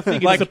 I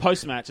think it's the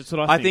post match. That's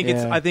what I think.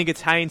 I think it's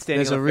Haynes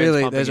standing.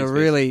 There's a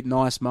really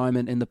nice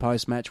moment in the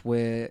post match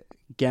where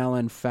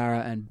Gallen,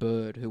 Farah, and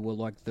Bird, who were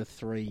like the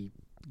 3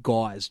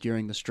 guys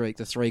during the streak,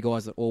 the 3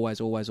 guys that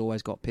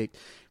always got picked,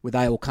 where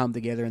they all come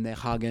together and they're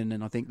hugging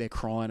and I think they're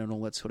crying and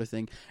all that sort of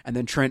thing. And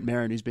then Trent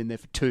Merrin, who's been there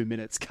for 2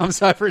 minutes,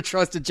 comes over and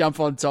tries to jump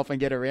on top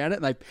and get around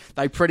it, and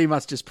they pretty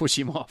much just push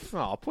him off.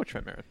 Oh, poor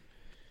Trent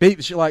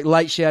Merrin. Like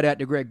late shout out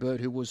to Greg Bird,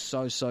 who was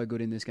so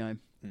good in this game.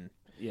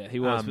 Yeah,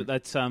 he was, but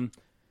that's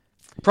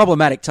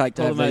problematic take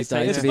to have these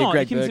days to be a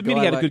Greg Bird guy.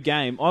 He had a good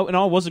game, and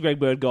I was a Greg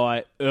Bird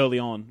guy early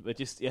on, but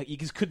you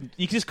just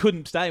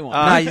couldn't stay one.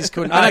 No, you just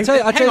couldn't. And I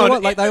tell you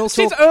what, like they all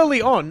since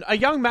early on, a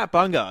young Matt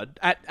Bungard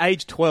at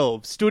age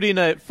 12 stood in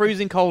a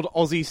freezing cold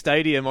Aussie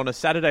stadium on a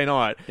Saturday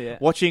night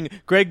watching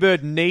Greg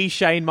Bird knee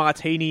Shane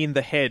Martini in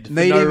the head for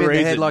no reason. In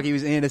the head like he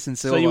was Anderson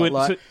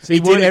Silva. He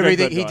did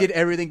everything. He did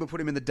everything but put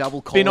him in the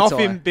double collar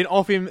tie. Been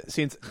off him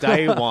since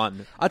day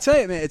one. I tell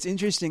you, man, it's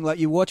interesting. Like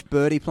you watch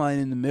Birdie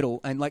playing in the middle,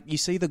 and like you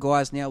see the guys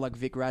guys now like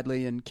Vic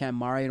Radley and Cam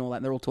Murray and all that,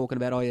 and they're all talking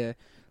about,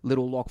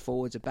 little lock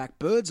forwards are back.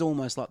 Bird's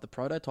almost like the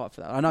prototype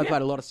for that. I know he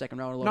played a lot of second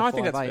row and a lot of 5'8". I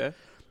think that's fair.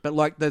 But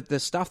like the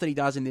stuff that he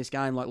does in this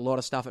game, like a lot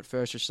of stuff at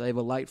first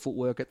receiver, late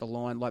footwork at the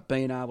line, like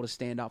being able to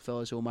stand up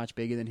fellas who are much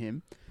bigger than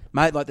him.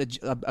 Mate, like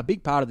a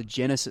big part of the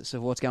genesis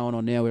of what's going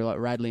on now with like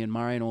Radley and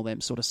Murray and all them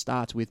sort of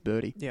starts with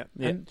Birdie. Yeah.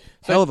 And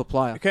hell of a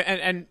player. Okay,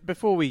 and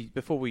before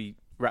we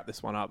wrap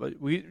this one up,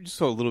 we just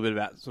saw a little bit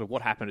about sort of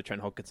what happened to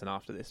Trent Hodkinson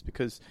after this,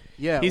 because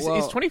his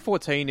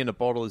 2014 in a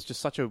bottle is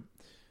just such a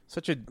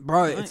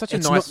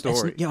nice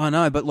story. Yeah, I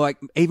know, but like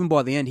even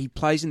by the end, he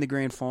plays in the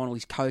grand final.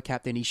 He's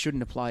co-captain. He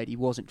shouldn't have played. He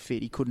wasn't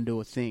fit. He couldn't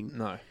do a thing.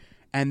 No.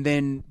 And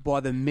then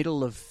by the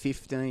middle of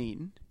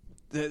 15,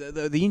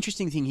 the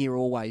interesting thing here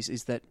always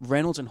is that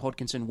Reynolds and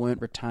Hodkinson weren't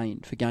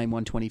retained for Game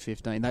 1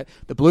 2015.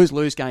 The Blues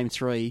lose Game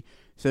 3,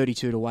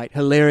 32-8.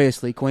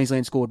 Hilariously,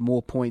 Queensland scored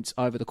more points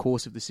over the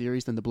course of the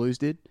series than the Blues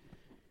did.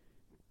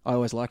 I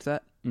always liked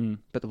that.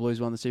 But the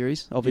Blues won the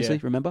series, obviously.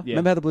 Yeah. Remember? Yeah.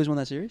 Remember how the Blues won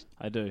that series?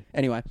 I do.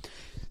 Anyway,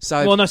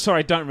 so... Well, no, sorry,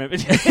 I don't remember.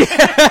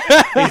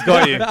 He's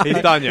got you.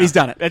 He's done you. He's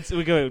done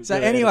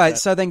it.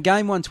 So then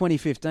Game 1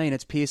 2015,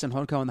 it's Pearce and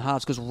Hodko in the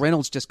halves because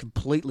Reynolds just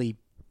completely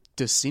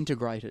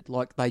disintegrated.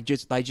 Like they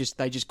just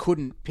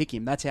couldn't pick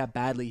him. That's how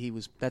badly he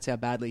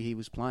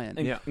was playing.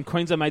 And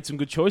Queensland made some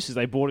good choices.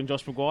 They brought in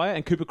Josh Maguire,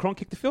 and Cooper Cronk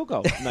kicked the field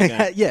goal in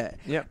that game.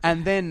 Yeah.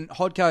 And then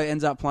Hodko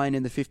ends up playing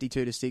in the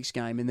 52-6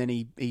 game, and then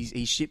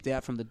he's shipped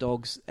out from the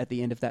Dogs at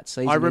the end of that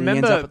season. I remember and he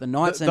ends up at the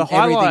Knights, the and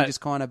highlight, everything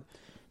just kind of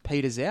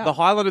peters out. The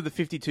highlight of the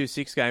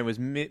 52-6 game was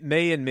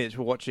me and Mitch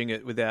were watching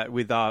it with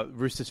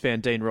Roosters fan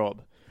Dean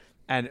Robb,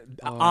 and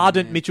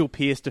ardent Mitchell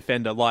Pearce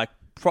defender, like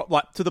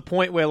to the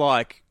point where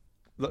like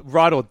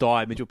ride or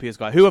die Mitchell Pearce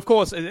guy, who of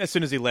course as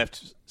soon as he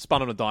left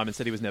spun on a dime and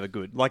said he was never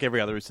good, like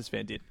every other Roosters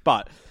fan did.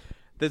 But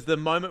there's the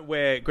moment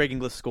where Greg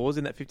Inglis scores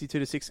in that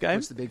 52-6 game.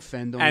 That's the big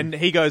fend on and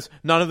he goes,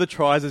 none of the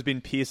tries has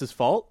been Pearce's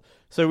fault.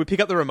 So we pick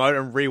up the remote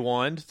and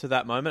rewind to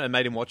that moment and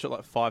made him watch it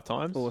like 5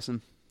 times.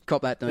 Awesome.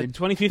 Cop that, dude. The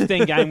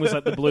 2015 game was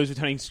like the Blues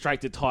returning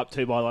straight to type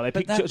 2 by the way.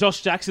 They picked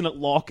Josh Jackson at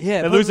lock.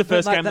 Yeah, they lose the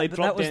first game, they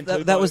drop down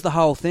 2. That was the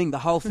whole thing. The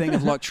whole thing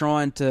of like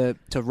trying to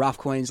rough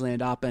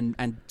Queensland up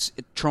and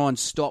try and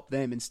stop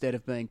them instead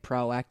of being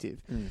proactive.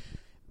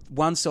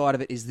 One side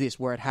of it is this,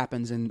 where it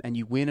happens and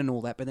you win and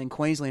all that, but then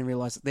Queensland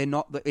realised that they're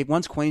not...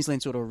 Once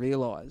Queensland sort of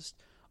realised,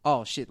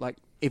 oh shit, like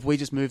if we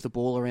just move the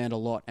ball around a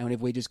lot and if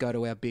we just go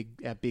to our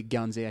big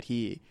guns out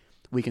here,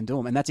 we can do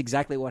them. And that's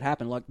exactly what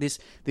happened. Like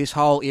this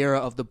whole era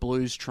of the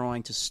Blues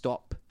trying to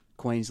stop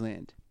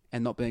Queensland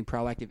and not being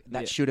proactive,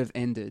 that should have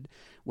ended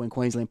when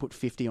Queensland put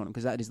 50 on them,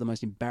 because that is the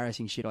most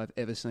embarrassing shit I've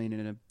ever seen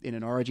in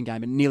an Origin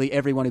game. And nearly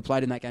everyone who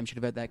played in that game should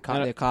have had their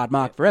card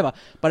marked forever.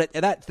 But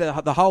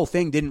the whole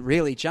thing didn't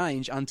really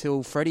change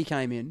until Freddie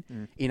came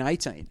in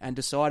 18 and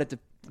decided to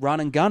run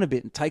and gun a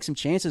bit and take some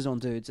chances on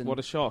dudes. And, what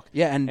a shock.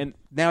 Yeah, and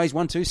now he's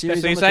won 2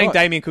 series. So you're saying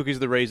Damien Cook is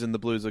the reason the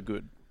Blues are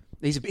good?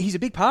 He's a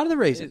big part of the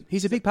reason.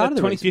 He's a big part of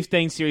the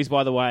 2015 series,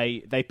 by the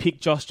way, they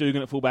picked Josh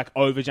Dugan at fullback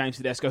over James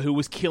Tedesco, who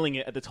was killing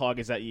it at the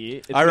Tigers that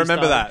year. I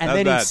remember that. And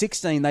then in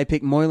 16, they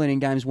picked Moylan in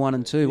games 1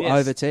 and 2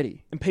 over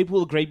Teddy. And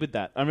people agreed with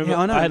that. I remember. Yeah,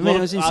 I know. I had it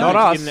was insane. not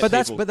us, but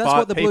that's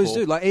what the Blues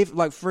do.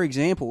 Like for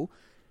example,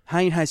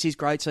 Hayne has his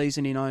great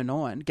season in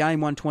 09.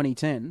 Game 1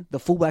 2010, the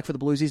fullback for the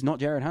Blues is not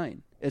Jared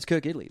Hayne. It's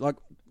Kirk Idley. Like,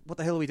 what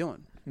the hell are we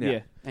doing? Yeah.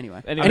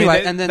 Anyway,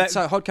 and then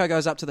so Hodko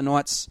goes up to the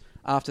Knights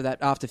after that,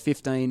 after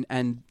 15,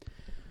 and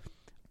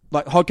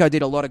like Hodko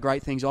did a lot of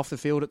great things off the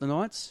field at the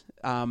Knights.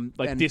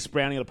 Dis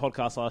Browning at a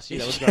podcast last year.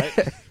 That was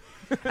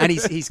great. And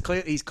he's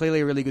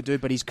clearly a really good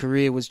dude, but his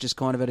career was just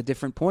kind of at a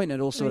different point,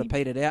 and it all sort of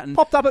petered out. And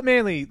popped up at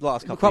Manly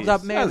last couple of years. Popped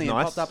up at Manly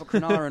and popped up at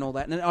Cronulla and all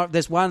that. And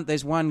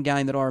there's one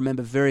game that I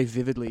remember very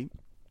vividly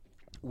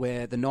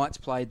where the Knights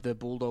played the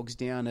Bulldogs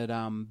down at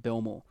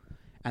Belmore,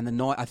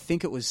 and I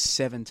think it was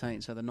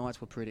 17, so the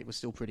Knights was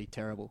still pretty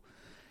terrible.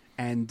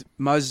 And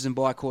Moses and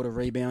Mbai caught a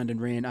rebound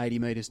and ran 80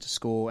 metres to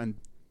score, and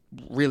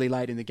really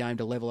late in the game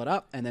to level it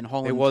up, and then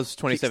Holland. It was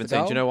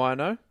 2017. Do you know why I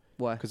know?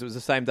 Why? Because it was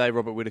the same day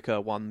Robert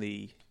Whittaker won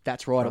the.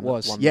 That's right. It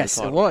was. Yes,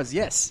 it was.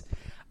 Yes.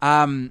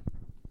 And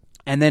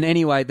then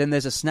anyway, then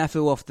there's a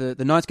snafu off the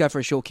Knights go for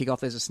a short kick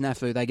off. There's a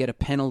snafu. They get a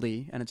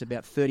penalty, and it's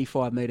about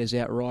 35 metres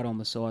out, right on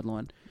the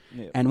sideline.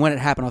 Yeah. And when it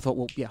happened, I thought,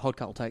 well, yeah,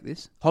 Hodko will take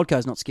this.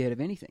 Hodko's not scared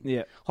of anything.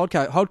 Yeah.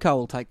 Hodko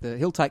will take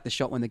the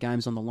shot when the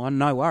game's on the line.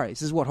 No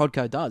worries. This is what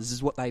Hodko does. This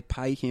is what they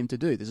pay him to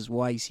do. This is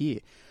why he's here.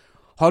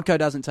 Hodko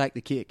doesn't take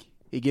the kick.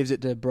 He gives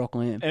it to Brock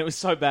Lamb. And it was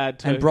so bad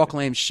too. And Brock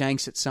Lamb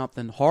shanks at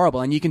something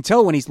horrible. And you can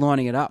tell when he's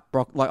lining it up.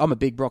 I'm a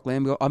big Brock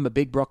Lamb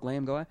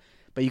guy.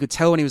 But you could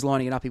tell when he was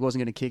lining it up, he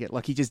wasn't going to kick it.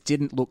 Like, he just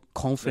didn't look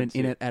confident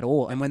in it at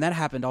all. And when that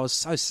happened, I was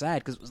so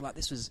sad because it was like,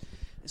 this was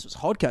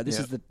Hodko. This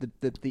is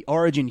the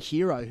Origin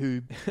hero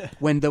who,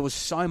 when there was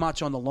so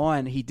much on the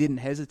line, he didn't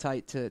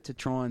hesitate to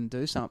try and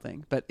do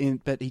something. But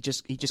he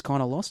just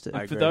kind of lost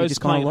it. For those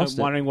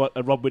wondering what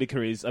a Rob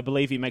Whittaker is, I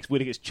believe he makes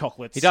Whittaker's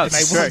chocolates. He does.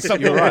 And they won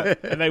something. You're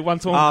right. And they won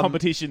some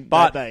competition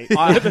but that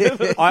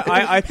day.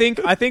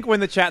 I think when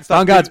the chat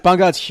starts...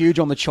 Bungard's huge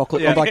on the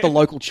chocolate, on like the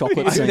local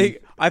chocolate scene.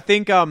 I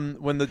think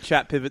when the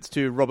chat pivots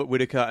to Robert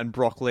Whittaker and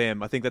Brock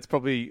Lamb, I think that's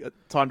probably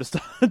time to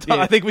start.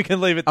 I think we can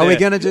leave it there. Are we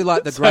going to do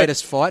like the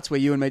greatest fights where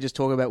you and me just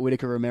talk about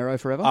Whittaker Romero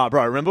forever?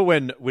 Bro, remember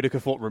when Whittaker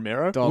fought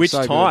Romero? Dog, Which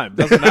so time?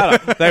 Doesn't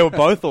matter. They were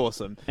both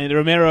awesome. And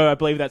Romero, I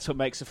believe that's what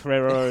makes a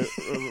Ferrero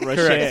Rocher.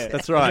 Correct.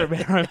 That's right.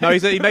 Romero No,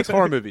 he makes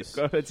horror movies.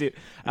 That's it.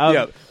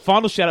 Yep.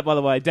 Final shout out, by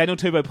the way. Daniel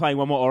Tebow playing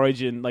one more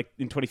Origin like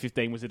in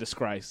 2015 was a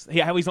disgrace.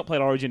 How he's not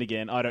played Origin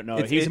again, I don't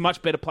know. He's a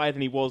much better player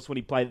than he was when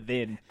he played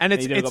then. And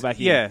he never got back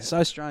in. yeah.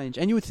 So strange.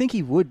 And you would think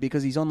he would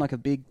because he's on like a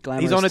big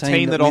glamorous He's on a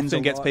team that wins often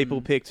a gets lot.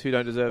 people picked who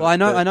don't deserve Well,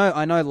 it.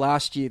 I know.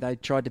 Last year they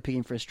tried to pick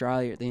him for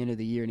Australia at the end of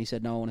the year, and he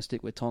said, "No, I want to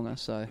stick with Tonga."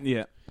 So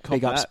Yeah.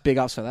 big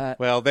ups for that.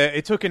 Well,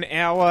 it took an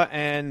hour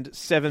and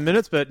 7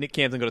 minutes, but Nick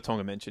Campton got a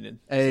Tonga mention in.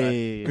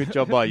 Hey. So, good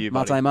job by you,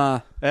 buddy. Mate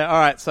Ma. All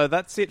right, so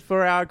that's it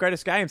for our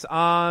greatest games.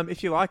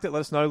 If you liked it, let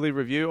us know, leave a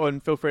review,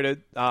 and feel free to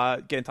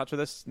get in touch with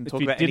us and If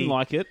talk you about didn't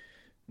like it,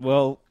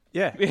 well,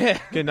 Yeah.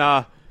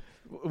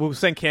 We'll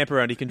send Camp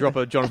around. He can drop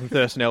a Jonathan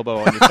Thurston elbow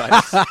on your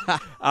face.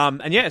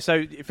 And yeah,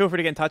 so feel free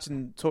to get in touch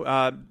and throw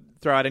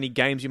out any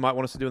games you might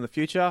want us to do in the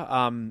future.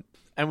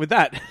 And with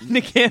that,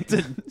 Nick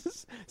Hampton,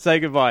 say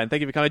goodbye and thank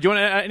you for coming. Do you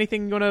want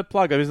anything you want to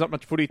plug? There's not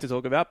much footy to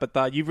talk about,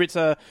 but you wrote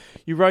a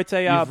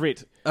A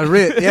writ,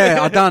 yeah.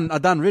 I done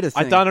writ a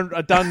thing. done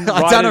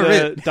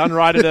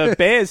a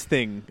Bears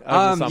thing. Over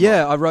the summer.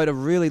 Yeah, I wrote a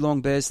really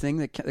long Bears thing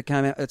that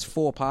came out. It's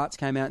 4 parts.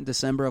 Came out in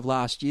December of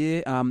last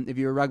year. If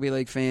you're a rugby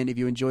league fan, if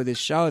you enjoy this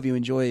show, if you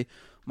enjoy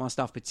my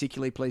stuff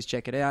particularly, please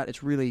check it out.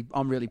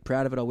 I'm really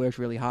proud of it. I worked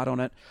really hard on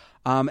it.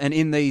 And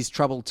in these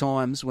troubled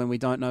times when we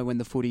don't know when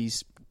the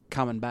footy's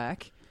coming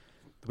back.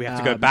 We have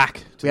to go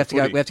back. We have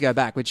to go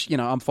back, which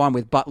I'm fine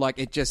with. But like,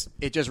 it just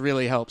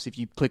really helps if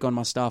you click on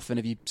my stuff and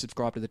if you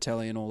subscribe to the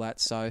telly and all that.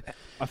 So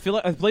I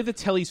believe the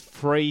telly's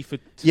free for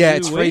 2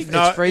 it's free. weeks.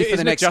 It's free for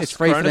the next. Just It's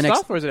free for the next.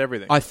 stuff, or is it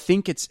everything? I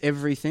think it's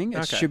everything. It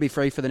Okay. should be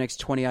free for the next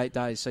 28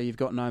 days. So you've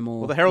got no more.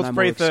 Well, the Herald's no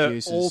free more for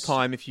excuses. all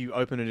time if you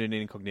open it in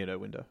an incognito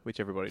window, which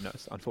everybody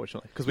knows,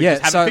 unfortunately, because we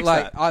just haven't fixed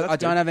that. So I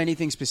that's don't good. have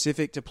anything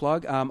specific to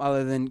plug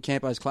other than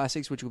Campo's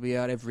Classics, which will be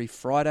out every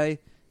Friday.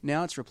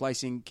 Now it's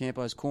replacing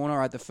Campo's Corner.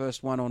 I had the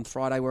first one on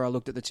Friday where I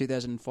looked at the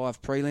 2005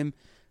 prelim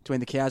between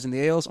the Cows and the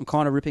Eels. I'm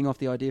kind of ripping off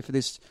the idea for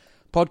this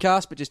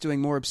podcast, but just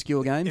doing more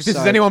obscure games. If this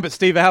is anyone but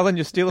Steve Allen,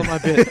 you're stealing my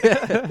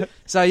bit.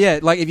 So yeah,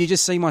 like if you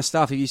just see my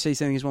stuff, if you see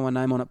something with my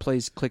name on it,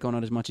 please click on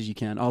it as much as you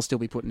can. I'll still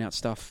be putting out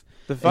stuff.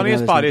 The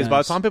funniest part is, by the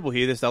games. time people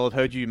hear this, they'll have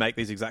heard you make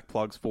these exact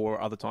plugs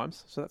for other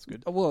times, so that's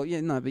good. Well, yeah,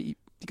 no, but you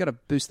got to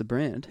boost the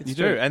brand. You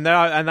do, and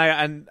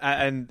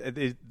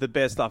the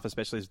Bears stuff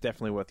especially is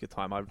definitely worth your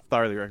time. I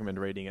thoroughly recommend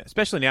reading it,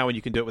 especially now when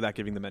you can do it without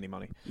giving them any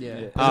money.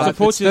 Yeah,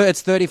 Unfortunately,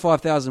 it's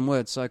 35,000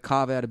 words, so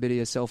carve out a bit of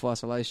your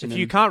self-isolation. If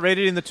you can't read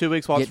it in the 2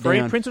 weeks while it's Get free,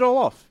 down. print it all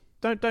off.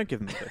 Don't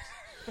give them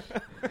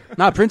this.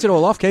 No, print it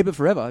all off, keep it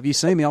forever. If you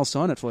see me, I'll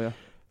sign it for you.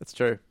 That's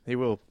true. He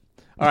will.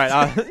 All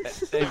right. The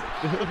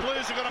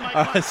Blues are going to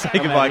make Say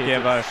goodbye,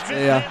 Cambo.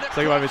 See ya.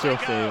 Say goodbye, Mitchell.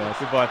 See you.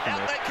 Goodbye from Out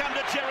me. they come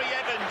to Jerry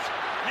Evans.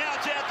 Now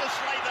it's out to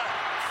Slater.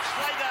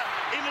 Slater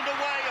in and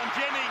away on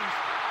Jennings.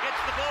 Gets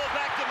the ball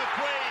back to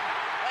McQueen.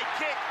 They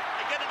kick.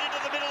 They get it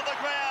into the middle of the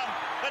ground.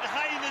 But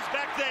Hayne is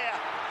back there.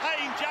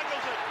 Hayne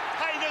juggles it.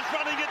 Hayne is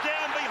running it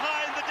down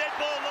behind the dead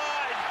ball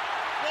line.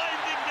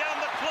 Winding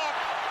down the clock.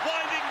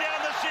 Winding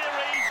down the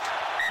series.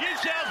 New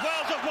South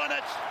Wales have won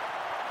it.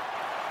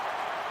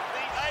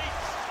 The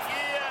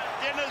 8-year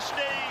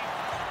dynasty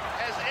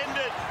has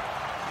ended.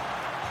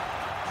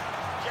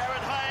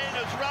 Jared Hayne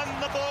has run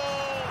the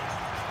ball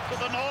to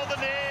the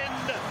northern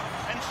end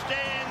and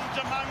stands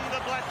among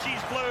the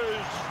Blatchies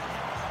Blues.